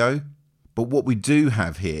radio. But what we do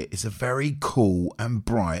have here is a very cool and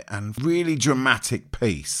bright and really dramatic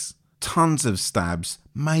piece. Tons of stabs,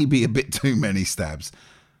 maybe a bit too many stabs.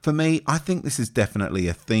 For me, I think this is definitely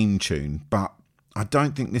a theme tune, but I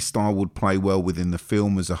don't think this style would play well within the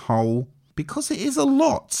film as a whole, because it is a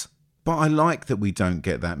lot. But I like that we don't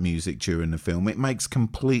get that music during the film. It makes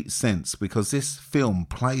complete sense because this film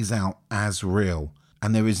plays out as real,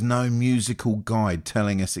 and there is no musical guide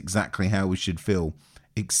telling us exactly how we should feel,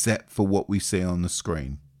 except for what we see on the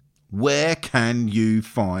screen. Where can you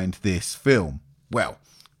find this film? Well,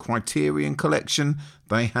 Criterion Collection,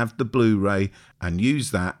 they have the Blu-ray, and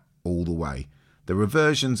use that all the way. There are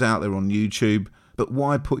versions out there on YouTube, but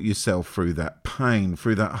why put yourself through that pain,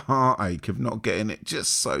 through that heartache of not getting it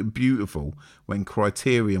just so beautiful when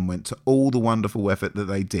Criterion went to all the wonderful effort that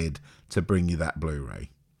they did to bring you that Blu-ray?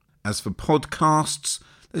 As for podcasts,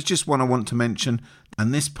 there's just one I want to mention,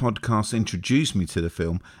 and this podcast introduced me to the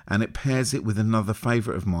film, and it pairs it with another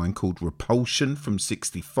favourite of mine called Repulsion from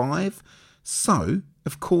 65. So,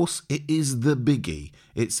 of course, it is the biggie.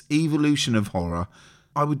 It's Evolution of Horror.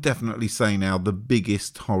 I would definitely say now the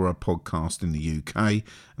biggest horror podcast in the UK,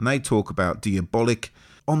 and they talk about Diabolic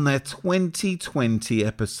on their 2020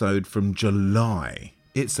 episode from July.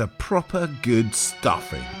 It's a proper good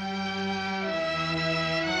stuffing.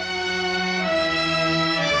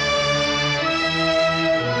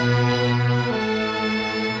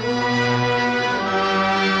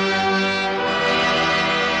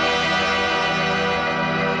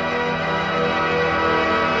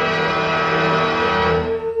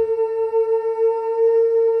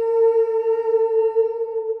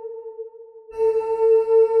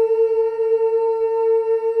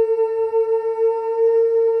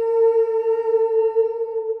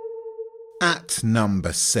 At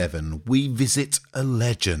number 7, we visit a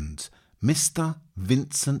legend, Mr.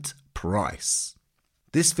 Vincent Price.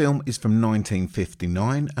 This film is from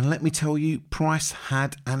 1959, and let me tell you, Price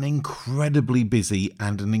had an incredibly busy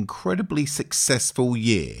and an incredibly successful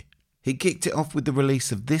year. He kicked it off with the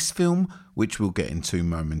release of this film, which we'll get into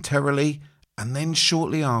momentarily, and then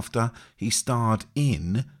shortly after, he starred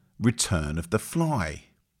in Return of the Fly.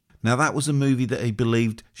 Now, that was a movie that he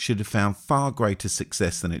believed should have found far greater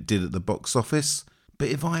success than it did at the box office, but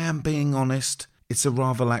if I am being honest, it's a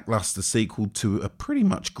rather lacklustre sequel to a pretty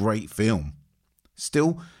much great film.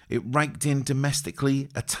 Still, it raked in domestically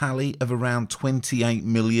a tally of around 28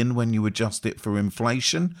 million when you adjust it for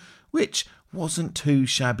inflation, which wasn't too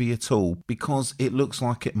shabby at all, because it looks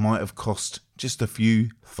like it might have cost just a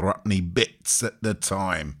few threepenny bits at the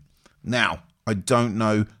time. Now, I don't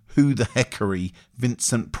know who the heckery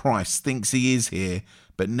Vincent Price thinks he is here,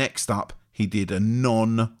 but next up he did a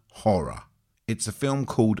non-horror. It's a film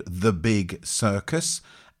called The Big Circus,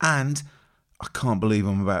 and I can't believe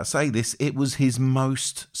I'm about to say this, it was his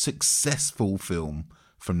most successful film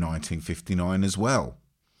from 1959 as well.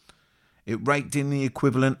 It raked in the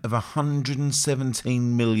equivalent of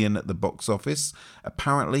 117 million at the box office.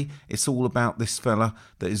 Apparently, it's all about this fella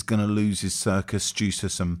that is going to lose his circus due to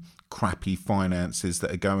some crappy finances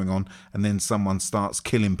that are going on, and then someone starts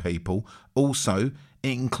killing people. Also,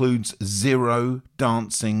 it includes 0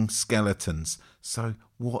 dancing skeletons. So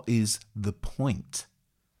what is the point?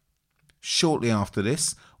 Shortly after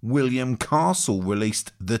this, William Castle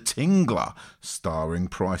released The Tingler, starring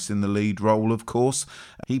Price in the lead role, of course.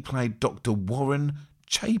 He played Dr. Warren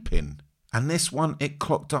Chapin. And this one, it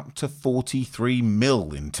clocked up to 43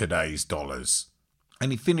 mil in today's dollars.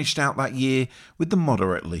 And he finished out that year with the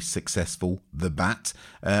moderately successful The Bat,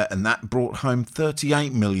 and that brought home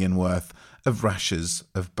 38 million worth of rashers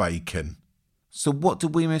of bacon. So what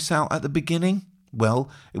did we miss out at the beginning? Well,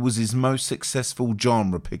 it was his most successful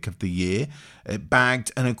genre pick of the year. It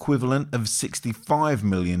bagged an equivalent of $65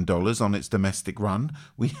 million on its domestic run.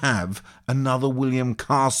 We have another William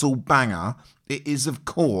Castle banger. It is, of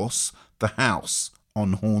course, The House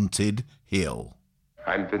on Haunted Hill.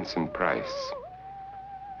 I'm Vincent Price,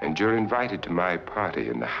 and you're invited to my party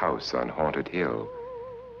in the house on Haunted Hill,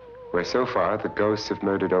 where so far the ghosts have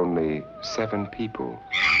murdered only 7 people.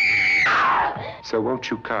 So won't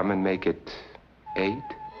you come and make it 8?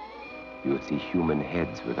 You'll see human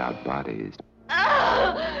heads without bodies.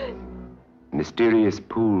 Mysterious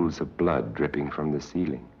pools of blood dripping from the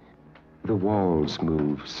ceiling. The walls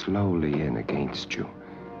move slowly in against you.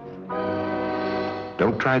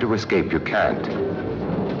 Don't try to escape, you can't.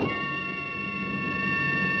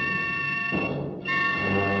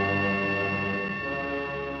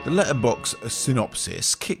 The letterbox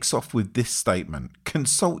synopsis kicks off with this statement: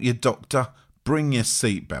 consult your doctor, bring your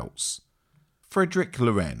seatbelts. Frederick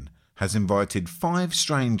Loren has invited 5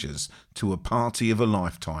 strangers to a party of a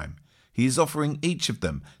lifetime. He is offering each of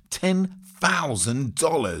them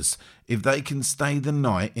 $10,000 if they can stay the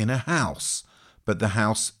night in a house. But the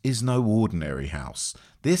house is no ordinary house.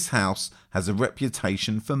 This house has a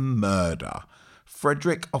reputation for murder.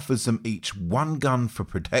 Frederick offers them each 1 gun for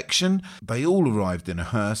protection. They all arrived in a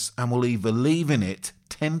hearse and will either leave in it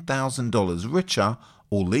 $10,000 richer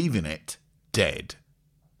or leave in it dead.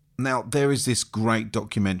 Now, there is this great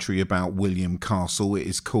documentary about William Castle. It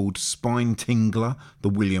is called Spine Tingler, The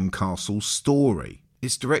William Castle Story.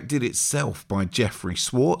 It's directed itself by Jeffrey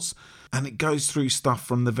Schwartz, and it goes through stuff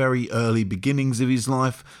from the very early beginnings of his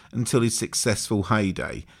life until his successful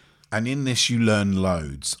heyday. And in this you learn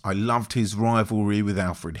loads. I loved his rivalry with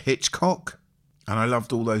Alfred Hitchcock, and I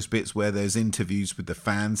loved all those bits where there's interviews with the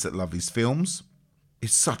fans that love his films.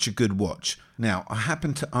 It's such a good watch. Now, I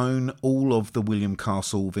happen to own all of the William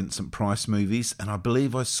Castle Vincent Price movies, and I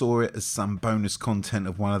believe I saw it as some bonus content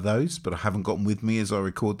of one of those, but I haven't got them with me as I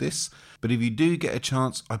record this. But if you do get a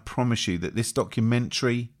chance, I promise you that this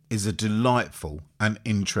documentary is a delightful and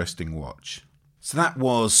interesting watch. So that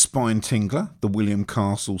was Spine Tingler, The William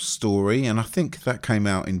Castle Story, and I think that came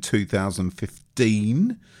out in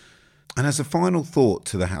 2015. And as a final thought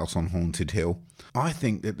to The House on Haunted Hill, I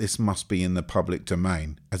think that this must be in the public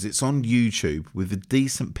domain, as it's on YouTube with a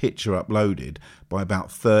decent picture uploaded by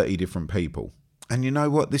about 30 different people. And you know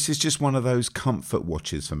what? This is just one of those comfort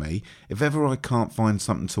watches for me. If ever I can't find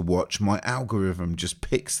something to watch, my algorithm just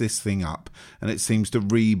picks this thing up and it seems to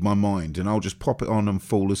read my mind, and I'll just pop it on and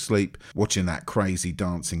fall asleep watching that crazy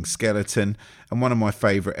dancing skeleton and one of my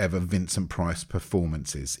favourite ever Vincent Price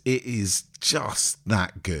performances. It is just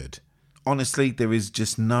that good. Honestly, there is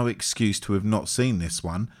just no excuse to have not seen this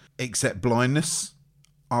one, except blindness.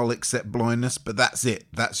 I'll accept blindness, but that's it.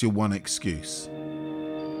 That's your one excuse.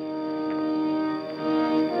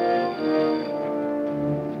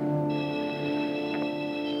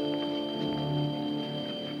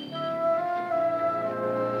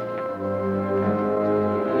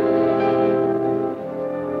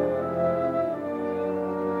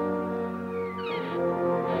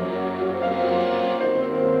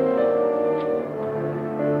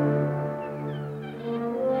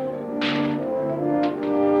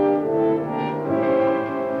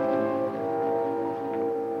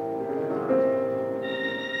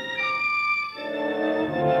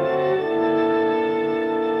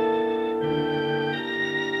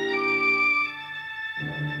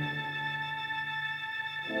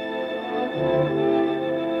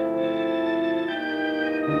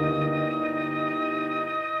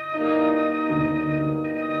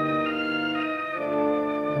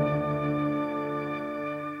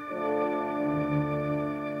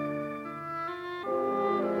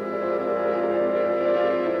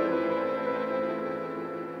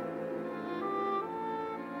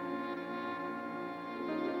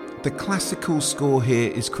 The classical score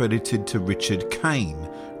here is credited to Richard Kane,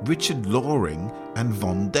 Richard Loring and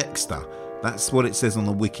Von Dexter. That's what it says on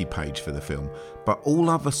the wiki page for the film, but all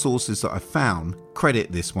other sources that I found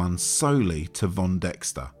credit this one solely to Von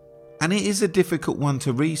Dexter. And it is a difficult one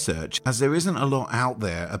to research, as there isn't a lot out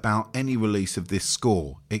there about any release of this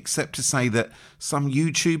score, except to say that some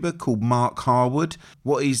YouTuber called Mark Harwood,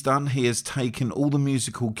 what he's done, he has taken all the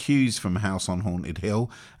musical cues from House on Haunted Hill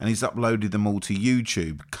and he's uploaded them all to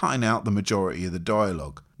YouTube, cutting out the majority of the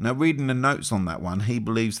dialogue. Now, reading the notes on that one, he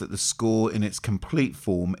believes that the score in its complete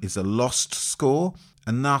form is a lost score,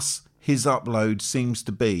 and thus his upload seems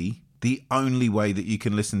to be the only way that you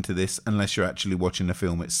can listen to this unless you're actually watching the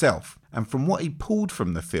film itself. And from what he pulled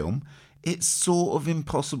from the film, it's sort of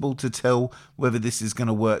impossible to tell whether this is going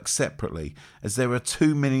to work separately, as there are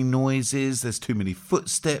too many noises, there's too many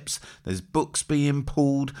footsteps, there's books being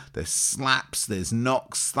pulled, there's slaps, there's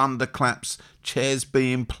knocks, thunderclaps, chairs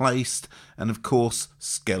being placed, and of course,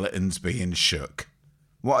 skeletons being shook.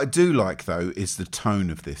 What I do like though is the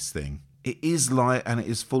tone of this thing. It is light and it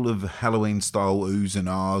is full of Halloween style oohs and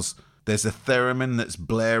ahs. There's a theremin that's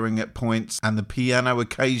blaring at points, and the piano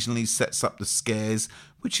occasionally sets up the scares,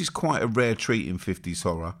 which is quite a rare treat in 50s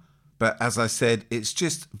horror. But as I said, it's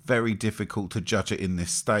just very difficult to judge it in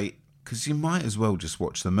this state, because you might as well just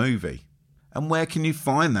watch the movie. And where can you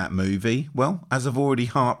find that movie? Well, as I've already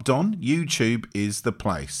harped on, YouTube is the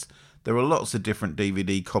place. There are lots of different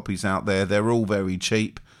DVD copies out there, they're all very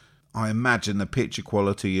cheap. I imagine the picture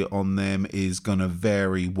quality on them is going to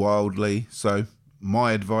vary wildly, so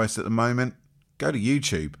my advice at the moment, go to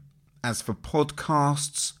YouTube. As for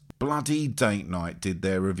podcasts, Bloody Date Night did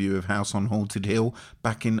their review of House on Haunted Hill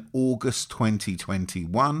back in August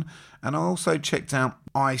 2021, and I also checked out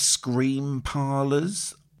Ice Cream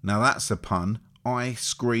Parlours. Now that's a pun,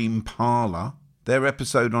 Ice Cream Parlour. Their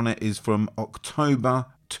episode on it is from October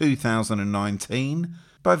 2019.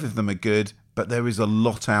 Both of them are good, but there is a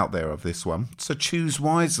lot out there of this one, so choose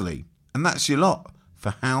wisely. And that's your lot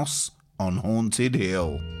for House on Haunted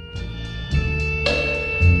Hill.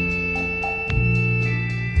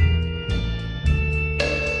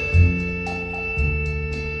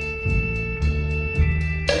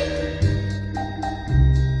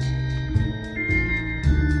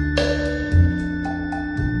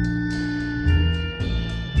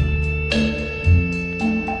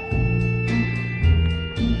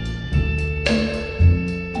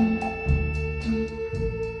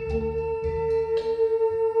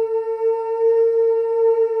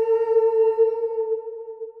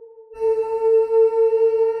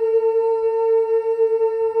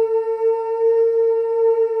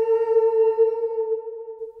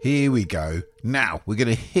 Here we go. Now we're going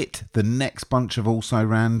to hit the next bunch of also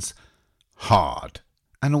rans hard.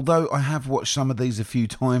 And although I have watched some of these a few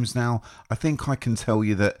times now, I think I can tell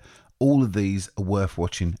you that all of these are worth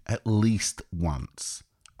watching at least once.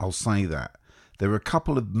 I'll say that. There are a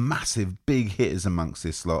couple of massive big hitters amongst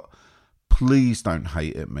this lot. Please don't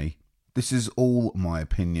hate at me. This is all my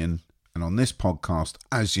opinion. And on this podcast,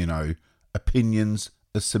 as you know, opinions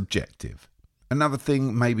are subjective. Another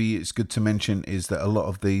thing maybe it's good to mention is that a lot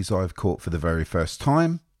of these I've caught for the very first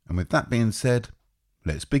time. And with that being said,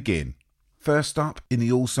 let's begin. First up in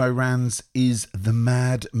the also rans is The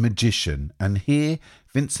Mad Magician. And here,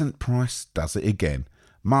 Vincent Price does it again.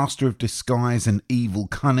 Master of disguise and evil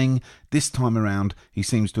cunning. This time around, he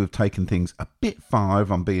seems to have taken things a bit far, if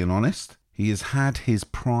I'm being honest. He has had his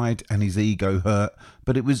pride and his ego hurt,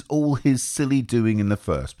 but it was all his silly doing in the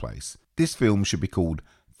first place. This film should be called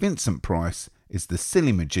Vincent Price is the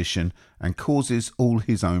Silly Magician and causes all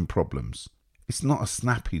his own problems. It's not a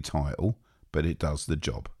snappy title, but it does the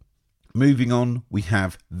job. Moving on, we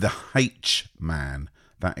have The H-Man.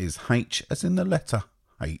 That is H as in the letter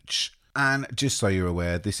H. And just so you're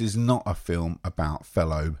aware, this is not a film about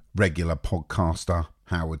fellow regular podcaster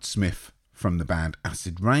Howard Smith from the band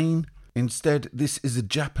Acid Rain. Instead, this is a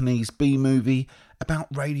Japanese B-movie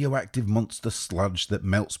about radioactive monster sludge that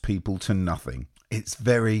melts people to nothing. It's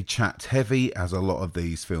very chat heavy, as a lot of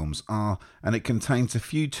these films are, and it contains a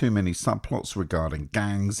few too many subplots regarding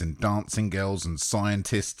gangs and dancing girls and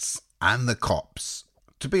scientists and the cops.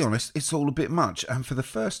 To be honest, it's all a bit much, and for the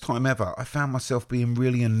first time ever, I found myself being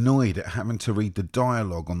really annoyed at having to read the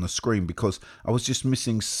dialogue on the screen because I was just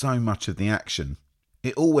missing so much of the action.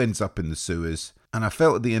 It all ends up in the sewers, and I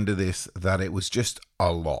felt at the end of this that it was just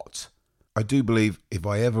a lot. I do believe if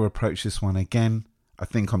I ever approach this one again, I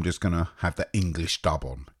think I'm just going to have the English dub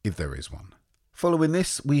on, if there is one. Following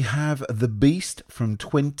this, we have The Beast from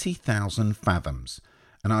 20,000 Fathoms.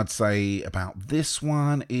 And I'd say about this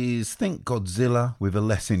one is think Godzilla with a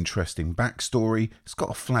less interesting backstory. It's got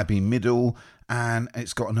a flabby middle and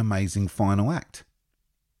it's got an amazing final act.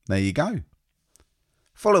 There you go.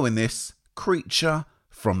 Following this, Creature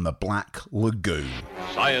from the Black Lagoon.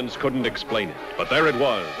 Science couldn't explain it, but there it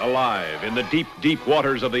was, alive in the deep, deep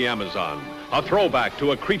waters of the Amazon. A throwback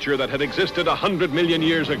to a creature that had existed 100 million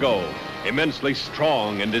years ago, immensely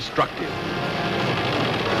strong and destructive.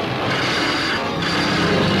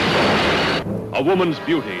 A woman's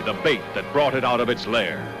beauty, the bait that brought it out of its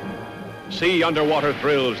lair. See underwater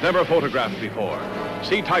thrills never photographed before.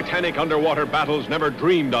 See titanic underwater battles never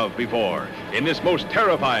dreamed of before in this most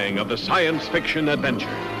terrifying of the science fiction adventures.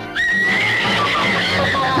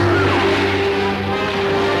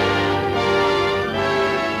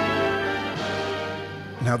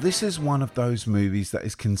 Now, this is one of those movies that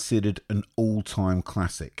is considered an all-time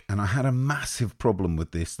classic, and I had a massive problem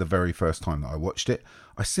with this the very first time that I watched it.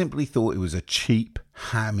 I simply thought it was a cheap,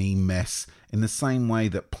 hammy mess in the same way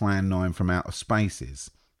that Plan 9 from Outer Space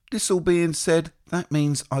is. This all being said, that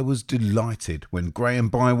means I was delighted when Graham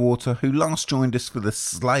Bywater, who last joined us for The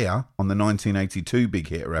Slayer on the 1982 Big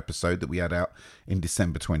Hitter episode that we had out in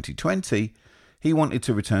December 2020, he wanted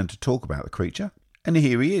to return to talk about the creature. And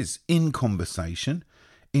here he is, in conversation.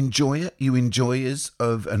 Enjoy it, you enjoyers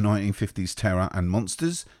of a 1950s terror and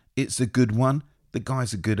monsters. It's a good one. The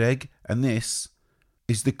guy's a good egg. And this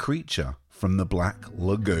is The Creature from the Black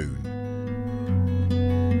Lagoon.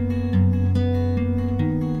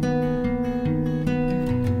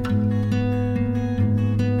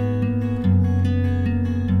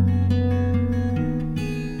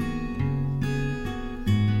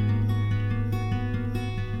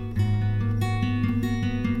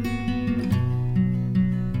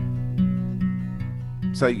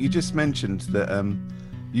 So you just mentioned that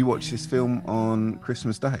you watched this film on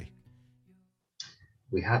Christmas Day.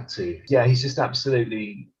 We had to. Yeah, he's just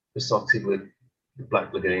absolutely besotted with The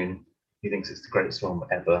Black Lagoon. He thinks it's the greatest film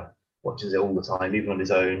ever. Watches it all the time, even on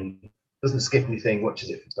his own. Doesn't skip anything,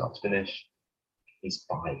 watches it from start to finish. He's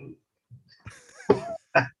 5.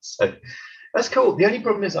 So that's cool. The only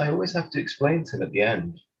problem is I always have to explain to him at the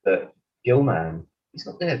end that Gilman, he's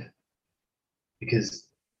not dead. Because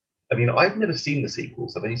I mean, I've never seen the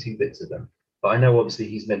sequels. I've only seen bits of them. But I know, obviously,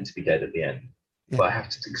 he's meant to be dead at the end. Yeah. But I have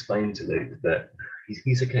to explain to Luke that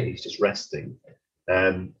he's okay. He's just resting.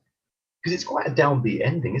 Because it's quite a downbeat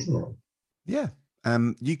ending, isn't it? Yeah.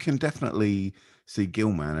 You can definitely see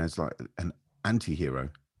Gilman as like an anti-hero.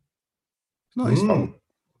 It's not his fault.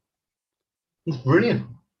 He's brilliant.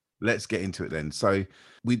 Let's get into it then. So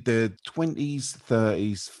with the 20s,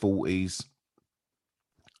 30s, 40s,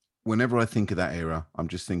 whenever I think of that era, I'm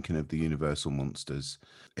just thinking of the Universal monsters.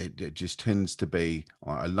 It just tends to be,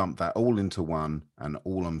 I lump that all into one, and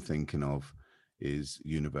all I'm thinking of is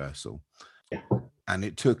Universal. Yeah. And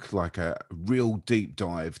it took like a real deep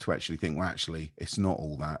dive to actually think, well, actually, it's not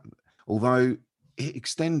all that. Although it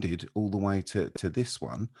extended all the way to this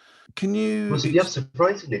one. Can you... Well, yeah,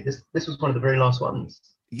 surprisingly, this was one of the very last ones.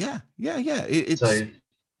 Yeah. It's... So...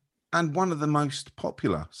 And one of the most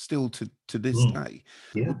popular still to this day.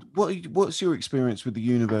 Yeah. What's your experience with the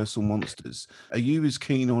Universal monsters? Are you as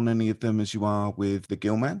keen on any of them as you are with the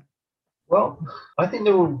Gilman? Well, I think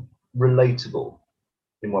they're all relatable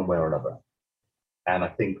in one way or another. And I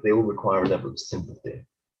think they all require a level of sympathy.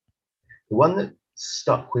 The one that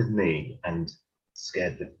stuck with me and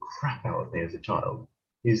scared the crap out of me as a child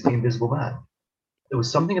is The Invisible Man. There was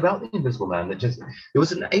something about The Invisible Man that just... There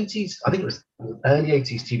was an 80s... I think it was an early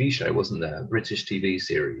 80s TV show, wasn't there? A British TV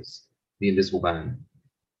series, The Invisible Man,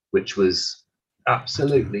 which was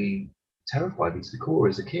absolutely terrifying to the core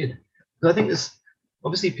as a kid. But I think there's...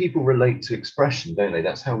 Obviously, people relate to expression, don't they?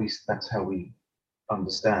 That's how we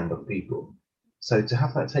understand other people. So to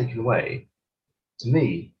have that taken away, to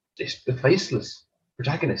me, just the faceless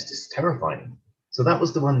protagonist is terrifying. So that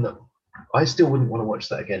was the one that... I still wouldn't want to watch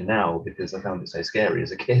that again now because I found it so scary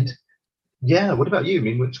as a kid. Yeah, what about you? I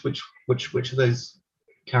mean, which of those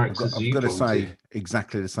characters I've got to say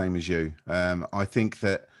exactly the same as you. I think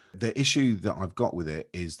that the issue that I've got with it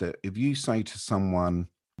is that if you say to someone,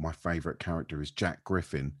 my favourite character is Jack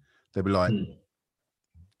Griffin, they'll be like,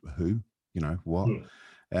 who? You know, what?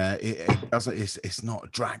 It doesn't. It's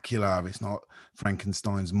not Dracula. It's not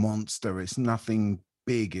Frankenstein's monster. It's nothing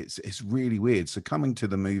big. It's really weird. So coming to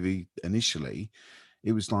the movie initially,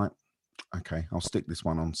 it was like, okay, I'll stick this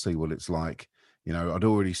one on, see what it's like. You know, I'd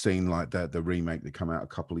already seen like the remake that came out a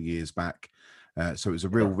couple of years back, so it was a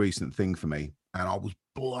real recent thing for me, and I was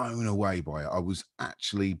blown away by it. I was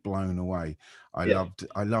actually blown away. I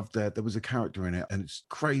loved that there was a character in it, and it's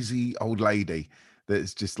crazy old lady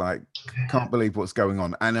that's just like, can't believe what's going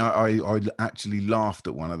on. And I actually laughed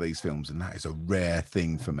at one of these films, and that is a rare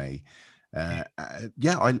thing for me.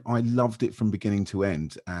 I loved it from beginning to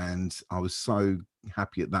end, and I was so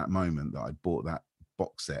happy at that moment that I bought that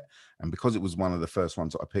box set. And because it was one of the first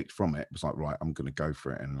ones that I picked from it, it was like, right, I'm going to go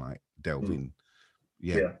for it and like delve in.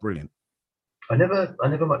 Yeah, brilliant. I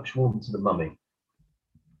never much warmed to the Mummy.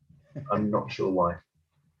 I'm not sure why.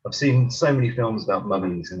 I've seen so many films about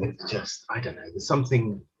mummies, and it's just, I don't know, there's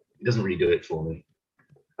something, it doesn't really do it for me.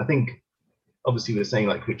 I think, obviously, we were saying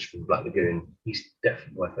like Creature from the Black Lagoon, he's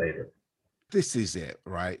definitely my favourite. This is it,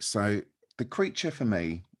 right? So The Creature for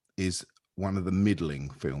me is one of the middling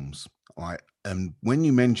films. And when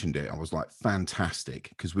you mentioned it, I was like, fantastic,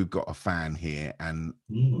 because we've got a fan here and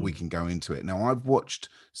we can go into it. Now, I've watched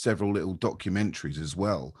several little documentaries as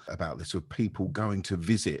well about this, of people going to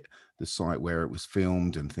visit the site where it was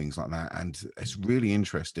filmed and things like that. And it's really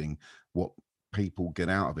interesting what people get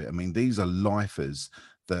out of it. I mean, these are lifers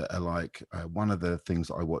that are like, one of the things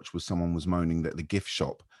that I watched was someone was moaning that the gift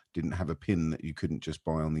shop didn't have a pin that you couldn't just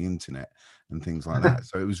buy on the internet and things like that.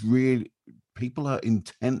 So it was really, people are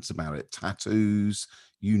intense about it, tattoos,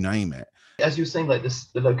 you name it. As you were saying, like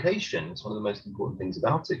this, the location is one of the most important things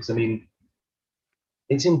about it. Because I mean,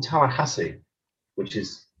 it's in Tallahassee, which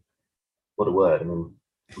is, what a word, I mean,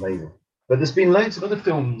 amazing. But there's been loads of other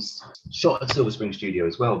films shot at Silver Spring Studio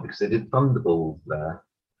as well, because they did Thunderball there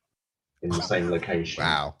in the same location.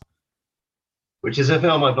 Wow. Which is a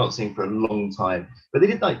film I've not seen for a long time. But they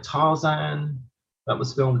did like Tarzan, that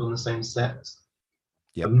was filmed on the same set.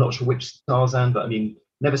 Yep. I'm not sure which Tarzan, but I mean,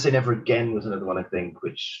 Never Say Never Again was another one, I think,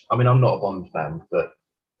 which, I mean, I'm not a Bond fan, but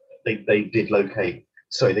they did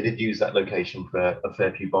use that location for a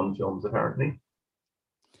fair few Bond films, apparently.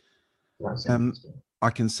 I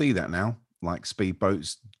can see that now, like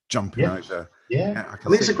speedboats jumping over. Yeah, I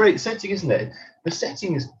mean, it's a great setting, isn't it? The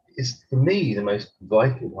setting is for me, the most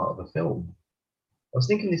vital part of the film. I was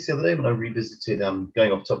thinking this the other day when I revisited,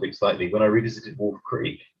 going off topic slightly, when I revisited Wolf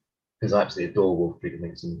Creek, because I absolutely adore Wolf Creek. I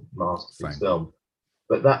think it's a masterpiece film.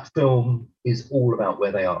 But that film is all about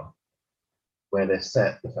where they are, where they're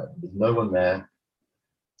set, the fact that there's no one there,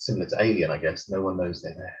 similar to Alien, I guess. No one knows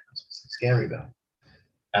they're there. That's what's so scary about it.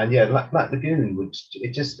 And yeah, Black Lagoon, which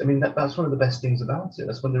it just, I mean, that's one of the best things about it.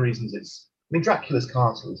 That's one of the reasons it's, I mean, Dracula's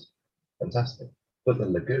castle is fantastic, but the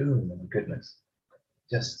lagoon, oh my goodness,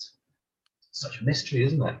 just such a mystery,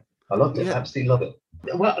 isn't it? I loved it, absolutely love it.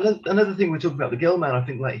 Well, another thing we're talking about, the Gill Man, I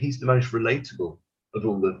think like he's the most relatable of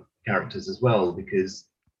all the characters as well, because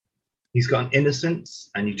he's got an innocence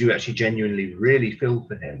and you do actually genuinely really feel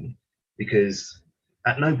for him, because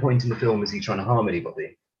at no point in the film is he trying to harm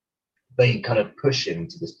anybody. They kind of push him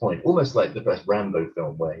to this point, almost like the first Rambo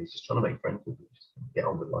film where he's just trying to make friends with them, just get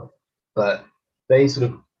on with life. But they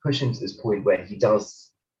sort of push him to this point where he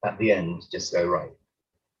does, at the end, just go, right,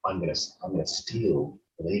 I'm gonna steal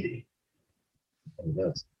the lady. And he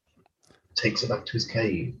does. Takes her back to his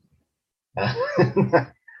cave.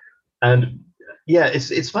 And yeah,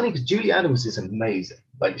 it's funny because Julie Adams is amazing.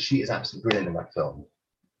 Like, she is absolutely brilliant in that film.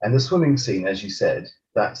 And the swimming scene, as you said,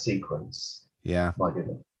 that sequence. Yeah. My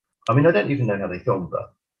goodness. I mean, I don't even know how they filmed that.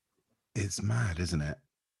 It's mad, isn't it?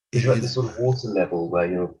 It's like this sort of water level where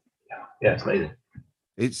you're, yeah, it's amazing.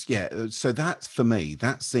 It's, yeah. So that's, for me,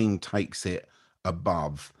 that scene takes it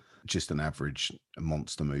above just an average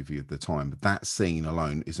monster movie of the time. But that scene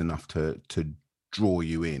alone is enough to draw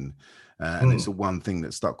you in. And it's the one thing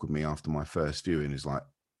that stuck with me after my first viewing is like,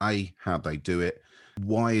 how they do it.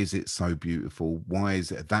 Why is it so beautiful? Why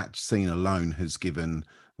is it that scene alone has given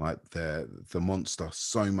like the monster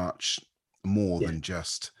so much more than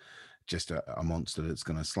just a monster that's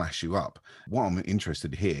going to slash you up. What I'm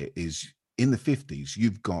interested here is in the 50s,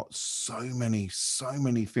 you've got so many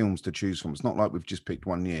films to choose from. It's not like we've just picked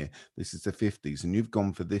one year. This is the 50s, and you've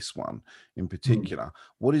gone for this one in particular.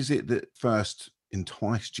 What is it that first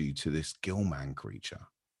enticed you to this Gillman creature?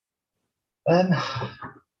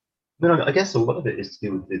 I guess a lot of it is to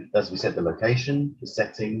do with, as we said, the location, the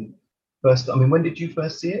setting. First, I mean, when did you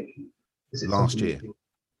first see it? Is it last year?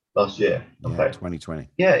 Last year, okay. Yeah, 2020.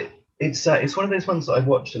 Yeah, it's one of those ones that I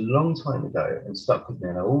watched a long time ago and stuck with me,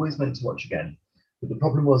 and I always meant to watch again. But the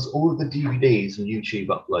problem was all of the DVDs and YouTube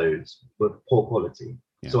uploads were poor quality,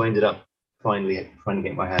 so I ended up finally trying to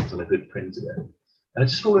get my hands on a good print of it, and I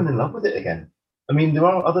just fallen in love with it again. I mean, there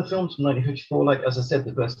are other films from 1954, like as I said,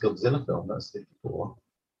 the first Godzilla film, that's 54.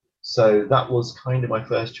 So that was kind of my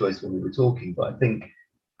first choice when we were talking, but I think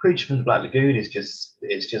Creature from the Black Lagoon is just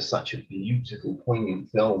such a beautiful, poignant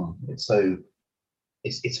film.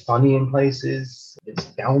 It's funny in places, it's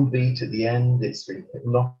downbeat at the end, it's really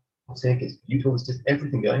hypnotic, it's beautiful, it's just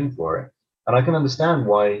everything going for it. And I can understand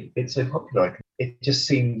why it's so popular. It just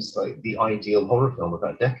seems like the ideal horror film of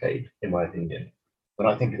that decade, in my opinion.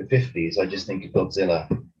 when I think of the 50s, I just think of Godzilla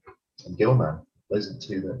and Gilman. Those are the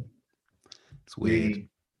two that it's weird. really,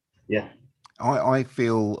 yeah. I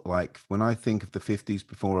feel like when I think of the 50s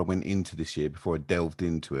before I went into this year, before I delved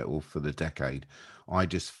into it or for the decade, I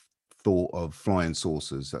just thought of flying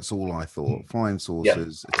saucers. That's all I thought. Flying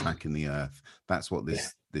saucers attacking the Earth. That's what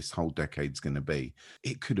this whole decade's going to be.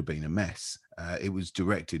 It could have been a mess. It was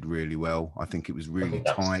directed really well. I think it was really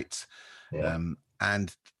tight.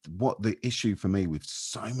 And what the issue for me with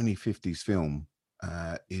so many 50s film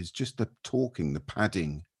is just the talking, the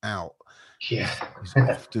padding out. Is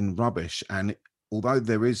often rubbish. And although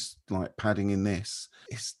there is like padding in this,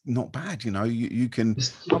 it's not bad. You know, you can,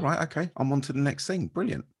 all right, okay, I'm on to the next scene.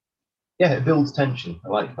 Brilliant. Yeah, it builds tension. I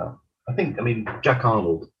like that. I mean, Jack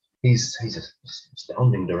Arnold, he's an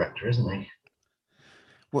astounding director, isn't he?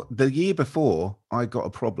 Well, the year before, I got a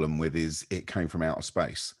problem with is It Came From Outer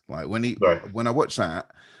Space. Like when I watched that,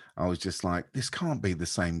 I was just like, this can't be the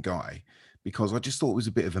same guy, because I just thought it was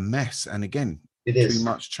a bit of a mess. And again, too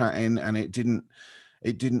much chatting, and it didn't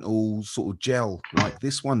all sort of gel like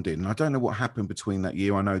this one did. And I don't know what happened between that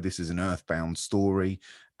year. I know this is an Earthbound story,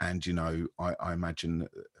 and you know, I imagine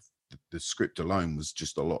the script alone was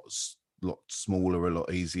just a lot smaller, a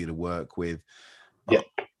lot easier to work with.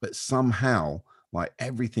 But somehow, like,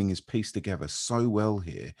 everything is pieced together so well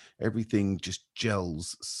here. Everything just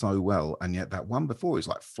gels so well. And yet that one before is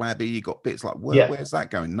like flabby. You got bits like, where's that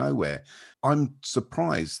going? Nowhere. I'm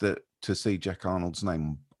surprised to see Jack Arnold's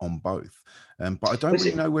name on both. But I don't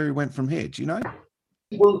really know where he went from here. Do you know?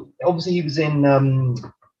 Well, obviously he was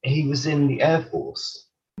in the Air Force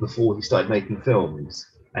before he started making films.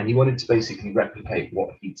 And he wanted to basically replicate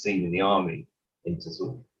what he'd seen in the army into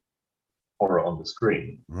sort of horror on the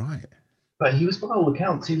screen. Right. But he was, by all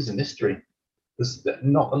accounts, he was a mystery. There's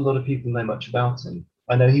not a lot of people know much about him.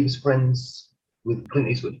 I know he was friends with Clint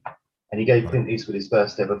Eastwood, and he gave Clint Eastwood his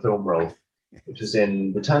first ever film role, which was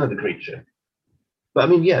in Return of the Creature. But I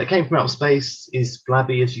mean, yeah, It Came From Outer Space is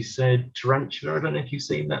flabby, as you said. Tarantula, I don't know if you've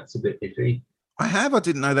seen that. It's a bit iffy. I have. I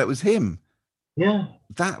didn't know that was him. Yeah.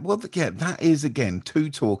 That is, again, too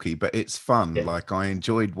talky, but it's fun. Yeah. Like, I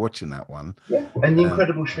enjoyed watching that one. Yeah. And The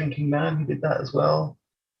Incredible Shrinking Man, he did that as well.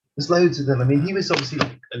 There's loads of them. I mean, he was obviously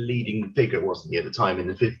like a leading figure, wasn't he, at the time in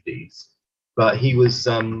the 50s? But he was,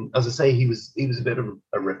 as I say, he was a bit of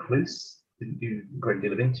a recluse. Didn't do a great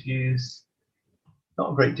deal of interviews.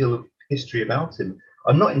 Not a great deal of history about him.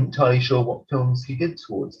 I'm not entirely sure what films he did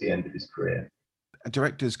towards the end of his career.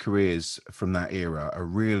 Directors' careers from that era are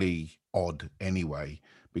really odd anyway,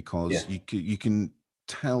 because you can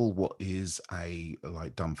tell what is a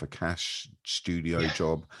like done for cash studio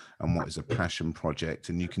job and what is a passion project,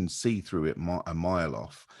 and you can see through it a mile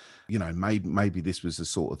off. You know, maybe this was the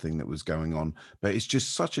sort of thing that was going on, but it's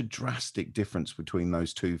just such a drastic difference between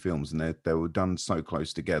those two films, and they were done so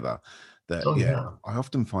close together that I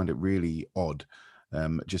often find it really odd,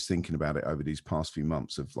 just thinking about it over these past few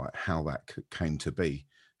months of like how that came to be.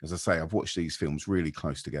 As I say, I've watched these films really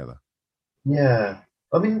close together. Yeah.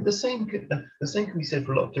 I mean, the same can be said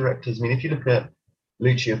for a lot of directors. I mean, if you look at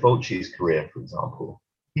Lucio Fulci's career, for example,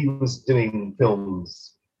 he was doing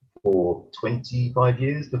films for 25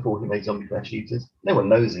 years before he made Zombie Flesh Eaters. No one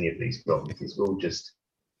knows any of these films. It's all just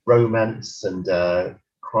romance and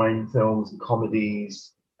crime films and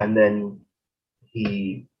comedies. And then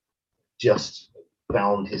he just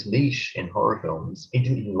found his niche in horror films. He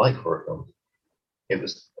didn't even like horror films.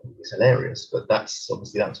 It's hilarious, but that's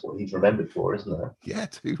what he's remembered for, isn't it? Yeah,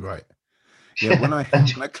 too right. Yeah, when I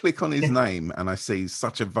click on his name and I see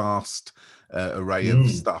such a vast array of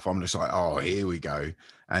stuff, I'm just like, oh, here we go.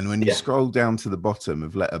 And when you scroll down to the bottom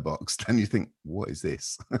of Letterboxd, then you think, what is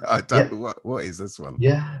this? I don't know what is this one.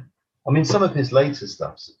 Yeah, I mean, some of his later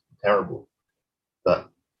stuff's terrible, but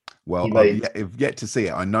I've yet to see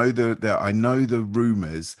it. I know the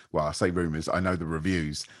rumors. Well, I say rumors. I know the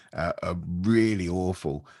reviews are really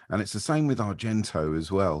awful, and it's the same with Argento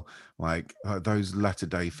as well. Like those latter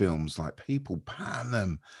day films, like people pan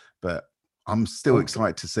them, but I'm still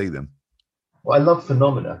excited to see them. Well, I love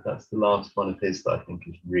Phenomena. That's the last one of his that I think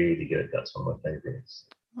is really good. That's one of my favorites.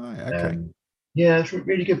 Right, okay. Yeah, it's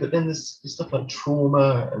really good. But then there's stuff like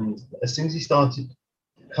Trauma, and as soon as he started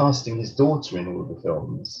casting his daughter in all of the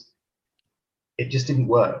films, it just didn't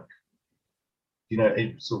work. You know,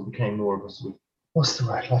 it sort of became more of a sort of, what's the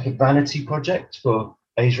word, like a vanity project for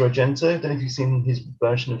Asia Argento. I don't know if you've seen his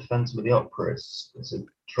version of Phantom of the Opera. It's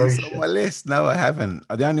atrocious. It's on my list. No, I haven't.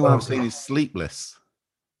 The only one I've seen is Sleepless.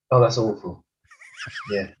 Oh, that's awful.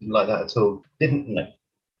 Yeah, didn't like that at all. Didn't know.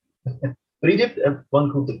 But he did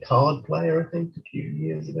one called The Card Player, I think, a few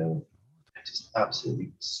years ago. Just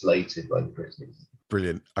absolutely slated by the critics.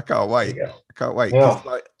 Brilliant. I can't wait. I can't wait. Yeah.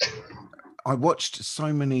 Like, I watched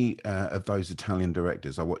so many of those Italian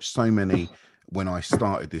directors. I watched so many when I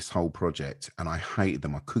started this whole project, and I hated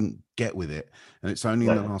them. I couldn't get with it. And it's only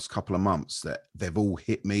in the last couple of months that they've all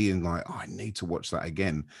hit me and like, oh, I need to watch that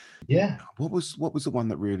again. Yeah. What was the one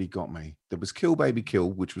that really got me? There was Kill Baby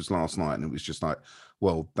Kill, which was last night, and it was just like,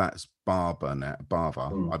 well, that's Bava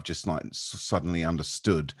now. I've just like suddenly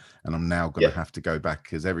understood, and I'm now going to have to go back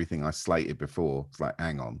because everything I slated before, it's like,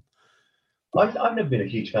 hang on. I've never been a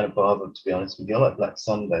huge fan of Bava, to be honest with you. I like Black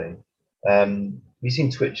Sunday. Have you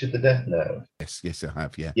seen Twitch of the Death Note? Yes, I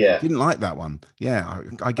have. Yeah. Yeah. Didn't like that one. Yeah,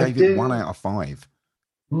 I gave it 1 out of 5.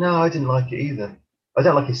 No, I didn't like it either. I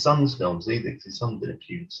don't like his son's films either, because his son did a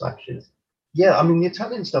few slashes. Yeah, I mean, the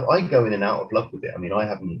Italian stuff, I go in and out of love with it. I mean,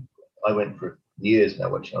 I went for years now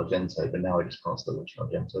watching Argento, but now I just can't stop watching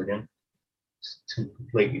Argento again. Just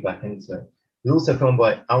completely back into it. There's also a film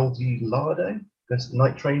by Aldi Lardo,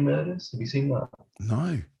 Night Train Murders. Have you seen that?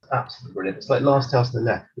 No. Absolutely brilliant. It's like Last House on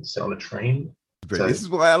the Left, but set on a train. So, this is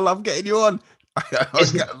why I love getting you on.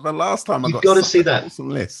 The last time I got to see that awesome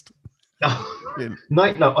list.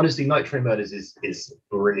 Honestly, Night Train Murders is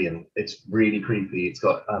brilliant. It's really creepy. It's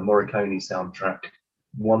got a Morricone soundtrack,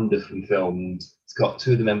 wonderfully filmed. It's got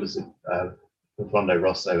 2 of the members of Rondo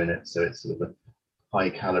Rosso in it, so it's sort of a high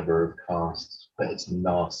caliber of cast, but it's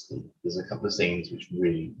nasty. There's a couple of scenes which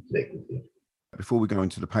really click with you. Before we go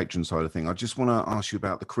into the patron side of thing, I just want to ask you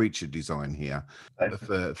about the creature design here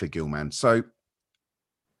for Gillman. So,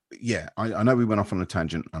 yeah, I know we went off on a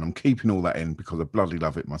tangent, and I'm keeping all that in because I bloody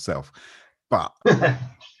love it myself. But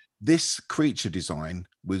this creature design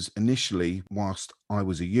was initially, whilst I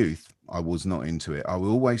was a youth, I was not into it. I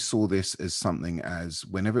always saw this as something as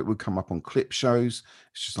whenever it would come up on clip shows,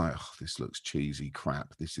 it's just like, oh, this looks cheesy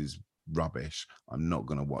crap. This is rubbish. I'm not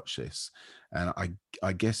going to watch this. And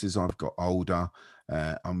I guess as I've got older,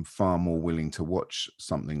 I'm far more willing to watch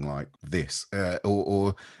something like this,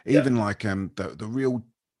 or even like the real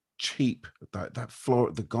cheap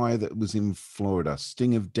the guy that was in Florida,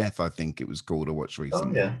 Sting of Death, I think it was called. I watched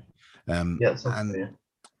recently.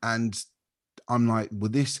 And I'm like,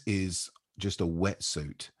 well, this is just a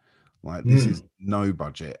wetsuit. Like this is no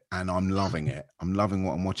budget, and I'm loving it. I'm loving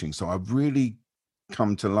what I'm watching. So I've really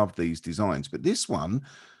come to love these designs. But this one,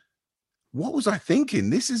 what was I thinking?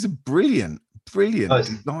 This is a brilliant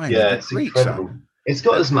design. Yeah, it's incredible. It's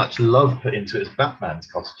got as much love put into it as Batman's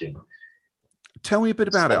costume. Tell me a bit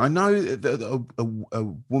about it. I know that a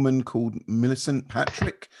woman called Millicent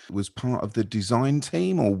Patrick was part of the design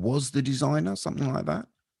team, or was the designer, something like that.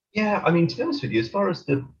 Yeah, I mean, to be honest with you, as far as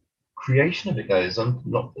the creation of it goes, I'm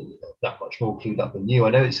not that much more clued up than you. I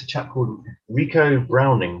know it's a chap called Rico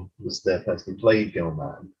Browning was the person who played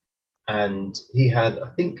Gillman, and I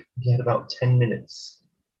think he had about 10 minutes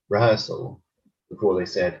rehearsal before they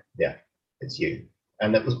said, yeah, it's you.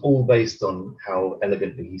 And that was all based on how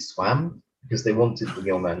elegantly he swam, because they wanted the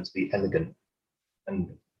Gillman to be elegant and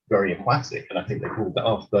very aquatic, and I think they pulled that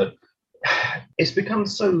off. But it's become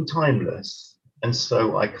so timeless and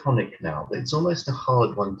so iconic now that it's almost a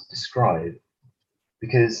hard one to describe,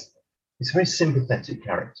 because it's a very sympathetic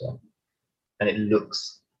character, and it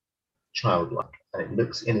looks childlike and it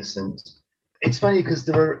looks innocent. It's funny because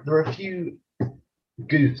there are a few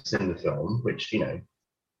goofs in the film, which, you know,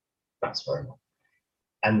 that's fair enough.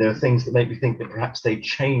 And there are things that make me think that perhaps they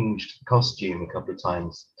changed the costume a couple of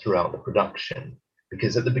times throughout the production,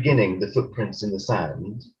 because at the beginning, the footprints in the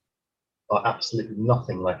sand are absolutely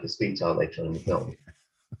nothing like his feet are later in the film.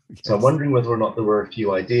 Yes. So I'm wondering whether or not there were a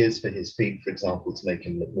few ideas for his feet, for example, to make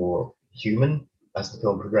him look more human as the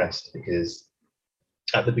film progressed, because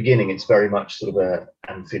at the beginning, it's very much sort of an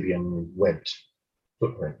amphibian webbed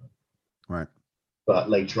footprint. Right. But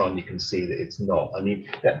later on, you can see that it's not. I mean,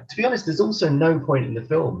 to be honest, there's also no point in the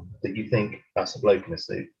film that you think that's a bloke in a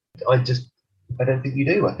suit. I don't think you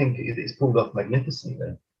do. I think it's pulled off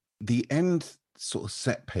magnificently. The end sort of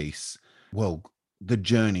set piece, well, the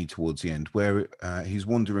journey towards the end, where he's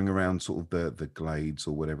wandering around sort of the glades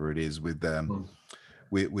or whatever it is with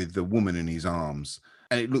the woman in his arms,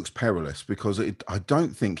 and it looks perilous because I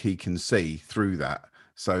don't think he can see through that.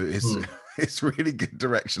 So it's really good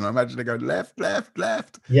direction. I imagine they go left, left,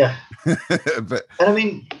 left. Yeah. And I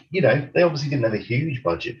mean, you know, they obviously didn't have a huge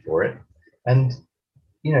budget for it. And,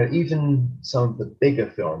 you know, even some of the bigger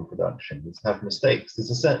film productions have mistakes.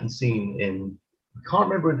 There's a certain scene in, I can't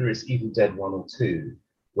remember whether it's Evil Dead 1 or 2,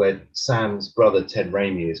 where Sam's brother, Ted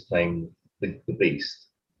Raimi, is playing the beast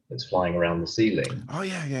that's flying around the ceiling. Oh,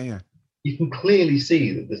 yeah. You can clearly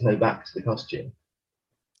see that there's no back to the costume.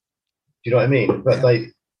 Do you know what I mean? But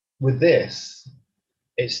with this,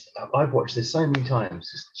 I've watched this so many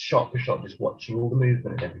times, just shot for shot, just watching all the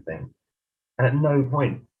movement and everything. And at no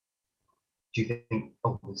point do you think,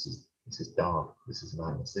 oh, this is dark, this is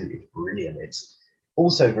nice, it's brilliant. It's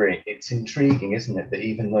also it's intriguing, isn't it, that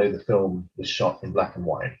even though the film was shot in black and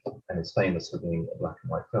white and is famous for being a black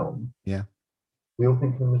and white film, yeah, we all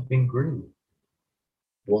think of him as being green.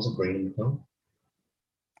 It wasn't green in the film.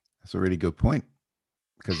 That's a really good point.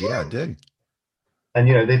 Because I do. And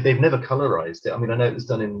they've never colorized it. I mean, I know it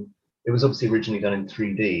was obviously originally done in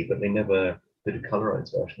 3D, but they never did a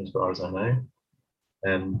colorized version as far as I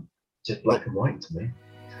know. Just black and white to me.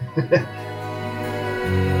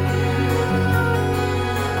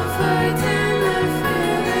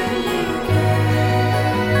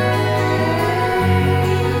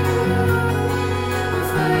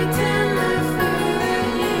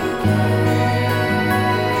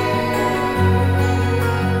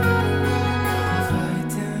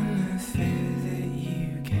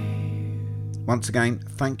 Once again,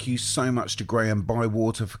 thank you so much to Graham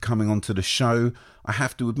Bywater for coming onto the show. I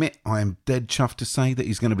have to admit, I am dead chuffed to say that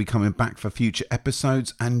he's going to be coming back for future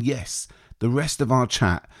episodes. And yes, the rest of our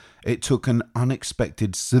chat, it took an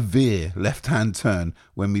unexpected, severe left-hand turn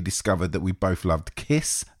when we discovered that we both loved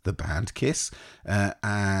Kiss, the band Kiss,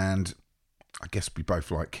 and I guess we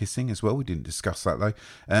both like kissing as well. We didn't discuss that though.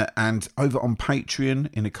 And over on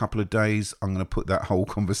Patreon in a couple of days, I'm going to put that whole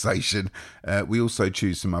conversation. We also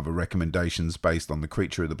choose some other recommendations based on The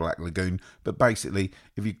Creature of the Black Lagoon. But basically,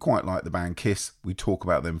 if you quite like the band Kiss, we talk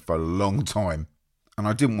about them for a long time. And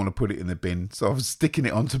I didn't want to put it in the bin, so I was sticking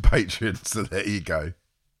it onto Patreon. So there you go.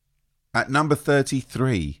 At number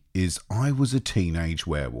 33 is I Was a Teenage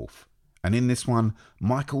Werewolf. And in this one,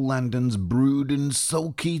 Michael Landon's brooding,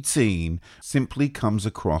 sulky teen simply comes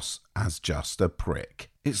across as just a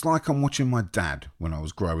prick. It's like I'm watching my dad when I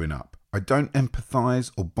was growing up. I don't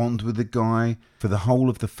empathise or bond with the guy for the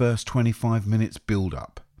whole of the first 25 minutes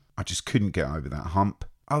build-up. I just couldn't get over that hump.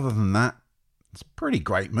 Other than that, it's a pretty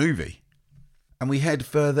great movie. And we head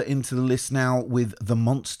further into the list now with The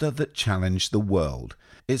Monster That Challenged the World.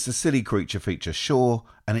 It's a silly creature feature, sure,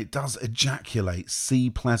 and it does ejaculate sea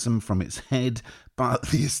plasm from its head, but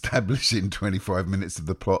the establishing 25 minutes of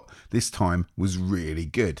the plot this time was really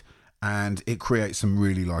good, and it creates some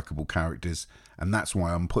really likeable characters, and that's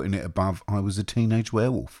why I'm putting it above I Was a Teenage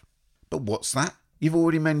Werewolf. But what's that? You've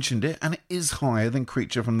already mentioned it, and it is higher than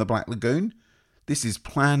Creature from the Black Lagoon. This is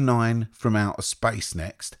Plan 9 from Outer Space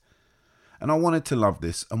next. And I wanted to love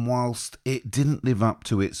this, and whilst it didn't live up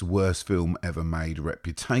to its worst film ever made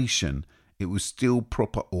reputation, it was still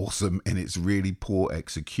proper awesome in its really poor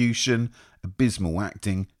execution, abysmal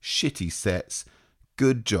acting, shitty sets.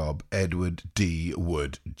 Good job, Edward D.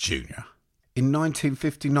 Wood Jr. In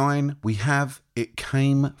 1959, we have It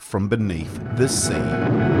Came From Beneath the Sea.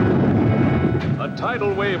 A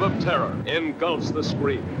tidal wave of terror engulfs the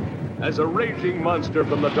screen as a raging monster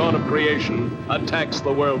from the dawn of creation attacks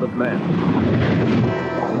the world of man.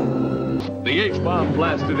 The H-bomb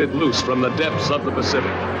blasted it loose from the depths of the Pacific,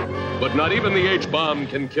 but not even the H-bomb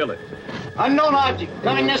can kill it. Unknown object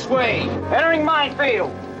coming this way. Entering minefield.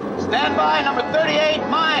 Stand by, number 38,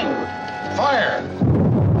 mine. Fire.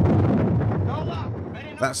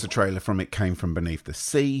 That's the trailer from It Came From Beneath the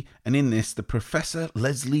Sea, and in this, the Professor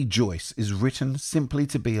Leslie Joyce is written simply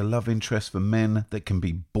to be a love interest for men that can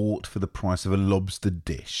be bought for the price of a lobster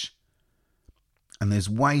dish. And there's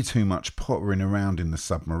way too much pottering around in the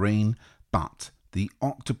submarine, but the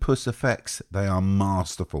octopus effects, they are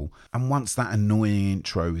masterful. And once that annoying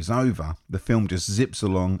intro is over, the film just zips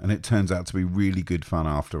along and it turns out to be really good fun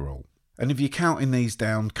after all. And if you're counting these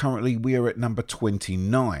down, currently we are at number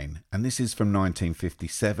 29, and this is from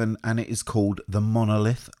 1957, and it is called The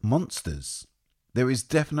Monolith Monsters. There is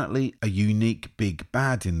definitely a unique big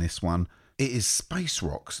bad in this one. It is space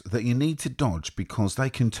rocks that you need to dodge because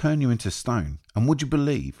they can turn you into stone. And would you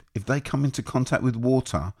believe, if they come into contact with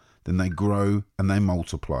water, then they grow and they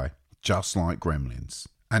multiply, just like gremlins.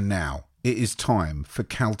 And now, it is time for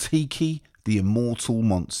Kaltiki, the Immortal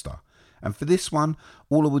Monster. And for this one,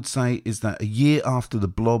 all I would say is that a year after The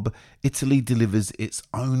Blob, Italy delivers its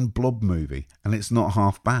own Blob movie, and it's not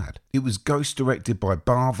half bad. It was ghost directed by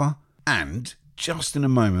Bava, and just in a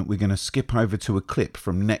moment we're going to skip over to a clip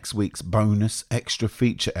from next week's bonus extra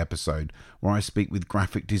feature episode where I speak with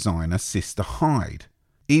graphic designer Sister Hyde.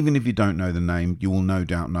 Even if you don't know the name, you will no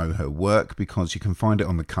doubt know her work because you can find it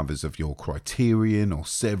on the covers of your Criterion or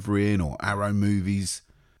Severin or Arrow movies.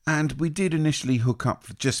 And we did initially hook up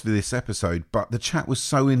just for this episode, but the chat was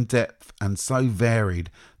so in-depth and so varied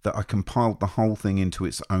that I compiled the whole thing into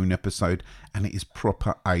its own episode, and it is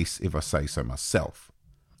proper ace if I say so myself.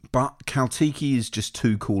 But Kaltiki is just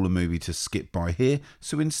too cool a movie to skip by here,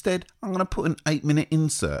 so instead I'm going to put an 8-minute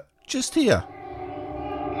insert just here.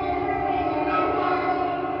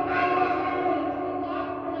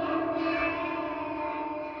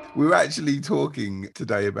 We're actually talking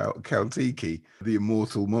today about Kaltiki, the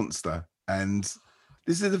immortal monster, and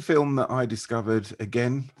this is a film that I discovered,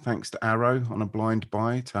 again, thanks to Arrow, on a blind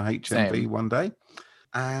buy to HMV one day.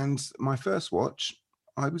 And my first watch,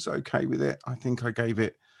 I was okay with it. I think I gave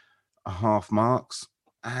it a half marks.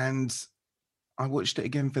 And I watched it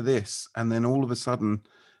again for this. And then all of a sudden,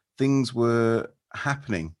 things were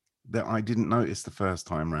happening that I didn't notice the first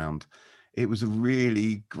time round. It was a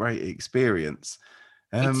really great experience.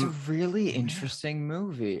 It's a really interesting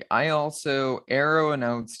movie. Arrow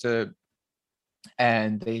announced it,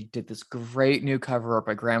 and they did this great new cover up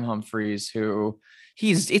by Graham Humphreys,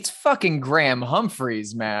 it's fucking Graham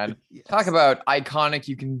Humphreys, man. Yes. Talk about iconic.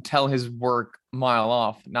 You can tell his work mile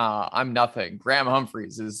off. Nah, I'm nothing. Graham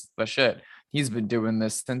Humphreys is the shit. He's been doing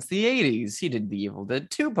this since the 80s. He did the Evil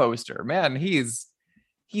Dead 2 poster. Man, he's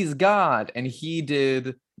God. And he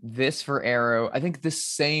did this for Arrow. I think this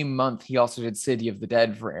same month he also did City of the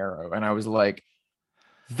Dead for Arrow, and I was like,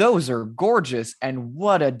 those are gorgeous, and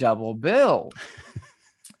what a double bill.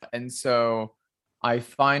 And so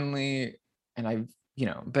I've been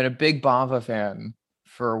a big Bava fan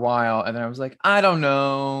for a while, and then I was like, I don't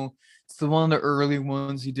know, it's the one of the early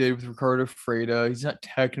ones he did with Ricardo Freda. He's not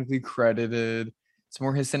technically credited. It's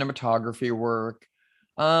more his cinematography work.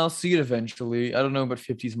 I'll see it eventually. I don't know about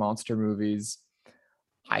 50s monster movies.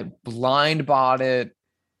 I blind bought it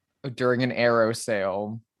during an Arrow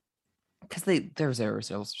sale because there's Arrow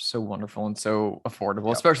sales so wonderful and so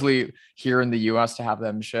affordable, especially here in the US to have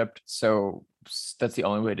them shipped. So that's the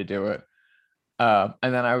only way to do it. And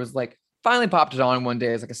then I was like, finally popped it on one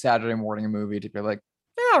day as like a Saturday morning movie to be like,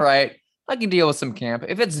 all right, I can deal with some camp.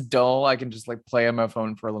 If it's dull, I can just like play on my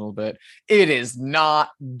phone for a little bit. It is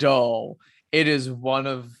not dull. It is one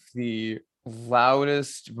of the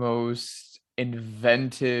loudest, most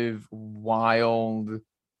inventive, wild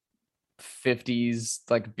 50s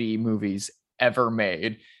like B movies ever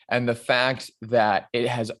made. And the fact that it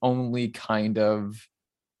has only kind of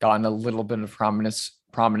gotten a little bit of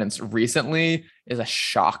prominence recently is a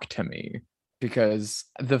shock to me, because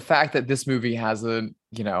the fact that this movie hasn't,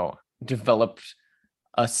 developed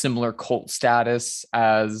a similar cult status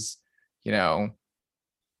as,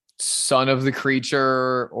 Son of the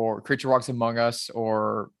Creature or Creature Walks Among Us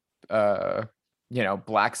or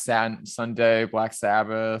Black Sunday, Black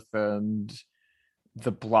Sabbath, and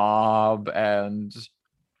The Blob and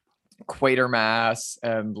Quatermass,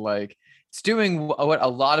 and like it's doing what a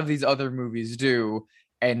lot of these other movies do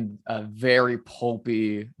in a very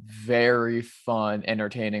pulpy, very fun,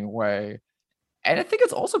 entertaining way. And I think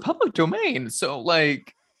it's also public domain. So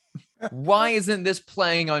like, why isn't this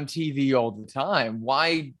playing on TV all the time?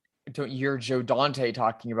 Why don't you hear Joe Dante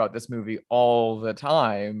talking about this movie all the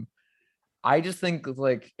time? I just think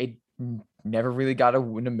like it never really got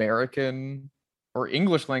an American or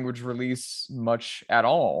English language release much at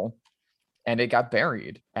all. And it got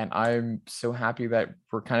buried. And I'm so happy that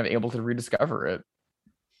we're kind of able to rediscover it.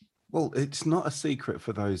 Well, it's not a secret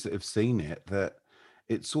for those that have seen it that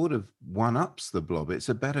it sort of one-ups The Blob. It's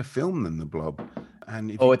a better film than The Blob.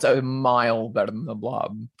 And it's a mile better than The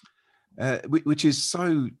Blob. Which is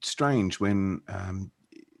so strange when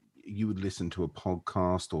you would listen to a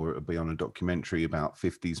podcast or it would be on a documentary about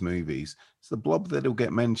 50s movies. It's The Blob that'll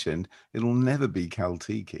get mentioned. It'll never be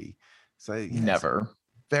Kaltiki. So yes, never.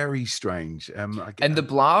 Very strange. And The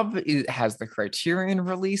Blob has the Criterion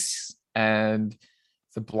release, and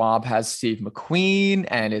The Blob has Steve McQueen,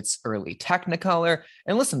 and it's early Technicolor.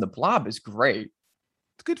 And listen, The Blob is great.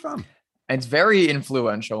 It's good fun. And it's very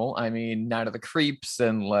influential. I mean, Night of the Creeps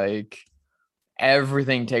and like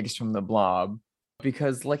everything takes from The Blob,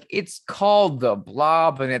 because like it's called The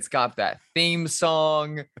Blob and it's got that theme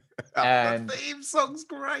song. And the theme song's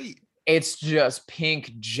great. It's just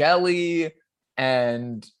pink jelly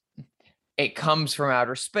and it comes from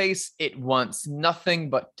outer space. It wants nothing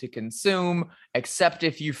but to consume, except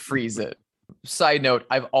if you freeze it. Side note,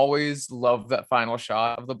 I've always loved that final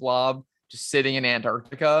shot of The Blob just sitting in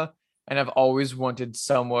Antarctica. And I've always wanted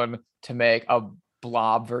someone to make a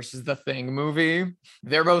Blob versus The Thing movie.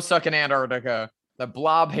 They're both stuck in Antarctica. The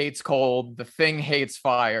Blob hates cold. The Thing hates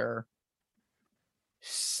fire.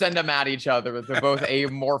 Send them at each other. They're both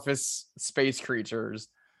amorphous space creatures.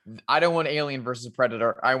 I don't want Alien versus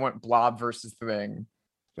Predator. I want Blob versus Thing.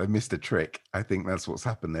 They missed a trick. I think that's what's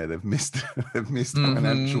happened there. They've missed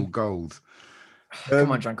financial gold.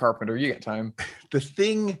 Come on, John Carpenter. You got time. The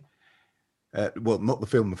Thing Well, not the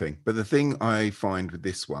film thing, but the thing I find with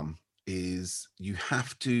this one is you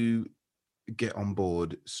have to get on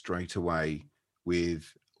board straight away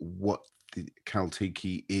with what the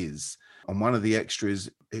Kaltiki is. On one of the extras,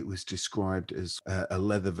 it was described as a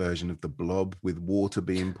leather version of the Blob with water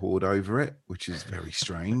being poured over it, which is very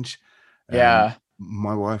strange. Yeah.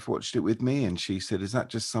 My wife watched it with me and she said, is that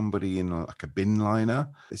just somebody in like a bin liner?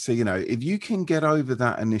 So, you know, if you can get over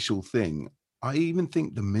that initial thing, I even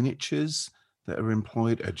think the miniatures that are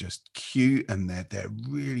employed are just cute and they're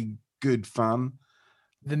really good fun.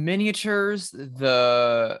 The miniatures,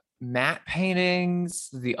 the matte paintings,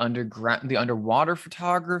 the underwater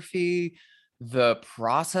photography, the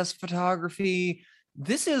process photography.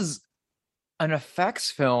 This is an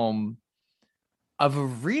effects film of a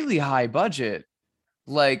really high budget.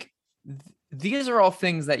 Like these are all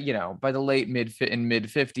things that, you know, by the mid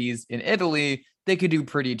 50s in Italy, they could do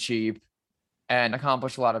pretty cheap and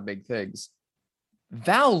accomplish a lot of big things.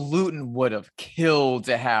 Val Lewton would have killed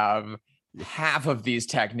to have half of these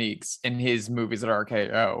techniques in his movies at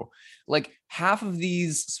RKO. Like half of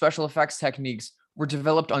these special effects techniques were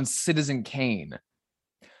developed on Citizen Kane.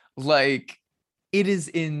 Like it is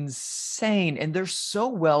insane and they're so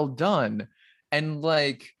well done. And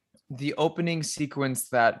like the opening sequence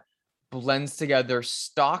that blends together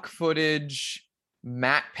stock footage,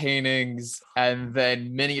 matte paintings, and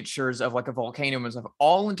then miniatures of like a volcano and stuff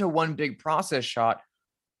all into one big process shot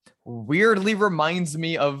weirdly reminds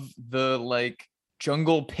me of the like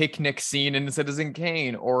jungle picnic scene in Citizen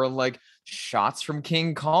Kane or like shots from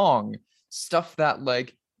King Kong, stuff that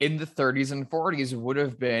like in the 30s and 40s would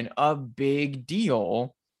have been a big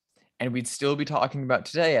deal. And we'd still be talking about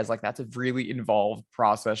today as like, that's a really involved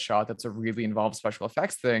process shot. That's a really involved special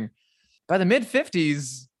effects thing. By the mid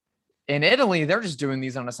 50s in Italy, they're just doing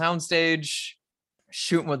these on a soundstage,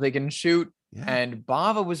 shooting what they can shoot. Yeah. And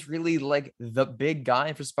Bava was really like the big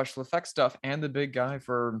guy for special effects stuff and the big guy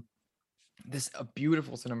for this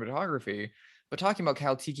beautiful cinematography. But talking about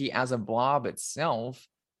Kaltiki as a blob itself,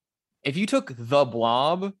 if you took the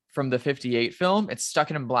Blob from the 58 film, it's stuck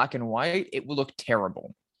in black and white, it would look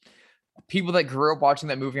terrible. People that grew up watching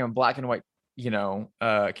that movie on black and white, you know,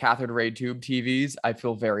 cathode ray tube TVs, I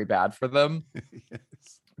feel very bad for them.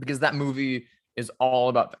 Yes. Because that movie is all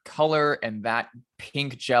about the color and that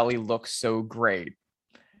pink jelly looks so great.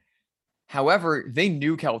 However, they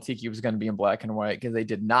knew Kaltiki was going to be in black and white because they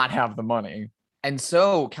did not have the money. And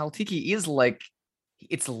so Kaltiki is like,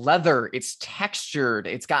 it's leather, it's textured,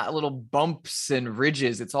 it's got little bumps and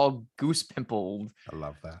ridges, it's all goose pimpled. I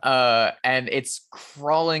love that. And it's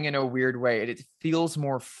crawling in a weird way. It feels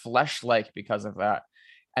more flesh-like because of that.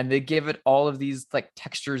 And they give it all of these like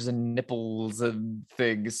textures and nipples and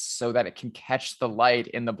things so that it can catch the light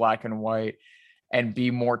in the black and white and be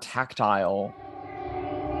more tactile.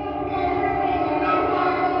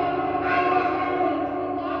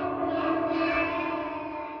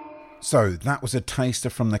 So that was a taster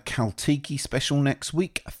from the Kaltiki special next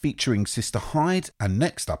week featuring Sister Hyde. And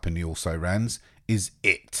next up in the Also Rans is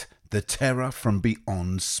It, the Terror from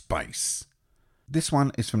Beyond Space. This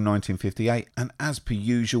one is from 1958, and as per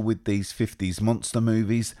usual with these 50s monster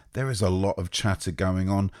movies, there is a lot of chatter going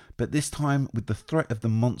on, but this time with the threat of the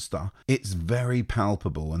monster, it's very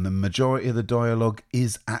palpable and the majority of the dialogue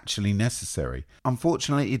is actually necessary.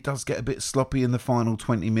 Unfortunately, it does get a bit sloppy in the final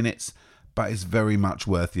 20 minutes, but it's very much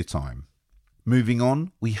worth your time. Moving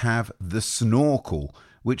on, we have The Snorkel,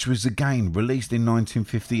 which was again released in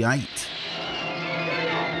 1958.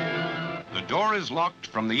 The door is locked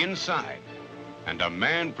from the inside, and a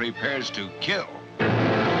man prepares to kill.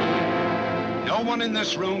 No one in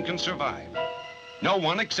this room can survive. No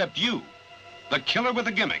one except you, the killer with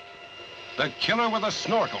a gimmick, the killer with a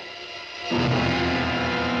snorkel.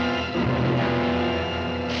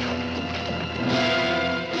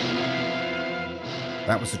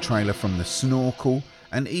 That was the trailer from The Snorkel,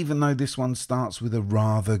 and even though this one starts with a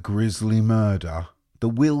rather grisly murder, the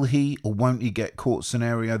will he or won't he get caught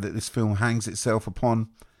scenario that this film hangs itself upon,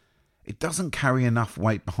 it doesn't carry enough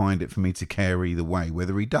weight behind it for me to care either way,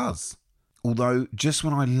 whether he does. Although, just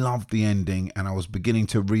when I loved the ending and I was beginning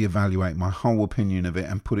to reevaluate my whole opinion of it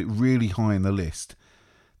and put it really high in the list,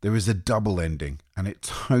 there is a double ending and it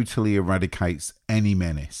totally eradicates any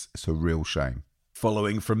menace. It's a real shame.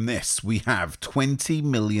 Following from this, we have 20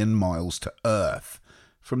 Million Miles to Earth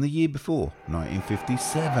from the year before,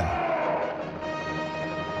 1957.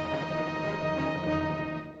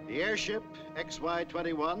 The airship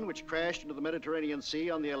XY-21, which crashed into the Mediterranean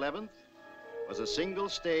Sea on the 11th, was a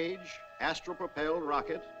single-stage, astral-propelled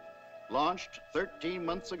rocket launched 13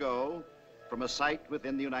 months ago from a site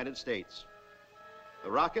within the United States.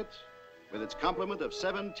 The rocket, with its complement of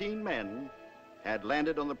 17 men, had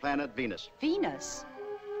landed on the planet Venus. Venus?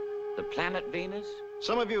 The planet Venus?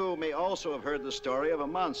 Some of you may also have heard the story of a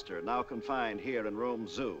monster now confined here in Rome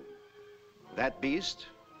Zoo. That beast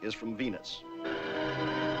is from Venus.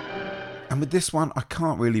 And with this one, I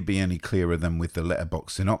can't really be any clearer than with the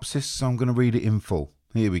letterbox synopsis, so I'm going to read it in full.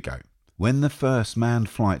 Here we go. When the first manned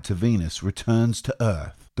flight to Venus returns to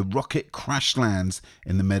Earth, the rocket crash lands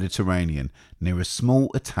in the Mediterranean near a small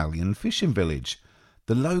Italian fishing village.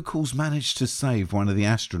 The locals managed to save one of the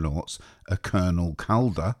astronauts, a Colonel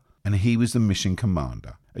Calder, and he was the mission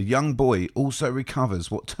commander. A young boy also recovers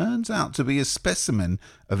what turns out to be a specimen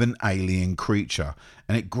of an alien creature,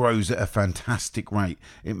 and it grows at a fantastic rate.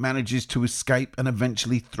 It manages to escape and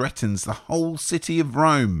eventually threatens the whole city of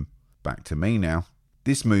Rome. Back to me now.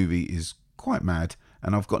 This movie is quite mad,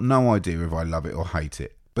 and I've got no idea if I love it or hate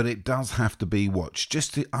it. But it does have to be watched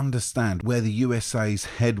just to understand where the USA's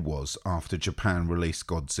head was after Japan released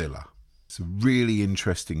Godzilla. It's a really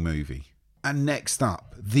interesting movie. And next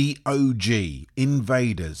up, the OG,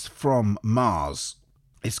 Invaders from Mars.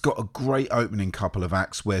 It's got a great opening couple of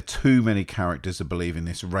acts where too many characters are believing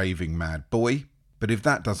this raving mad boy. But if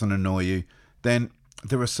that doesn't annoy you, then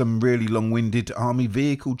there are some really long-winded army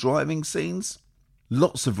vehicle driving scenes.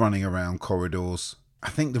 Lots of running around corridors. I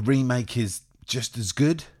think the remake is just as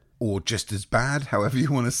good or just as bad, however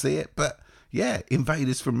you want to see it. But yeah,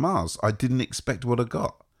 Invaders from Mars. I didn't expect what I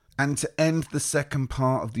got. And to end the second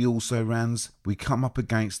part of the Also Rans, we come up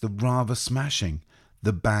against the rather smashing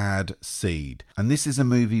The Bad Seed. And this is a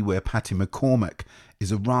movie where Patty McCormack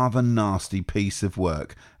is a rather nasty piece of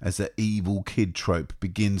work as an evil kid trope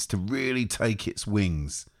begins to really take its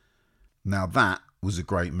wings. Now that was a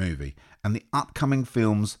great movie, and the upcoming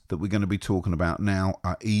films that we're going to be talking about now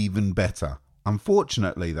are even better.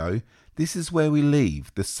 Unfortunately though, this is where we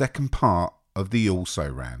leave the second part of the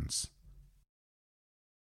Also Rans.